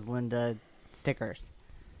get those Linda stickers?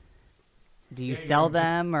 Do you sell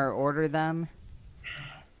them or order them?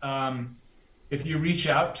 If you reach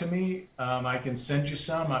out to me, I can send you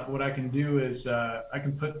some. What I can do is I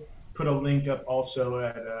can put a link up also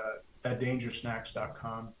at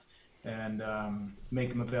dangersnacks.com. and make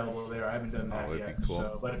them available there. I haven't done that yet. Cool.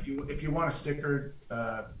 So, but if you want a sticker,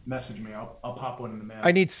 message me. I'll pop one in the mail.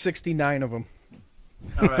 I need 69 of them.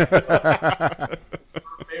 All right. It's my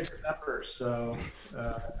favorite number. So,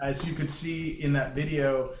 as you could see in that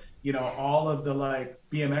video, all of the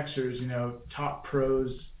BMXers, top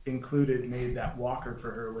pros included, made that walker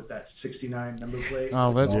for her with that 69 number plate.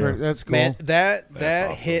 Oh, that's great. That's cool. Man, that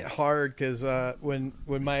awesome. hit hard because when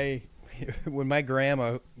my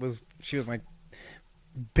grandma was my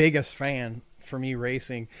biggest fan for me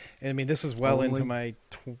racing. And I mean, this is well into my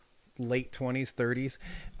late 20s, 30s.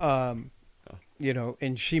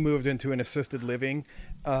 And she moved into an assisted living.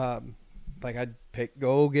 I'd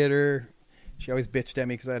go get her. She always bitched at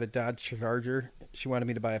me because I had a Dodge Charger. She wanted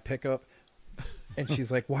me to buy a pickup. And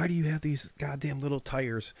she's like, why do you have these goddamn little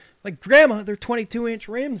tires? Like, Grandma, they're 22-inch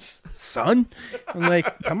rims, son. I'm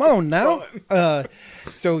like, come on now.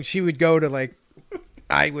 So she would go to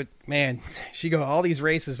she'd go to all these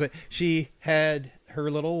races, but she had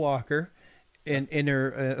her little walker in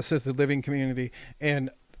her assisted living community.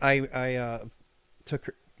 And I took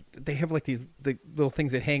her. They have the little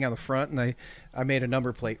things that hang on the front, and I made a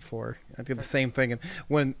number plate for her. I did the same thing. And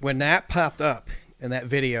when that popped up in that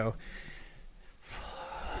video,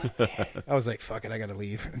 I was like, fuck it, I gotta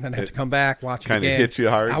leave. And then I have to come back, watch it again. Kind of hit you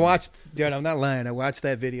hard. I'm not lying, I watched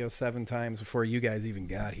that video 7 times before you guys even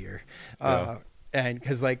got here. And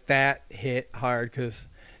because that hit hard, because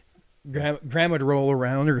Grandma would roll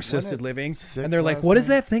around her assisted living, and they're like, what is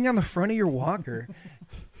that thing on the front of your walker?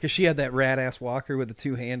 Because she had that rat-ass walker with the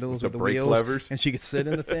 2 handles with the brake wheels, levers, and she could sit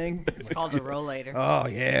in the thing. It's called a rollator. Oh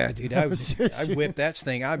yeah, dude! I whipped that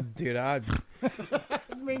thing.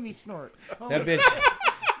 It made me snort. That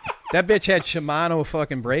bitch had Shimano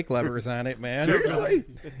fucking brake levers on it, man. Seriously?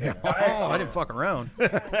 I didn't fuck around.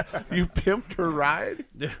 You pimped her ride,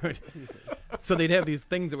 dude. So they'd have these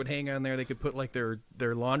things that would hang on there. They could put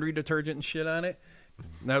their laundry detergent and shit on it.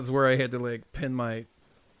 And that was where I had to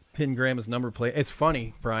pin Grandma's number plate. It's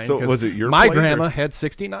funny, Brian. So was it your my plate grandma had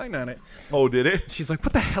 69 on it. Oh, did it? She's like,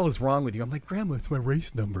 what the hell is wrong with you? I'm like, Grandma, it's my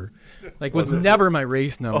race number. Was never my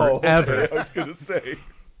race number ever. I was gonna say.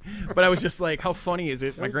 But I was just like, how funny is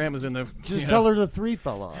it? My grandma's in the... Just tell her the 3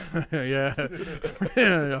 fell off. Yeah.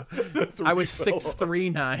 I was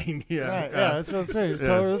 6'3", Yeah. Right, that's what I'm saying. Just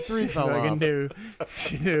tell her the 3 fell off.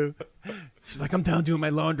 She knew. She's like, I'm down doing my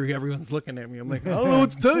laundry. Everyone's looking at me. I'm like, I don't know what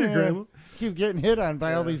to tell you, Grandma. Keep getting hit on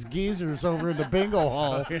by all these geezers over in the bingo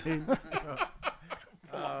hall.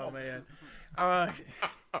 Oh, man.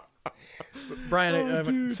 Brian, I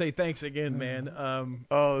would say thanks again, man.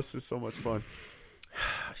 This is so much fun.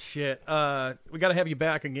 Shit. We got to have you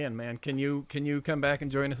back again, man. Can you come back and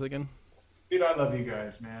join us again? Dude, I love you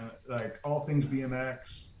guys, man. All things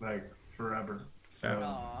BMX, forever.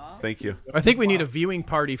 So, thank you. I think we need a viewing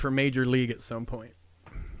party for Major League at some point.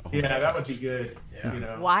 Yeah, that would be good.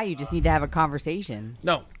 Yeah. Why? You just need to have a conversation.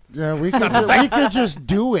 No, Yeah, we could just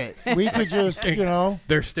do it. We could just,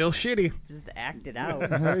 They're still shitty. Just act it out.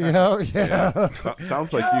 yeah.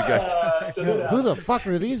 Sounds like you guys. Who the fuck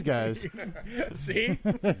are these guys? See?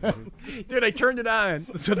 Dude, I turned it on.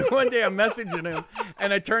 So the one day I'm messaging him,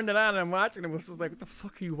 and I turned it on, and I'm watching him. I was just like, what the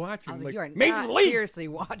fuck are you watching? I was like, you are Major not League. seriously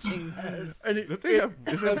watching this. And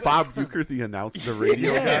Isn't Bob Uecker the announcer, the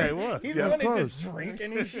radio guy? it was. He's Yeah, the one of that's course. just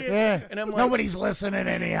drinking and shit. Yeah. And I'm like, Nobody's listening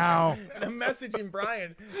anyhow. And I'm messaging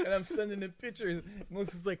Brian, and I'm sending him pictures.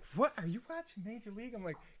 Melissa's like, what? Are you watching Major League? I'm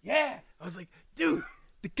like, yeah. I was like, dude,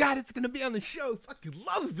 the guy that's going to be on the show fucking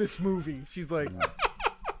loves this movie. She's like,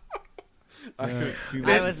 I haven't seen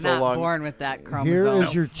I that in was so not long. born with that chromosome. Here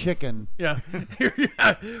is your chicken. yeah.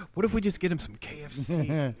 What if we just get him some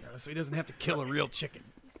KFC so he doesn't have to kill a real chicken?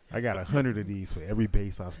 I got 100 of these for every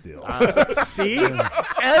base I steal. See?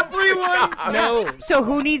 Everyone knows. So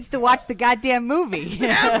who needs to watch the goddamn movie?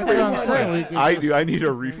 I do. I need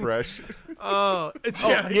a refresh. Oh, it's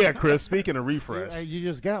yeah, Chris. Speaking of refresh, You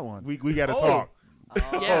just got one. we got to talk.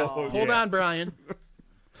 Yeah. Hold on, Brian.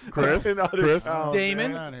 Chris, Been out of Chris, town.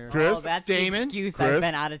 Damon. Chris. Oh, that's Damon? the excuse. Chris? I've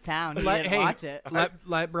been out of town. He Let, didn't hey, watch it.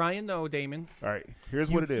 let Brian know, Damon. All right, here's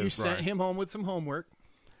what it is. You sent Brian. him home with some homework.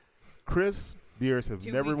 Chris Beers have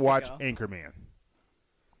 2 never weeks watched ago. Anchorman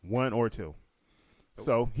 1 or 2.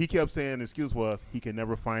 So he kept saying the excuse was he can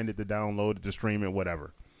never find it to download it to stream it,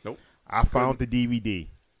 whatever. Nope. I found the DVD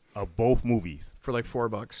of both movies. For like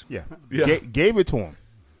 $4. Yeah. Yeah. Gave it to him.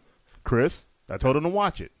 Chris, I told him to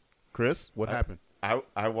watch it. Chris, what happened?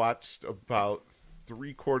 I watched about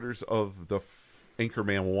 3/4 of the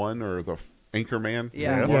Anchorman 1 or the Anchorman.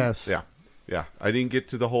 Yeah. one. Yes. Yeah. I didn't get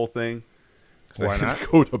to the whole thing. 'Cause Why I had not? to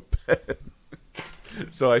go to bed.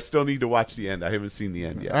 So I still need to watch the end. I haven't seen the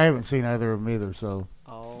end yet. I haven't seen either of them either, so.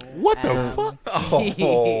 Oh, What the fuck?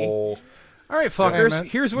 Oh. All right, fuckers. man.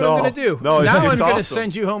 Here's what No. I'm going to do. No, now I'm it's going to awesome.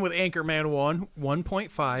 send you home with Anchorman 1,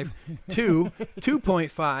 1.5, 2,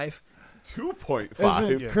 2.5.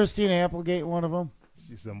 2.5. Isn't Christine Applegate one of them?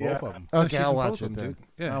 She's in both of them. Okay, she's I'll in watch both it of them, then.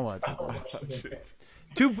 dude. Yeah. I'll watch it.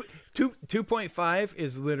 2.5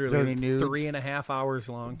 is literally any nudes? 3.5 hours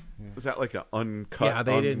long. Is that like an uncut? Yeah,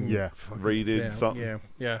 they didn't. Yeah. Rated Yeah, something.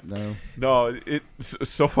 yeah. No. No,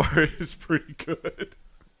 so far it's pretty good.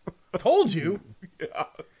 Told you.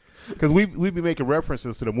 Because we be making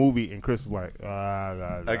references to the movie, and Chris is like,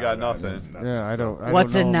 I got nothing. Yeah, I don't.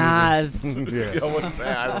 What's a know Nas? Yeah. Yeah, what's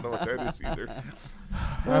that? I don't know what that is either.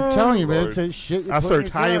 I'm telling you, man, Lord. it's a shit. you I put in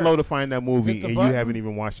searched your high and car. low to find that movie, Hit the and button. you haven't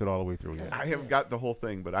even watched it all the way through yet. I haven't got the whole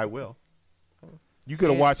thing, but I will. You could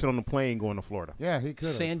have watched it on the plane going to Florida. Yeah, he could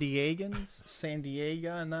have. San Diego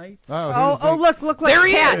Nights. Oh, look, There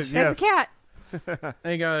he cat. is, There's a cat.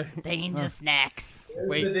 There you go. Danger snacks.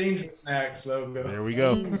 Wait. The Danger Snacks logo. There we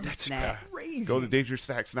go. That's Snacks. crazy. Go to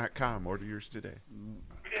dangersnacks.com. Order yours today.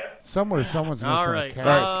 Somewhere, someone's missing All a right. cat.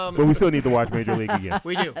 All right, but we still need to watch Major League again.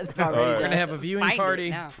 We do. That's We're already going to have a viewing Find it party.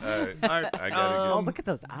 now. All right. All right. I gotta Oh, get look at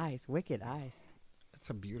those eyes. Wicked eyes. That's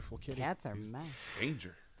a beautiful kitty. Cats are mad.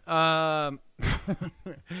 danger. We're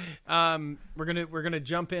gonna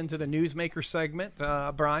jump into the newsmaker segment,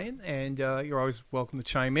 Brian, and you're always welcome to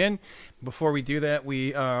chime in. Before we do that,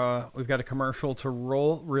 we've got a commercial to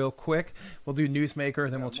roll real quick. We'll do newsmaker,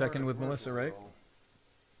 then we'll check in with Melissa, right?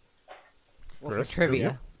 Well, for Chris,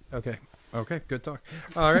 trivia. Okay. Okay. Good talk.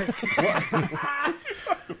 All right.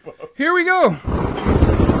 Here we go.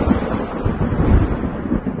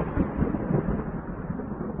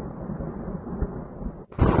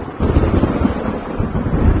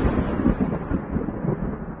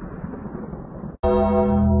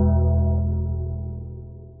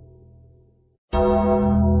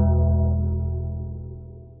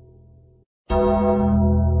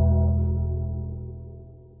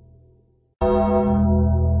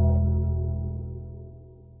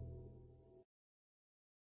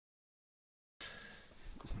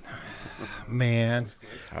 Man,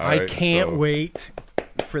 All I right, can't so wait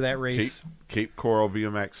for that race. Cape Coral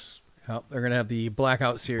BMX Oh, they're gonna have the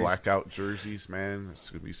blackout series. blackout jerseys, man. It's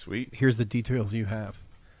gonna be sweet. Here's the details you have.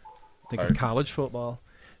 Think All of right. college football,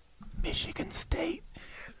 Michigan State,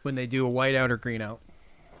 when they do a whiteout or green out.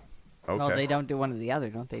 Okay. Well, they don't do one or the other,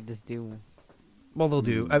 don't they? Just do. Well, they'll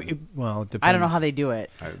do. It depends. I don't know how they do it.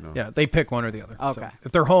 I don't know. Yeah, they pick one or the other. So Okay.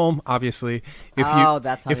 if they're home, obviously. If Oh, you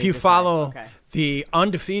that's how if they you decide. follow Okay. the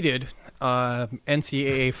undefeated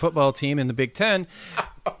NCAA football team in the Big Ten,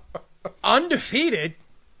 undefeated,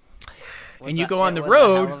 and you go on the It was a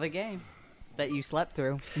hell road. of a game that you slept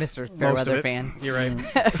through, Mr. Most of Fairweather it. fan. You're right.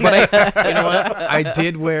 But you know what? I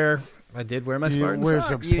did wear my You Spartan wear socks.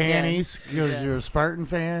 some You did. panties because Yeah. you're a Spartan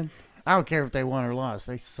fan. I don't care if they won or lost.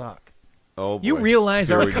 They suck. Oh, boy. You realize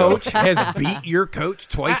Here our we go. coach has beat your coach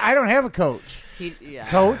twice? I don't have a coach. Yeah.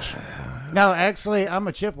 Coach? No, actually, I'm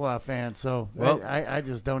a Chippewa fan, so Well- I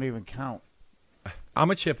just don't even count. I'm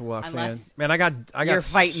a Chippewa fan. Unless Man, I got You're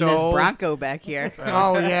fighting so this Bronco back here.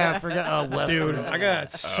 Oh, yeah, I forgot. Oh, Western. Dude, I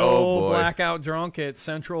got so Oh, boy. blackout drunk at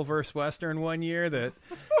Central versus Western one year that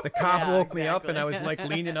the cop Yeah, woke me up and I was exactly. like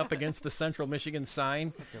leaning up against the Central Michigan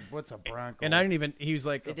sign. What's a Bronco? And I didn't even, he was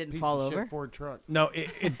like, It didn't Piece fall of shit over. Ford truck. no,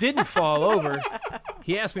 it didn't fall over.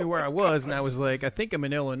 He asked me where I was and I was like, I think I'm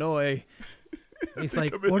in Illinois. He's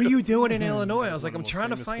like, what are you doing in Illinois? I was like, I'm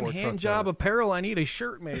trying to find hand job apparel. I need a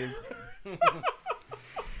shirt made.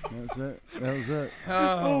 That was it. That was it.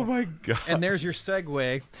 Oh, my God. And there's your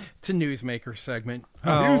segue to Newsmaker segment.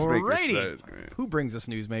 Newsmaker Alrighty. segment. Who brings us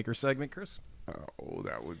Newsmaker segment, Chris? Oh,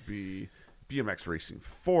 that would be BMX Racing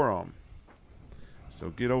Forum. So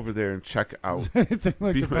get over there and check out. Think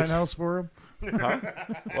like the BMX penthouse for him? Huh?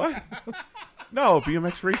 What? No,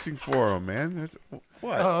 BMX Racing Forum, man. That's,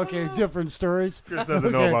 what? Oh, okay. Different stories. Chris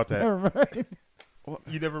doesn't know Okay, about that. All right.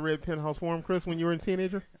 You never read Penthouse Forum, Chris, when you were a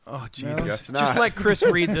teenager? Oh, Jesus. Guess Just not. let Chris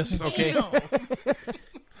read this, okay?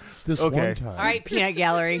 This Okay. one time. All right, peanut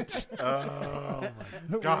gallery. Oh,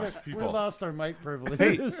 my gosh, We people. lost our mic privilege.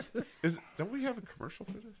 Hey, don't we have a commercial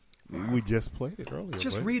for this? We just played it earlier.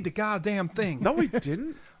 Just bud. read the goddamn thing. No, we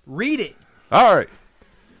didn't. Read it. All right.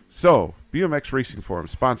 So, BMX Racing Forum,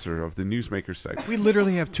 sponsor of the Newsmaker segment. We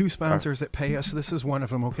literally have two sponsors that pay us. This is one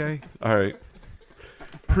of them, okay? All right.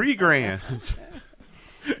 Pre-grands.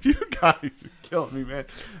 You guys are killing me, man.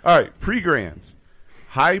 All right. Pre-grands.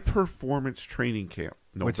 High Performance Training Camp.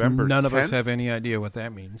 November Which none of us 10th. have any idea what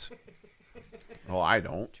that means. Well, I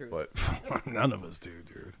don't. But None of us do,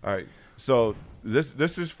 dude. all right. So this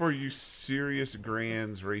is for you serious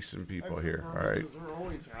grands racing people here. All right.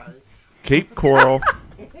 Cape Coral.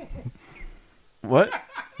 What?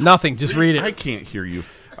 Nothing. Just read it. I can't hear you.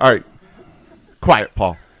 All right. Quiet,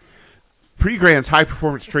 Paul. Pre-Grants High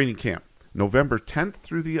Performance Training Camp, November 10th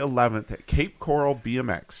through the 11th at Cape Coral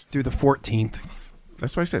BMX. Through the 14th.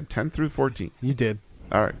 That's what I said, 10th through the 14th. You did.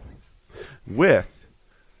 All right. With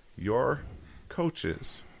your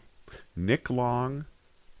coaches, Nick Long,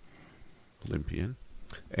 Olympian,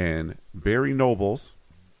 and Barry Nobles,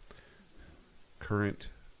 current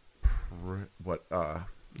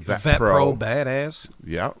Vet Pro badass.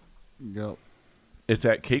 Yeah. Yep. It's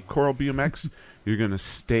at Cape Coral BMX. You're going to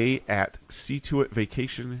stay at See To It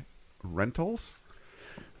Vacation Rentals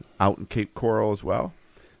out in Cape Coral as well.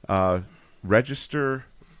 Register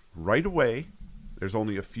right away. There's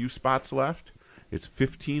only a few spots left. It's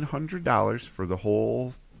 $1,500 for the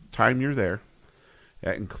whole time you're there.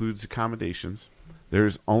 That includes accommodations.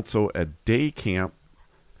 There's also a day camp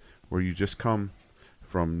where you just come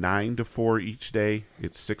from 9 to 4 each day.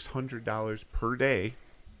 It's $600 per day.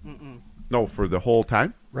 No, for the whole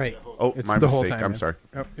time? Right. Oh, It's my the whole mistake. time, I'm man. sorry.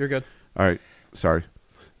 Oh, you're good. All right. Sorry.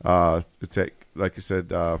 It's at, like I said,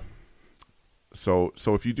 so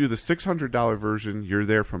if you do the $600 version, you're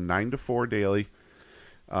there from 9 to 4 daily.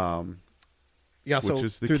 Yeah, so which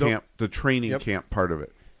is the through the- camp, the training Yep. camp part of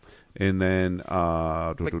it. And then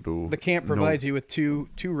The camp provides you with two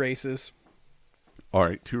races. All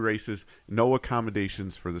right, 2 races, no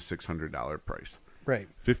accommodations for the $600 price. Right.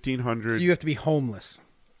 $1,500. So you have to be homeless.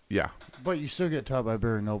 Yeah. But you still get taught by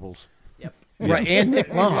Barry Nobles. Yep. Right, and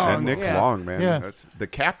Nick Long. And Nick Long, man. Yeah. That's the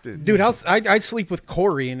captain. Dude, I'd sleep with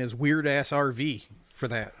Corey in his weird ass RV for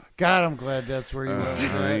that. God, I'm glad that's where you were.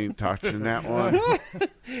 I ain't touching that one.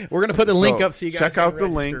 We're gonna put the link up so you guys check can out the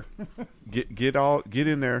link. register. Get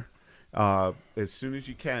in there as soon as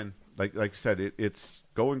you can. Like I said, it's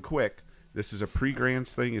going quick. This is a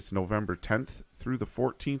pre-Grands thing. It's November 10th through the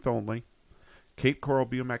 14th only. Cape Coral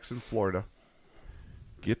BMX in Florida.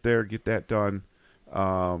 Get there, get that done.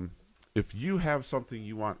 If you have something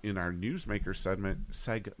you want in our Newsmaker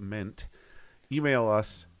segment, email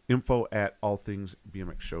us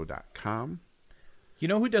info@allthingsbmxshow.com. You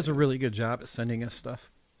know who does a really good job at sending us stuff?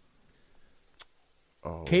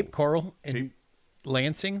 Oh, Cape Coral and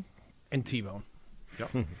Lansing and T-Bone.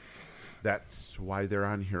 Yep. That's why they're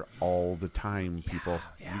on here all the time, people.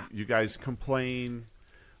 Yeah. You guys complain.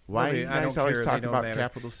 Why Well, you I guys don't always care. talk They don't about matter.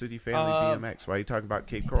 Capital City Family BMX? Why are you talking about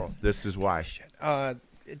Cape Coral? This is why.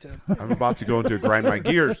 I'm about to go into grind my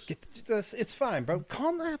gears. It's fine, bro.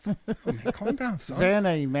 Calm down. Oh, man, calm down, son.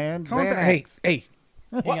 Xanax, man. Calm down. Xanax. Hey.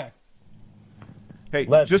 Hang on. Hey,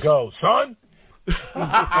 Let's just go, son.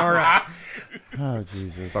 All right. Oh,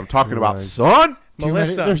 Jesus. I'm talking about Christ. son.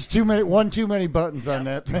 Melissa. There's too many buttons on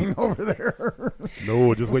that thing over there.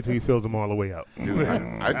 No, just wait till he fills them all the way out. Dude,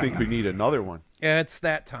 I think we need another one. It's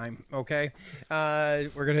that time, okay? We're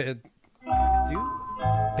going to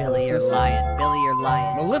do Billy, you're lying. Billy, you're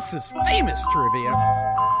lying. Melissa's famous trivia,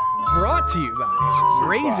 brought to you by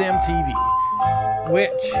Raise MTV,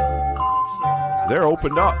 which they're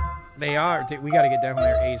opened up. They are. We got to get down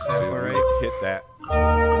there ASAP. All right, hit that.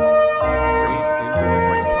 Raise Indoor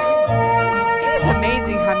Break Park. It's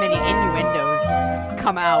amazing how many innuendos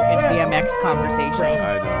come out in BMX conversation.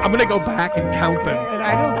 I know. I'm gonna go back and count them. And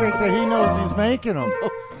I don't think that he knows he's making them.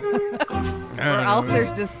 Or else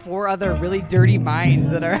there's just 4 other really dirty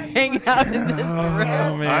minds that are hanging out in this room.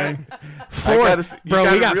 Oh man,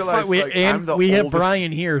 we have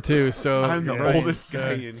Brian here too. So I'm the oldest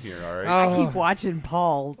guy in here. All right. I keep watching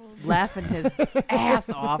Paul laughing his ass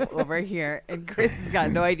off over here, and Chris has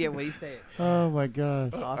got no idea what he's saying. Oh my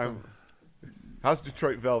gosh. Awesome. How's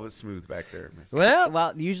Detroit Velvet Smooth back there, Miss?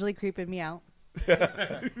 Well, usually creeping me out.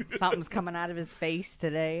 Something's coming out of his face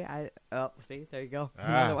today. See, there you go.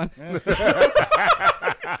 Another one.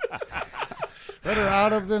 Better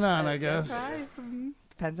out of than on, I guess.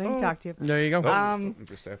 Depends on who you talk to. There you go. Something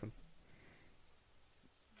just happened.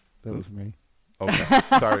 That was me. Okay,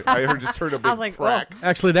 sorry. I just heard a big crack.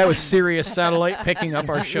 Actually, that was Sirius Satellite picking up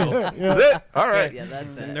our show. Is it? All right. Yeah,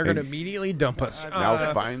 that's it. And they're going to immediately dump us.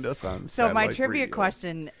 Now find us on So my satellite trivia radio.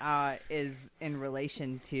 question is in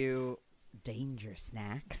relation to Danger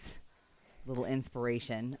Snacks. Little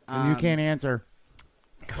inspiration. And you can't answer.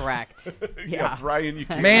 Correct. Yeah, Brian, you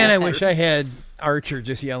can't Man, I answer. wish I had Archer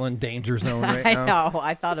just yelling "Danger Zone" right I now. know.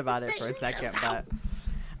 I thought about it for a second, but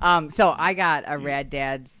so I got a Rad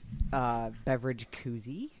Dad's beverage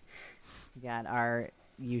koozie. We got our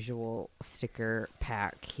usual sticker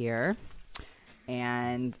pack here,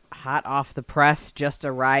 and hot off the press, just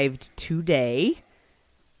arrived today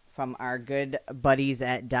from our good buddies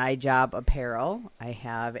at Dye Job Apparel.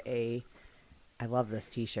 I love this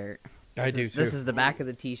T-shirt. I do too. This is the back of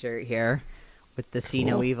the T-shirt here, with the "See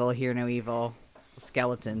No Evil, Hear No Evil"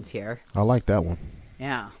 skeletons here. I like that one.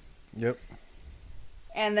 Yeah. Yep.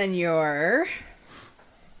 And then your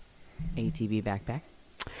ATV backpack.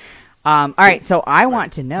 All right, so I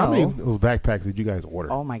want to know. How many of those backpacks did you guys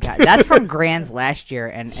order? Oh my God, that's from Grand's last year,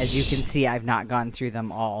 and as you can see, I've not gone through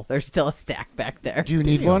them all. There's still a stack back there. Do you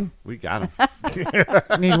need one? We got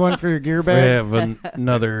them. Need one for your gear We bag? have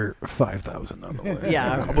another 5,000 on the way.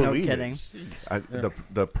 Yeah, I no believe kidding.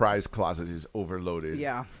 The prize closet is overloaded.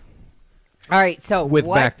 Yeah. All right, so With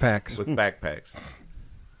what- backpacks. With backpacks.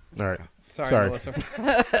 All right. Sorry, Melissa.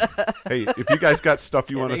 Hey, if you guys got stuff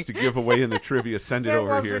you want us to give away in the trivia, send it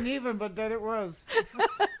over here. even, but then it was.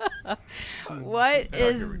 What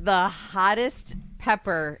is the hottest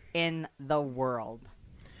pepper in the world?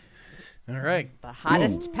 All right. The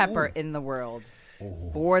hottest pepper in the world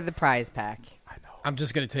for the prize pack. I'm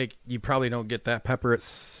just going to take. You probably don't get that pepper at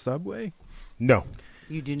Subway. No.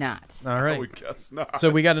 You do not. All right. We guess not. So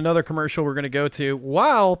we got another commercial we're going to go to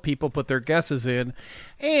while people put their guesses in.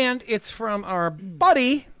 And it's from our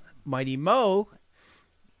buddy, Mighty Mo,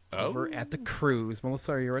 over at the cruise.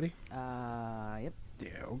 Melissa, are you ready? Yep. Yeah,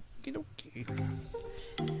 okie dokie.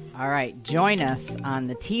 All right, join us on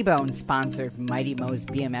the T-Bone sponsored Mighty Mo's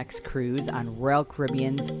BMX cruise on Royal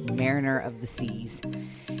Caribbean's Mariner of the Seas.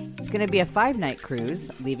 It's going to be a 5-night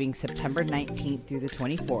cruise leaving September 19th through the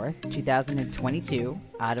 24th, 2022,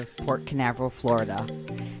 out of Port Canaveral, Florida.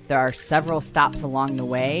 There are several stops along the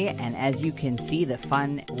way, and as you can see, the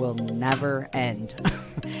fun will never end.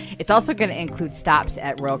 It's also going to include stops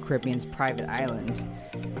at Royal Caribbean's private island.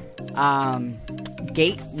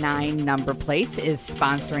 Gate 9 Number Plates is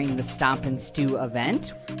sponsoring the Stomp and Stew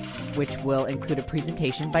event, which will include a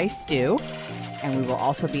presentation by Stu, and we will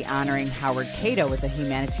also be honoring Howard Cato with a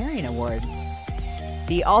humanitarian award.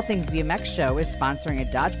 The All Things BMX show is sponsoring a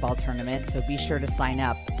dodgeball tournament, so be sure to sign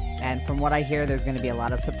up. And from what I hear, there's going to be a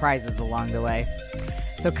lot of surprises along the way.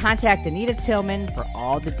 So contact Anita Tillman for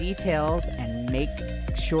all the details and make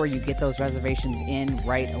sure you get those reservations in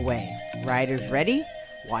right away. Riders ready?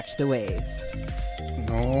 Watch the waves.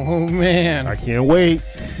 Oh, man. I can't wait.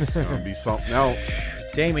 It's going to be something else.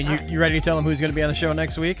 Damon, you ready to tell him who's going to be on the show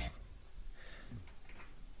next week?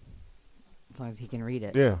 As long as he can read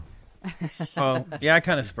it. Yeah. Oh, yeah, I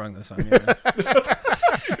kind of sprung this on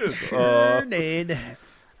you. Sure did.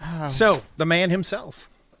 So, the man himself.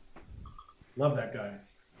 Love that guy.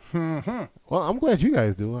 Well, I'm glad you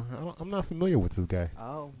guys do. I'm not familiar with this guy.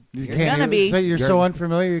 Oh, You you're can't gonna even be. say you're so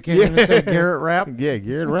unfamiliar. You can't even say Garrett Rapp. Yeah,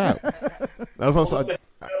 Garrett Rapp. That's also.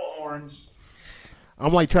 Horns.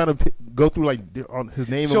 I'm like trying to go through like on his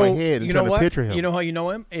name in my head and you know trying what? to picture him. You know how you know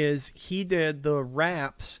him is he did the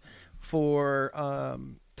raps for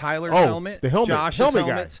Tyler's helmet, the helmet, Josh's helmet guy.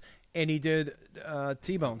 helmets, and he did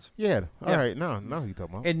T-Bones. Yeah. All Yeah. right. No, you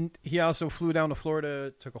talking about. And he also flew down to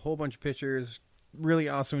Florida, took a whole bunch of pictures, really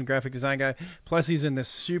awesome graphic design guy. Plus, he's in this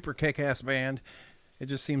super kick-ass band. It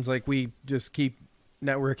just seems like we just keep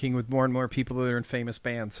networking with more and more people that are in famous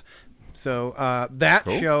bands. So that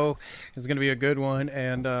show is going to be a good one.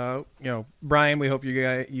 And, Brian, we hope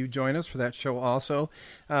you join us for that show also.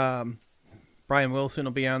 Brian Wilson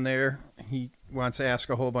will be on there. He wants to ask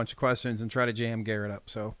a whole bunch of questions and try to jam Garrett up.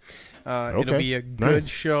 So it'll be a good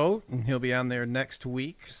show, and he'll be on there next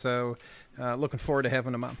week. So looking forward to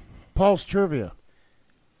having him on. Paul's Trivia.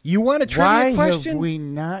 You want a trivia question? Why have we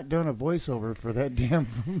not done a voiceover for that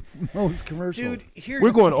damn Moe's commercial? Dude, here We're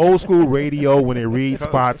going old school radio when they read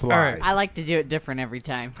spots live. All right. I like to do it different every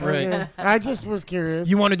time. Right. I just was curious.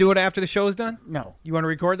 You want to do it after the show's done? No. You want to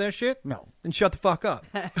record that shit? No. Then shut the fuck up.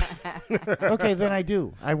 Okay, then I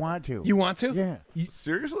do. I want to. You want to? Yeah.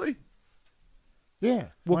 Seriously? Yeah.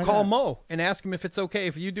 We'll why call not? Mo and ask him if it's okay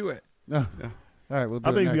if you do it. No. All right, we'll do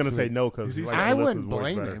I think it he's going to next say week. no because I wouldn't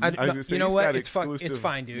blame him. I was gonna say, You know he's what? got It's exclusive-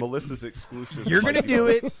 fine, dude. Melissa's exclusive. You're going to do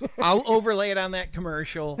it. I'll overlay it on that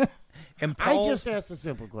commercial. And I Paul's, just asked a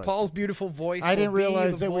simple question. Paul's beautiful voice. I didn't will be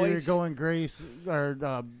realize the that we were voice. going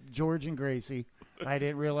George and Gracie. I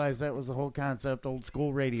didn't realize that was the whole concept, old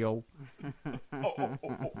school radio.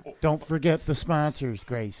 Don't forget the sponsors,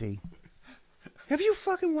 Gracie. Have you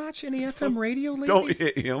fucking watched any FM radio lately? Don't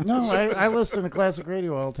hit him. No, I listen to classic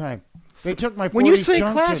radio all the time. They took my 40 When you say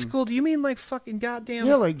Junction. classical, do you mean like fucking goddamn?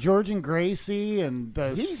 Yeah, like George and Gracie and the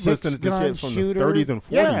He's listening to six-gun shit from the shooter. 30s and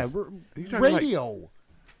 40s. Yeah, You talking radio.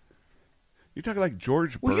 You're talking like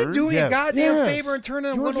George Will Bird? you do me a goddamn Yes. favor and turn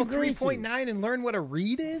on George and Gracie. 103.9 and learn what a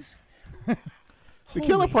read is? The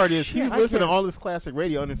killer part is shit. he's I listening to can't- all this classic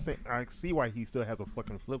radio, and I see why he still has a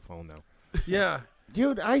fucking flip phone now. Yeah.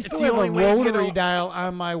 Dude, I still the have a only way to get rotary a- dial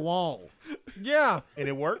on my wall. Yeah. And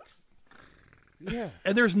it works? Yeah.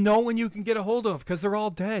 And there's no one you can get a hold of because they're all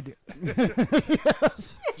dead.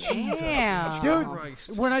 Damn. Dude,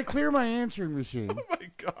 Christ. when I clear my answering machine. Oh my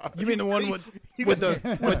god! You mean the one with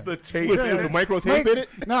the tape? With the micro tape in it?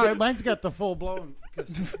 No, mine's got the full-blown,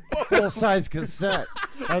 full-size cassette.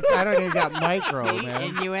 I don't even got micro, man.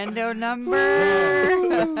 Innuendo number.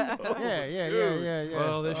 Yeah.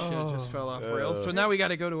 Well, this shit just fell off rails. So now we got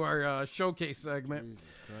to go to our showcase segment.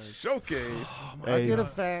 Showcase. I'll get a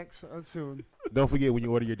fax soon. Don't forget when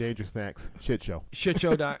you order your Dangerous Snacks, shit show. Shit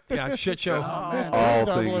show. Shit show. Oh, man, All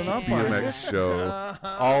doubling things up on it. BMX show.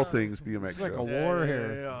 All things BMX It's like a show. war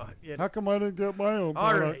here. Yeah. How come I didn't get my own All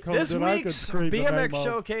product right, code this that I could week's scream the name BMX of?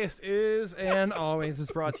 Showcase is, and always, is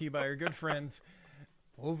brought to you by our good friends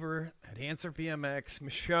over at Answer BMX,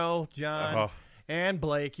 Michelle, John, and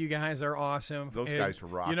Blake. You guys are awesome. Those And guys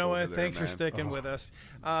rock You know over what? there, Thanks for man. sticking with us.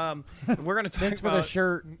 We're going to talk Thanks for about the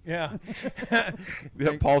shirt. Yeah.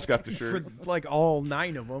 Yeah, Paul's got the shirt. For like all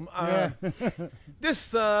 9 of them. Yeah.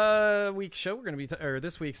 This week's show, we're going to be, or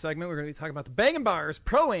this week's segment, we're going to be talking about the Bang & Bars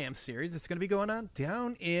Pro-Am Series. It's going to be going on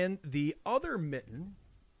down in the other mitten,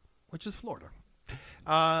 which is Florida.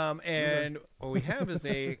 And what we have is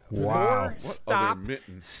a Wow. 4-stop Other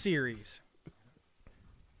mitten? series.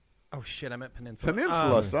 Oh shit! I meant peninsula.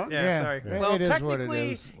 Peninsula, son. Yeah, Yeah, sorry. it Well, is what it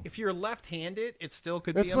technically, is. if you're left-handed, it still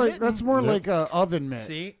could be It's a like mitten. that's more like a oven mitt.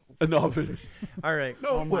 See? An oven. All right.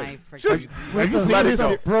 Oh my freaking. Just Have you With seen the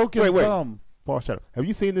this? broken Wait. thumb. Paul, shut up. Have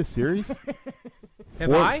you seen this series?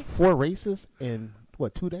 Have I? 4 races in,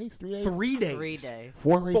 2 days? 3 days? 3 days. 3 days.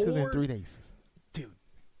 4 races in 4 3 days. Dude.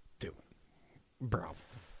 Bro.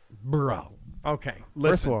 Okay. First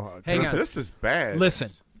Listen. of all, Hang on. This is bad. Listen.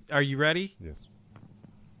 Are you ready? Yes.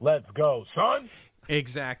 Let's go, son.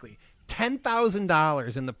 Exactly.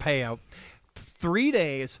 $10,000 in the payout. 3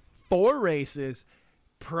 days, 4 races.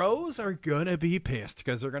 Pros are going to be pissed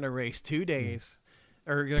because they're going to race 2 days.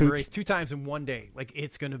 Or going to race 2 times in 1 day. Like,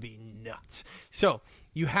 it's going to be nuts. So,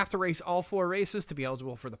 you have to race all 4 races to be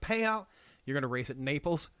eligible for the payout. You're going to race at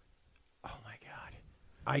Naples. Oh, my God.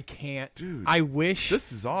 I can't. Dude, I wish.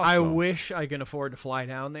 this is awesome. I wish I can afford to fly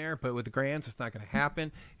down there, but with the grants, it's not going to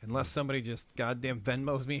happen unless somebody just goddamn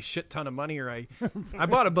Venmos me a shit ton of money. Or I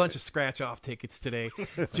bought a bunch of scratch-off tickets today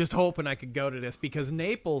just hoping I could go to this because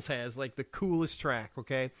Naples has, like, the coolest track,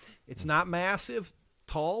 okay? It's not massive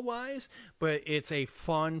tall-wise, but it's a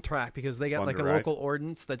fun track because they got, Fun like, to a ride. local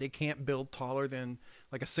ordinance that they can't build taller than,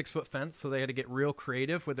 like, a 6-foot fence, so they had to get real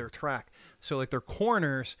creative with their track. So, like, their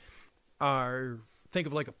corners are... Think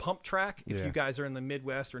of like a pump track. If you guys are in the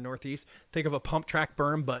Midwest or Northeast, think of a pump track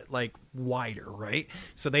berm, but like wider, right?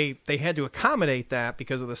 So they had to accommodate that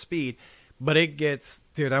because of the speed. But it gets,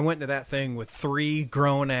 dude, I went to that thing with 3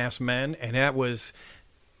 grown ass men, and that was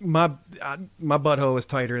my butthole was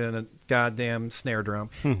tighter than a goddamn snare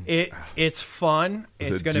drum. It's fun. Is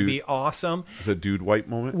It's it going to dude- be awesome It's a dude white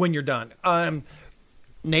moment. when you're done.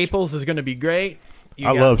 Naples is going to be great.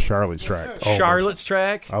 I love Charlotte's track. Oh, Charlotte's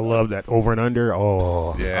track. I love that over and under.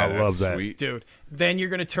 Oh, Yeah, I love that's that. sweet. Dude, then you're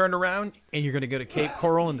going to turn around and you're going to go to Cape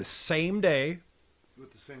Coral in the same day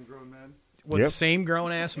With the same grown man. with the same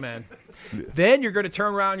grown-ass men. Then you're going to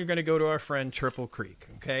turn around, you're going to go to our friend Triple Creek,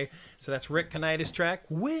 okay? So that's Rick Kanida's track,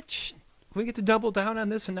 which we get to double down on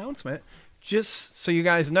this announcement, just so you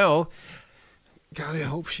guys know. God, I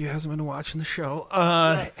hope she hasn't been watching the show.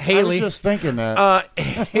 Haley. I was just thinking that.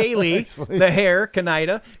 Haley, the hair,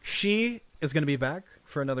 Kanida, she is going to be back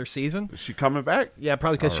for another season. Is she coming back? Yeah,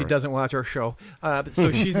 probably because she doesn't watch our show.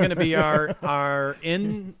 So she's going to be our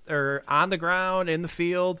on the ground, in the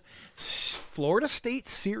field, Florida State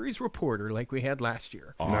Series reporter like we had last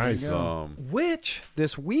year. Awesome. Which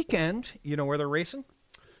this weekend, you know where they're racing?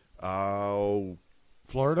 Oh,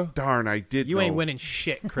 Florida? darn! I did. You know. ain't winning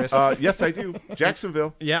shit, Chris. Yes, I do.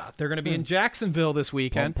 Jacksonville. Yeah, they're going to be in Jacksonville this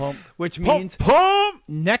weekend, Pump. which means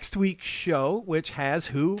next week's show, which has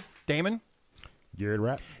who? Damon? Garrett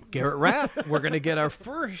Rapp. We're going to get our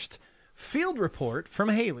first field report from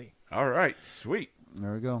Haley. All right, sweet.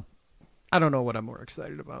 There we go. I don't know what I'm more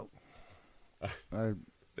excited about.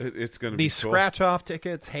 It's going to be These cool. scratch-off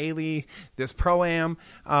tickets, Haley, this Pro-Am.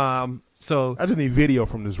 So I just need video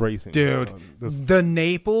from this racing. dude, the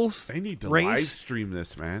Naples They need to race live stream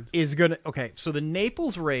this, man. is going to... Okay, so the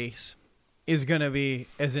Naples race is going to be...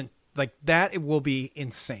 It will be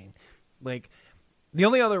insane. Like... The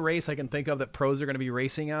only other race I can think of that pros are going to be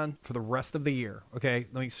racing on for the rest of the year, okay?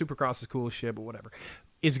 Like Supercross is cool as shit, but whatever,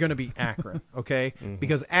 is going to be Akron, okay?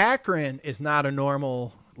 Because Akron is not a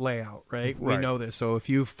normal layout, right? We know this. So if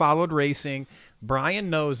you've followed racing, Brian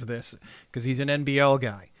knows this because he's an NBL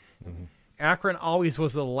guy. Akron always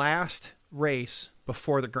was the last race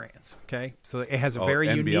before the Grands, okay? So it has a very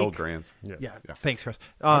NBL unique... Grands. Yeah. Thanks, Chris.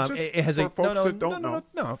 Just It has for a folks that don't know.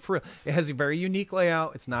 No, for real. It has a very unique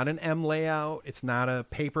layout. It's not an M layout. It's not a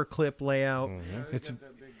paperclip layout. It's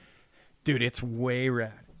dude, it's way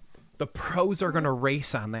rad. The pros are going to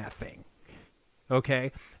race on that thing.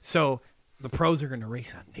 Okay? So the pros are going to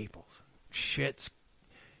race on Naples. Shit's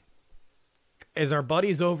as our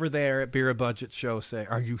buddies over there at Beer Budget Show say,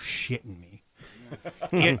 are you shitting me?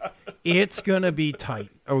 It's gonna be tight,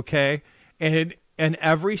 okay? And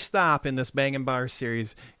every stop in this Bang and Bar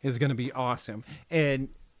series is gonna be awesome, and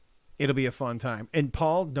it'll be a fun time. And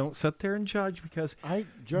Paul, don't sit there and judge because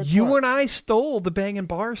you and I stole the Bang and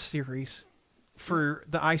Bar series for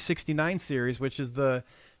the I-69 series, which is the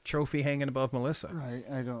trophy hanging above Melissa. Right,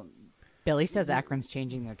 I don't. Billy says Akron's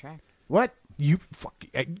changing their track. What? You fuck.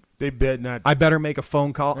 They bet not. I better make a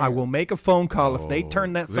phone call. I will make a phone call. If they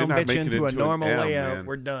turn that They're son not bitch making into it a into an normal M, layout, man.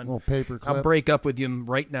 we're done. Little paper clip. I'll break up with you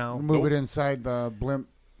right now. Move it inside the blimp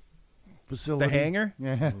facility. The hangar?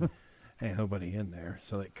 Yeah. Ain't nobody in there,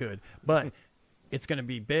 so they could. But it's going to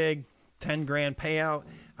be big, $10,000 payout.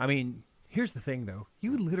 I mean, here's the thing, though.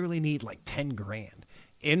 You literally need like $10,000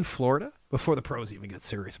 in Florida before the pros even get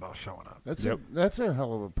serious about showing up. That's a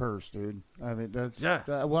hell of a purse, dude. I mean, that's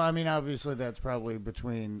well. I mean, obviously, that's probably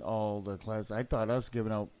between all the classes. I thought us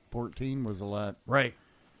giving out 14 was a lot. Right.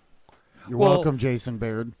 You're welcome, Jason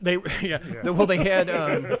Baird. They Well, they had.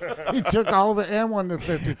 He took all of it and won the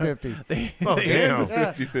 50-50. Damn,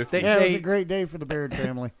 50-50. It was a great day for the Baird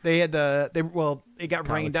family. They had it got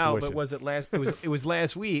rained out, tuition. but was it last? It was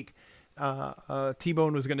last week.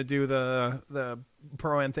 T-Bone was going to do the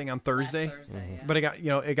Pro-Am thing on Thursday, but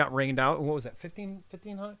it got rained out. What was that?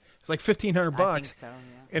 $1,500? It's like $1,500 bucks. I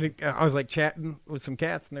think so, And I was like chatting with some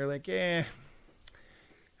cats, and they're like, "Yeah,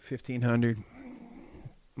 $1,500,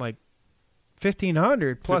 like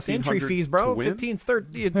 $1,500 plus entry $1,500 fees, bro. to win? 15's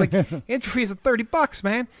 30. It's like entry fees of $30,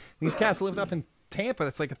 man. These cats lived up in Tampa.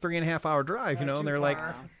 That's like a 3.5-hour drive, and they're like."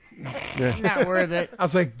 Not worth it. I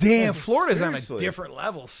was like, damn, Florida's on a Seriously. different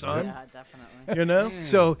level, son. Yeah, definitely. You know?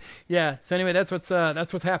 So, yeah. So, anyway, that's what's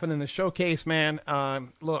happening in the showcase, man.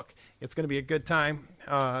 Look, it's going to be a good time.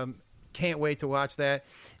 Can't wait to watch that.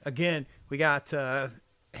 Again, we got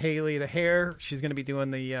Haley the Hair. She's going to be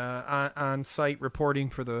doing the on-site reporting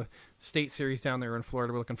for the state series down there in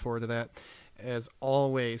Florida. We're looking forward to that, as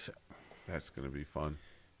always. That's going to be fun.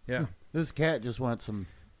 Yeah. This cat just wants some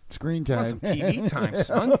screen time. Want some TV time,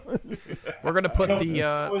 son. We're going to put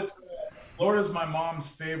Florida's my mom's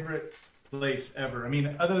favorite place ever. I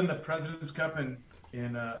mean, other than the President's Cup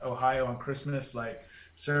in Ohio on Christmas, like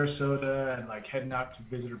Sarasota and like heading out to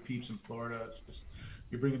visit her peeps in Florida,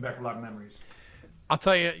 you're bringing back a lot of memories. I'll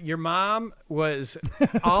tell you, your mom was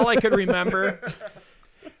all I could remember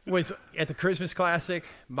was at the Christmas Classic,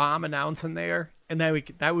 mom announcing there, and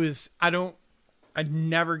that was I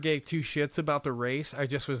never gave two shits about the race. I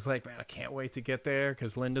just was like, man, I can't wait to get there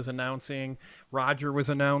because Linda's announcing, Roger was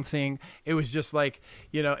announcing. It was just like,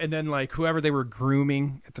 and then like whoever they were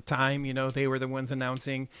grooming at the time, they were the ones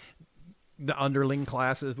announcing the underling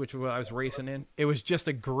classes, which was what I was racing in. It was just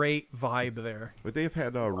a great vibe there. Would they have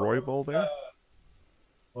had Royable there?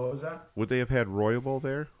 What was that? Would they have had Royable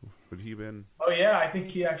there? Would he been? Oh yeah, I think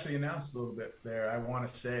he actually announced a little bit there. I want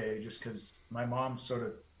to say just because my mom sort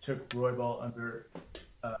of took Roybal under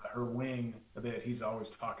her wing a bit. He's always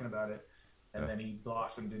talking about it, and then he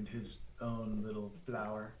blossomed into his own little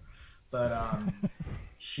flower. But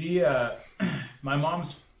my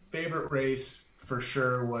mom's favorite race for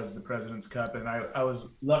sure was the President's Cup, and I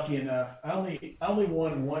was lucky enough. I only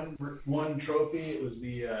won one trophy. It was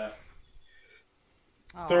the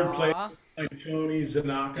third place by Tony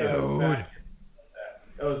Zanaka. Dude.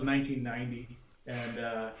 That was 1990, and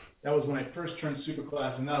that was when I first turned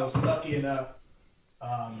Superclass, and I was lucky enough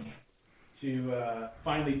to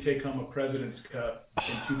finally take home a President's Cup in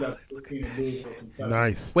 2014 in Louisville, Kentucky.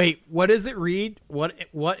 Nice. Wait, what does it read?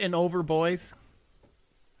 What and over, boys?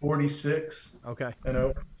 46. Okay. And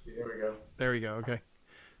over. There we go. There we go. Okay.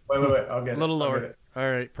 Wait. I'll get it. A little I'll lower. get it.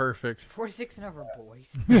 All right. Perfect. 46 and over, boys.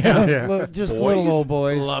 Yeah. Just Boys. little old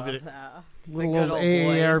boys. Love it. Little good old old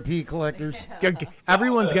AARP collectors.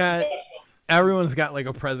 Everyone's got like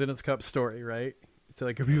a President's Cup story, right? So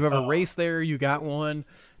like if you've ever raced there, you got one.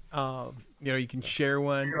 You can share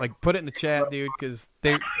one. Like put it in the chat, dude, because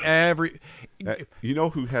You know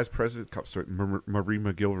who has President Cup story? Marie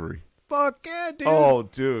McGilvery. Fuck yeah, dude. Oh,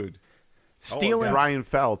 dude. Stealing. Ryan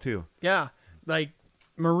Fell too. Yeah, like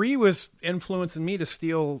Marie was influencing me to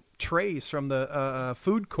steal trays from the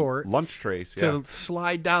food court, lunch trays, to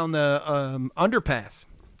slide down the underpass.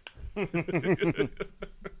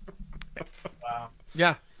 Wow.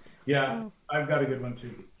 Yeah. Yeah, I've got a good one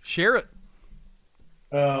too. Share it.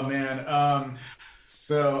 Oh man.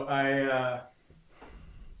 So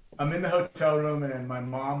I'm in the hotel room, and my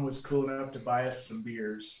mom was cool enough to buy us some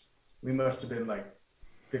beers. We must have been like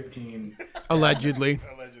 15. Allegedly.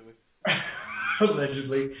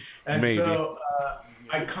 Allegedly. And Maybe. so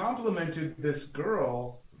I complimented this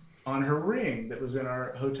girl on her ring that was in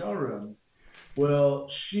our hotel room. Well,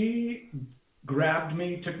 she grabbed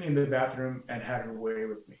me, took me into the bathroom, and had her way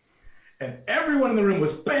with me. And everyone in the room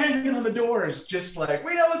was banging on the doors, just like,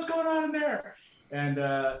 we know what's going on in there. And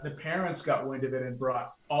the parents got wind of it and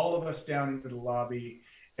brought all of us down into the lobby.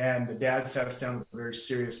 And the dad sat us down with a very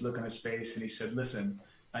serious look on his face. And he said, listen,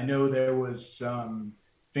 I know there was some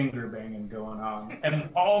finger banging going on. And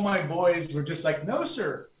all my boys were just like, no,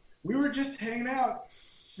 sir. We were just hanging out,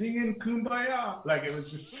 singing Kumbaya. Like, it was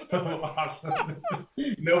just so awesome.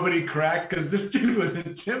 Nobody cracked because this dude was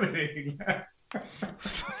intimidating.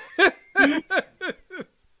 It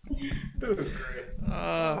was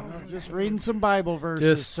great. Just reading some Bible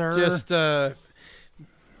verses, sir.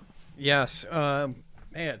 Yes.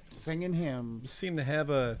 Man, singing hymns. You seem to have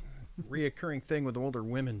a reoccurring thing with older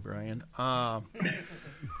women, Brian.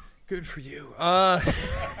 Good for you. You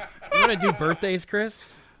want to do birthdays, Chris?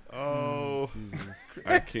 Oh,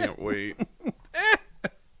 I can't wait.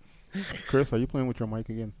 Chris, are you playing with your mic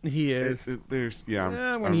again? He is.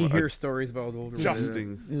 When you hear stories about older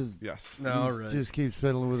adjusting. women. Yes. All right. Just keeps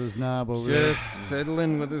fiddling with his knob over there. Just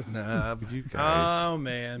fiddling with his knob. You guys. Oh,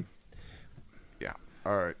 man. Yeah.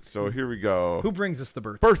 All right. So here we go. Who brings us the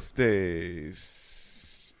birthdays?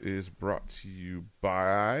 Birthdays is brought to you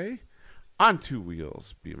by On Two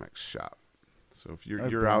Wheels BMX Shop. So if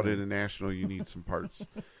you're out international, you need some parts.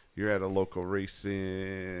 You're at a local race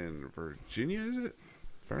in Virginia, is it?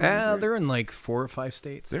 They're in like 4 or 5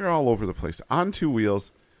 states. They're all over the place. On Two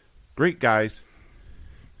Wheels, great guys.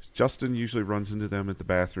 Justin usually runs into them at the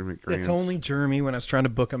bathroom at Grant's. It's only Jeremy when I was trying to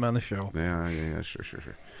book him on the show. Yeah,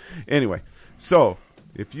 sure. Anyway, so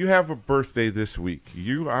if you have a birthday this week,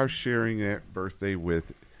 you are sharing that birthday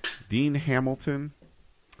with Dean Hamilton,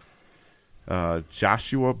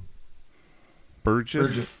 Joshua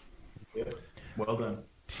Burgess. Yep. Well done.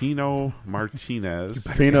 Tino Martinez.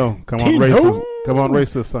 Tino, come on,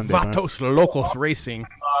 race this Sunday. Vatos Locos Racing.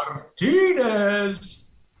 Martinez.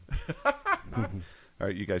 All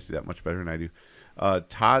right, you guys do that much better than I do.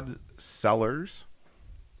 Todd Sellers,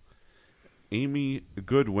 Amy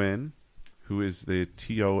Goodwin, who is the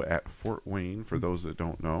TO at Fort Wayne, for those that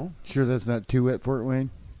don't know. Sure that's not 2 at Fort Wayne?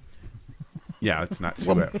 Yeah, it's not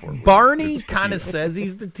 2 at Fort Wayne. Barney kind of says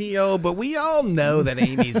he's the TO, but we all know that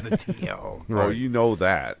Amy's the TO. Oh, you know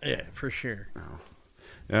that. Yeah, for sure.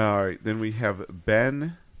 Oh. All right, then we have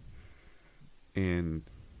Ben and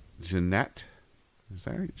Jeanette. Is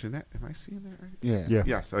that right? Jeanette? Am I seeing that right? Yeah.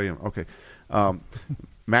 Yes, I am. Okay.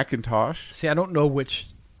 Macintosh. See, I don't know which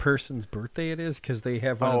person's birthday it is because they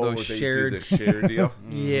have one of those they shared. do the shared deal.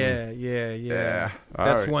 Yeah. All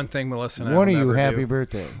That's right. one thing Melissa and I One will of you, never happy do.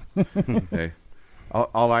 birthday. Hey,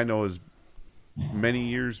 all I know is many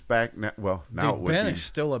years back. Now it Dude, would Ben be. is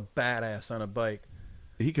still a badass on a bike.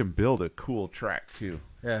 He can build a cool track too.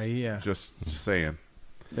 Yeah. Just saying.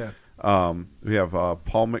 Yeah. We have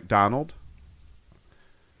Paul McDonald,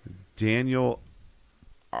 Daniel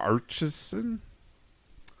Archison,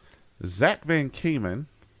 Zach Van Kamen.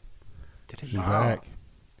 Zach.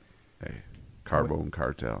 Hey, Carbone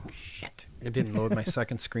Cartel. Shit. It didn't load my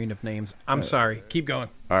second screen of names. I'm sorry. Keep going.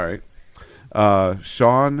 All right.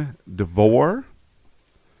 Sean DeVore,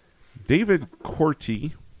 David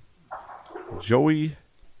Corti, Joey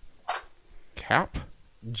Cap,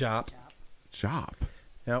 Jop.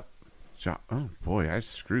 Yep. Oh boy, I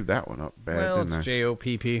screwed that one up bad, Well, didn't it's I?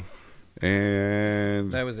 JOPP.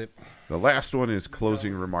 And That was it. the last one is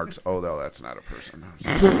closing remarks. Oh, no, that's not a person.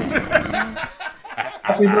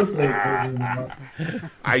 Happy birthday.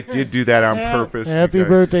 I did do that on purpose. Happy because-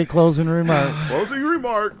 birthday, closing remarks. Closing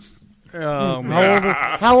remarks. Oh, man.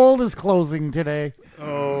 How old is closing today?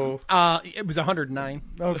 Oh, it was 109.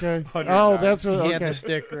 Okay. Oh, that's what. He had Okay. the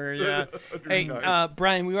sticker. Yeah. Hey,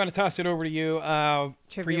 Brian, we want to toss it over to you. For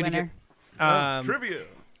Trivia you to winner. get, Trivia.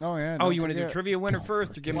 Oh yeah. Oh, don't you want to do forget. trivia winner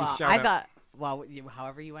first, or give me a Well, shout I out? thought. Well,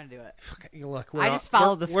 however you want to do it. Look, I just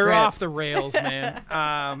followed the We're script. off the rails, man.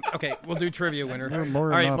 Okay, we'll do trivia winner. You're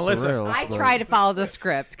more All than right, off the Melissa. rails, I but try to follow the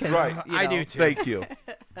script because Right. I do too. Thank you.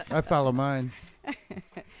 I follow mine.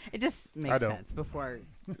 It just I makes don't. sense before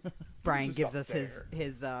Brian This is gives us unfair.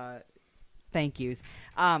 his thank yous.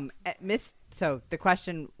 So the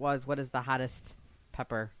question was, what is the hottest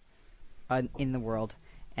pepper in the world?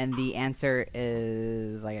 And the answer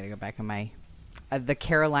is, I gotta go back on my the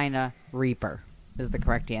Carolina Reaper is the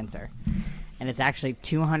correct answer, and it's actually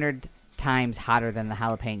 200 times hotter than the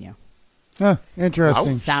jalapeno. Huh,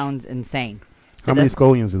 interesting. Sounds insane. How many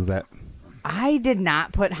scollions is that? I did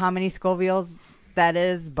not put how many Scovilles that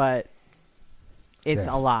is, but it's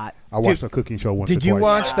Yes. a lot. I watched a cooking show once. Did or you twice.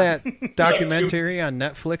 watch that documentary on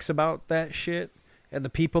Netflix about that shit and the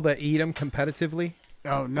people that eat them competitively?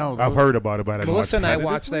 Oh no. I've heard about it, but I didn't Melissa and watch I it.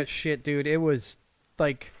 watched that shit, dude. It was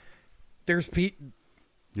like, there's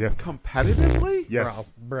Yeah. Competitively?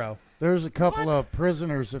 Yes. bro. There's a couple of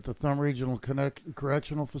prisoners at the Thumb Regional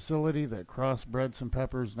Correctional Facility that crossbred some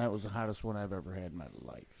peppers, and that was the hottest one I've ever had in my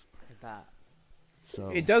life. So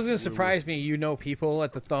It doesn't surprise me you know people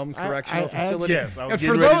at the Thumb Correctional I- Facility. yes, I was And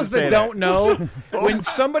getting for ready those to say that that. don't know, when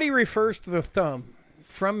somebody refers to the Thumb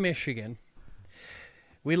from Michigan,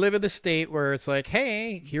 we live in the state where it's like,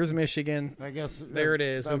 hey, here's Michigan. I guess There it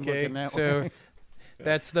is. I'm Okay, looking that so way.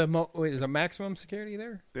 that's the is a maximum security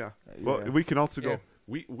there? Yeah. Well, we can also Yeah. go.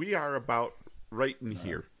 We are about right in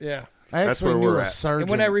here. Yeah. I That's actually where knew we're a at. sergeant And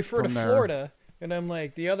when I refer to from there. Florida, and I'm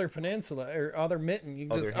like the other peninsula or other mitten, you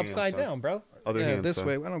can Other just hand, upside son. down, bro. Other yeah, hand, this son.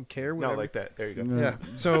 way. I don't care. Not Whatever. like that. There you go. Yeah.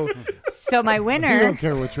 So So my You winner, don't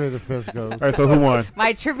care which way the fist goes. All right, so who won?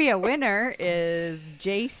 my trivia winner is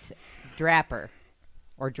Jace Draper,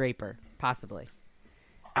 or Draper, possibly.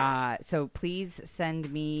 So please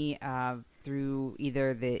send me through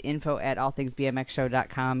either the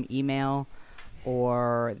info@allthingsbmxshow.com email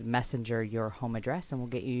or messenger your home address, and we'll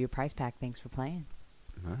get you your prize pack. Thanks for playing.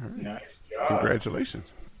 All right. Nice job.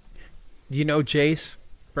 Congratulations. you know Jace,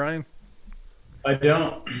 Brian? I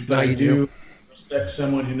don't, but No, I you do do. respect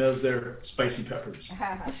someone who knows their spicy peppers.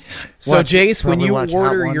 So Watch- Jace, when probably you watch Hot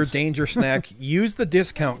order your Ones. danger snack, use the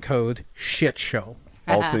discount code SHITSHOW.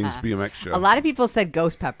 All things BMX show. A lot of people said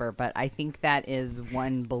ghost pepper, but I think that is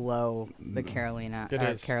one below the Carolina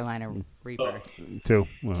Reaper. Two.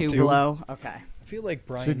 Well, Two below? Okay. I feel like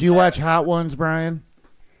Brian. So do you watch Hot Ones, Brian?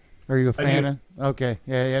 Are you a I fan do. of? Okay,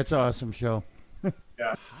 yeah, it's an awesome show.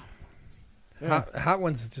 Yeah. Hot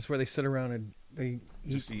Ones is just where they sit around and they eat.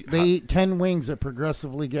 Just eat They hot- eat 10 wings that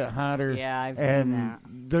progressively get hotter. Yeah, I've seen and that.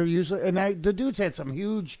 they're usually the dudes had some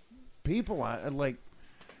huge people on, like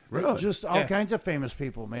Really? just all Yeah. kinds of famous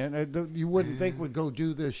people, man. You wouldn't think would go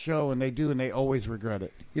do this show, and they do, and they always regret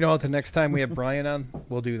it. You know what? The next time we have Brian on,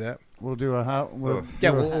 we'll do that. We'll do a hot. We'll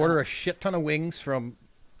Yeah, do a- we'll order a shit ton of wings from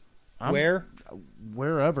where?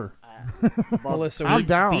 wherever. Melissa. I'm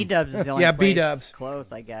down. B-Dubs is the only Yeah, place B-Dubs.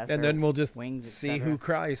 close, I guess. And or then we'll just wings, see etc. who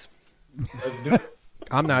cries. Let's do it.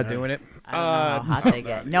 I'm not doing it. I don't know how hot they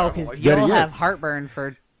get. No, because Better you'll yet. have heartburn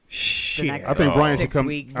for Shit. next I think Brian should 6 come.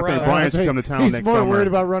 weeks. I think Brian should come to town He's next more summer. worried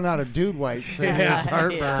about running out of dude wipes. than Yeah, his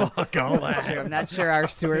heartburn. yeah. Fuck all that. I'm not sure our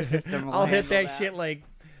sewer system will I'll hit handle that shit like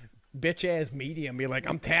bitch ass medium. Be like,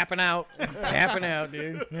 I'm tapping out,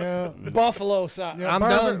 dude. Yeah. Buffalo sauce. Yeah, I'm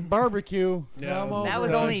done. Barbecue. Yeah, I'm over That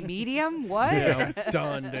was it. only medium? What? Yeah,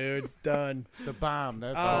 done, dude. Done. The bomb.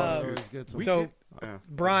 That's always good. So, Yeah. Go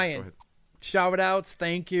Brian, ahead. shout outs,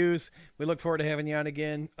 thank yous. We look forward to having you on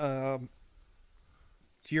again.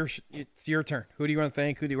 It's your turn. Who do you want to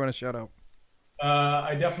thank? Who do you want to shout out?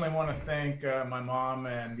 I definitely want to thank my mom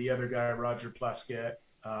and the other guy, Roger Plaskett,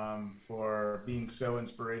 for being so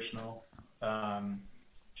inspirational.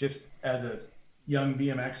 Just as a young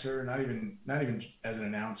BMXer, not even as an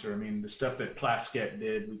announcer. I mean, the stuff that Plaskett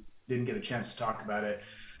did, we didn't get a chance to talk about it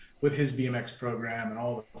with his BMX program, and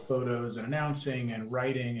all the photos and announcing and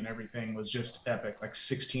writing and everything was just epic. Like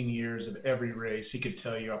 16 years of every race, he could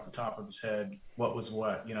tell you off the top of his head what was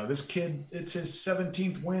what. You know, this kid, it's his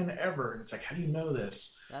 17th win ever. And it's like, how do you know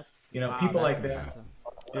this? That's, you know, wow, people that's like impressive.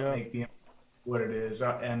 that make BMX what it is.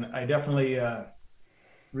 And I definitely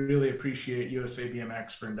really appreciate USA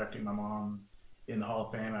BMX for inducting my mom in the Hall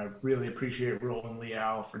of Fame. I really appreciate Roland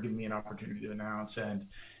Leal for giving me an opportunity to announce. And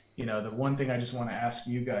you know, the one thing I just want to ask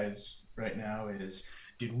you guys right now is,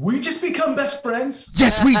 did we just become best friends?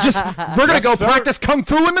 Yes, we're going to go practice Kung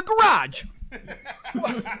Fu in the garage.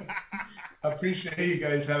 I appreciate you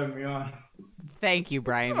guys having me on. Thank you,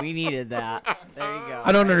 Brian. We needed that. There you go.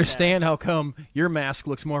 I don't understand how come your mask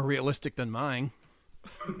looks more realistic than mine.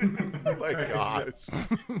 Oh my gosh.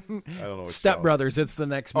 I don't know what Step Brothers, it's the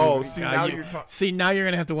next movie. Oh, see, now you're talking. See, now you're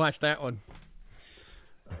going to have to watch that one.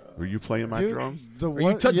 Were you playing my drums?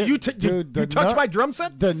 You touched my drum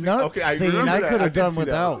set? The nuts Okay, I scene remember I that. could I have can done see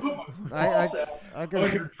that. without. I could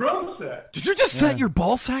Like have. your drum set. Did you just set your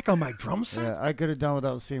ball sack on my drum set? Yeah, I could have done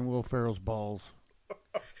without seeing Will Ferrell's balls.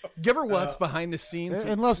 You ever watch behind the scenes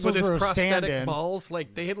unless with those his were a prosthetic stand-in. balls?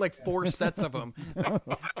 Like they had like 4 sets of them,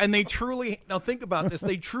 and they truly. Now think about this: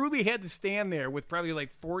 they truly had to stand there with probably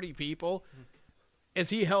like 40 people as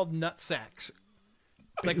he held nut sacks.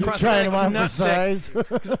 Like You're trying to prosthetic nut emphasize. sacks.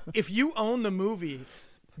 'Cause if you own the movie,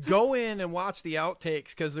 go in and watch the outtakes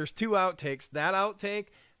because there's 2 outtakes: that outtake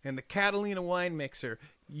and the Catalina wine mixer.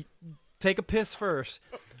 You take a piss first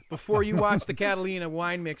before you watch the Catalina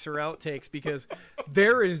wine mixer outtakes because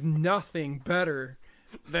there is nothing better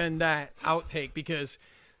than that outtake because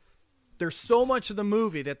there's so much of the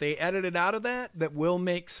movie that they edited out of that will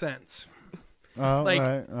make sense. Oh, Like,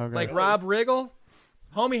 right. Okay. like Rob Riggle,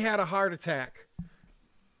 homie had a heart attack,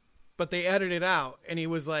 but they edited it out, and he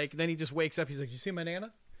was like, then he just wakes up, he's like, you see my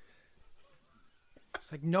Nana? It's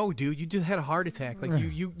like, no, dude, you just had a heart attack. Like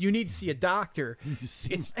you need to see a doctor.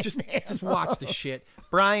 It's just watch the shit,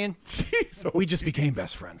 Brian. We just became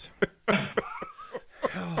best friends.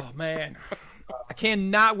 Oh man, I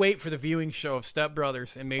cannot wait for the viewing show of Step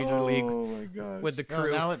Brothers in Major League my gosh. with the Oh,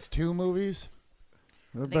 crew. now it's 2 movies.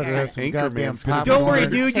 We I better got have some Anchorman's goddamn gonna pop. be Don't worry,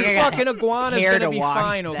 Lord. dude. Your I got fucking iguana's hair gonna to be wash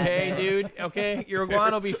fine, that okay, day. dude? Okay, your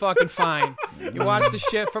iguana will be fucking fine. You watch the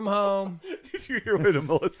shit from home. Did you hear what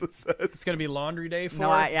Melissa said? It's gonna be laundry day for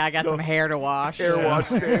No, it. I got some hair to wash. Hair wash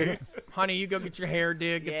day. Honey, you go get your hair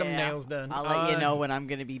did, get them Yeah. nails done. I'll let you know when I'm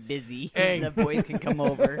going to be busy. Hey. The boys can come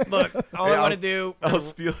over. Look, all Hey, I want to do. I'll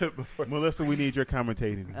steal it before. Melissa, we need your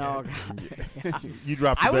commentating. Oh, God. You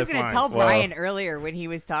dropped the I was best going to lines. tell Well- Brian earlier when he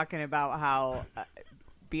was talking about how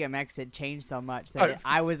BMX had changed so much that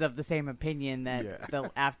I was of the same opinion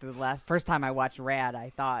that after the first time I watched Rad, I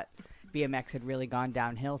thought BMX had really gone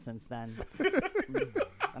downhill since then.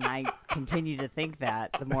 And I continue to think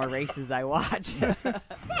that the more races I watch.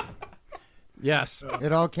 Yes.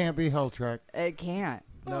 It all can't be Hell Track It can't.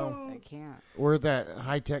 No. It can't. or that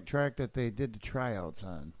high-tech track that they did the tryouts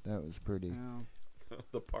on. That was pretty. No.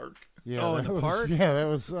 The park. Yeah, Oh, in that the was, park? Yeah, that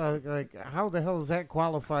was like, how the hell does that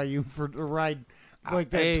qualify you for to ride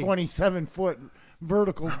like that Hey. 27-foot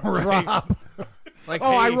vertical Right. drop? Like,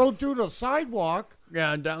 Oh, I hey, rode through the sidewalk.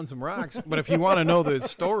 yeah, and down some rocks. But if you want to know the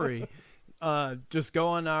story, just go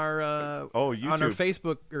on our on our YouTube.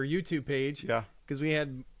 Facebook or YouTube page. Yeah. Because we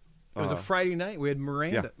had it was a Friday night. We had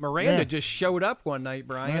Miranda. Yeah. Miranda Yeah. just showed up one night,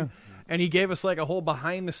 Brian, and he gave us like a whole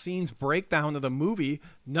behind the scenes breakdown of the movie.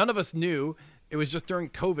 None of us knew. It was just during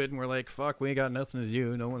COVID, and we're like, "Fuck, we ain't got nothing to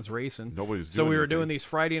do. No one's racing." Nobody's So doing we were anything. doing these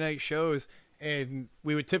Friday night shows, and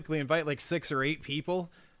we would typically invite like 6 or 8 people.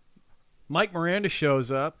 Mike Miranda shows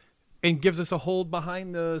up and gives us a whole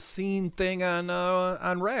behind the scene thing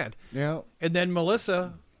on Rad. Yeah. And then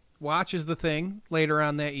Melissa watches the thing later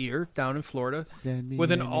on that year down in Florida Send me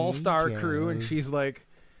with an an all-star angel. crew, and she's like,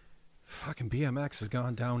 "Fucking BMX has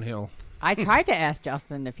gone downhill." I tried to ask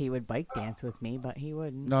Justin if he would bike dance with me, but he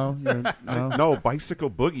wouldn't. No, no, bicycle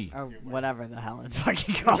boogie. Or whatever the hell it's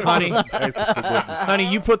fucking called. honey,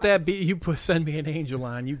 you put that. Send me an angel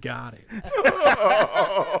on. You got it.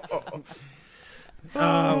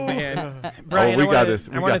 Oh man, Brian, we got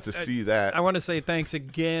to see that. I want to say thanks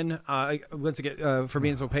again, once again, for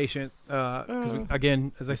being so patient. Because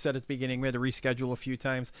again, as I said at the beginning, we had to reschedule a few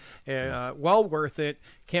times. Well worth it.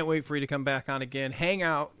 Can't wait for you to come back on again. Hang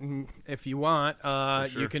out if you want. Sure.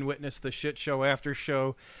 You can witness the shit show after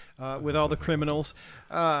show with all the criminals.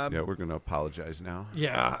 Yeah, we're gonna apologize now.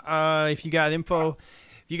 Yeah. If you got info.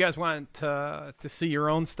 If you guys want to see your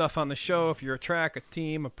own stuff on the show, if you're a track, a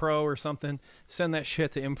team, a pro, or something, send that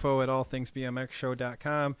shit to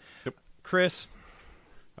info@allthingsbmxshow.com. Yep. Chris.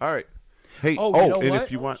 All right. Hey, you know and what?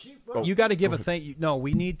 if you want... you got to give a thank you. No,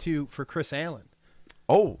 we need to for Chris Allen.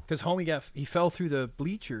 Oh. Because homie he fell through the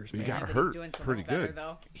bleachers. He man. got hurt pretty good.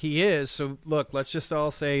 He is. So, look, let's just all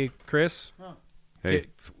say, Chris, hey,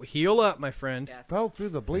 heal up, my friend. Yes. Fell through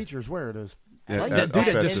the bleachers. Where it is. Yeah, dude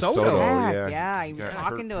at DeSoto. Yeah, he was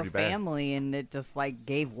talking to a family, and it just like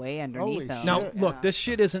gave way underneath him. Now, look, this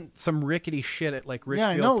shit isn't some rickety shit at like Richfield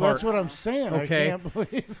Yeah, I know. Park. That's what I'm saying. Okay. I can't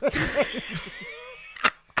believe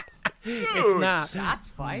It's not. Shots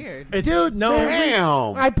fired. Dude, no.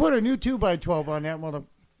 Damn. I put a new 2x12 on that mother.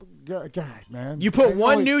 God, man. You put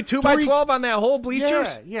one new 2x12 on that whole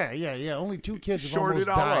bleachers? Yeah. Only 2 kids have Shorted almost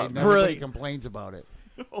all died. up. And everybody Brilliant. complains about it.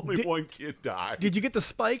 Only one kid died. Did you get the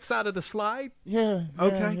spikes out of the slide? Yeah.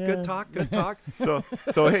 Okay, yeah. good talk. So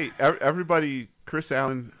hey, everybody, Chris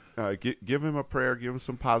Allen, give him a prayer, give him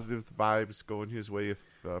some positive vibes going his way if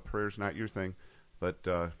prayer's not your thing. But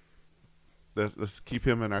let's keep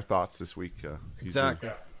him in our thoughts this week. He's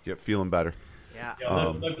exactly. Get feeling better.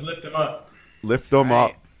 Yeah, let's lift him up. Lift him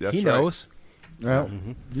up. That's he right. knows. Yeah,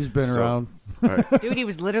 he's been around. Right. Dude, he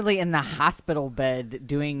was literally in the hospital bed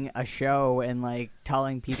doing a show and like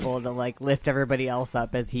telling people to like lift everybody else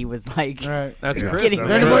up as he was like. Right. That's Yeah. Chris.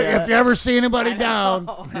 If you ever see anybody down,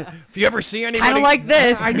 if you ever see anybody kind of like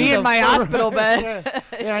this, I me need in a my phone- hospital bed.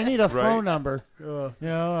 yeah, I need a Right. phone number.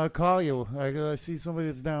 I'll call you. I see somebody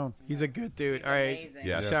that's down. He's a good dude. All right. amazing.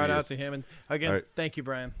 Yes, Shout he out is. to him. And again, All right. thank you,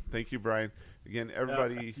 Brian. Thank you, Brian. Again,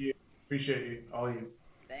 everybody. Thank you. Appreciate you, all you.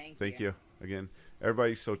 Thank you again,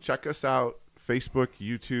 everybody. So check us out: Facebook,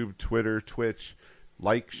 YouTube, Twitter, Twitch.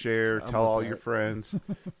 Like, share, tell all your friends.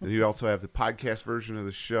 And you also have the podcast version of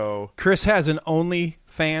the show. Chris has an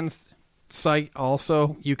OnlyFans site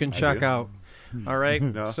also you can check do. out. All right.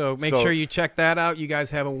 No. So make sure you check that out. You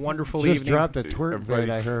guys have a wonderful Just evening. dropped a twerk Everybody, vid,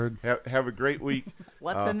 I heard. Have a great week.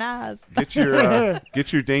 What's a Nas?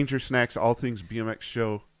 Get your Danger Snacks All Things BMX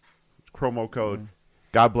Show promo code.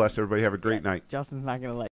 God bless everybody. Have a great night. Justin's not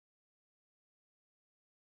gonna let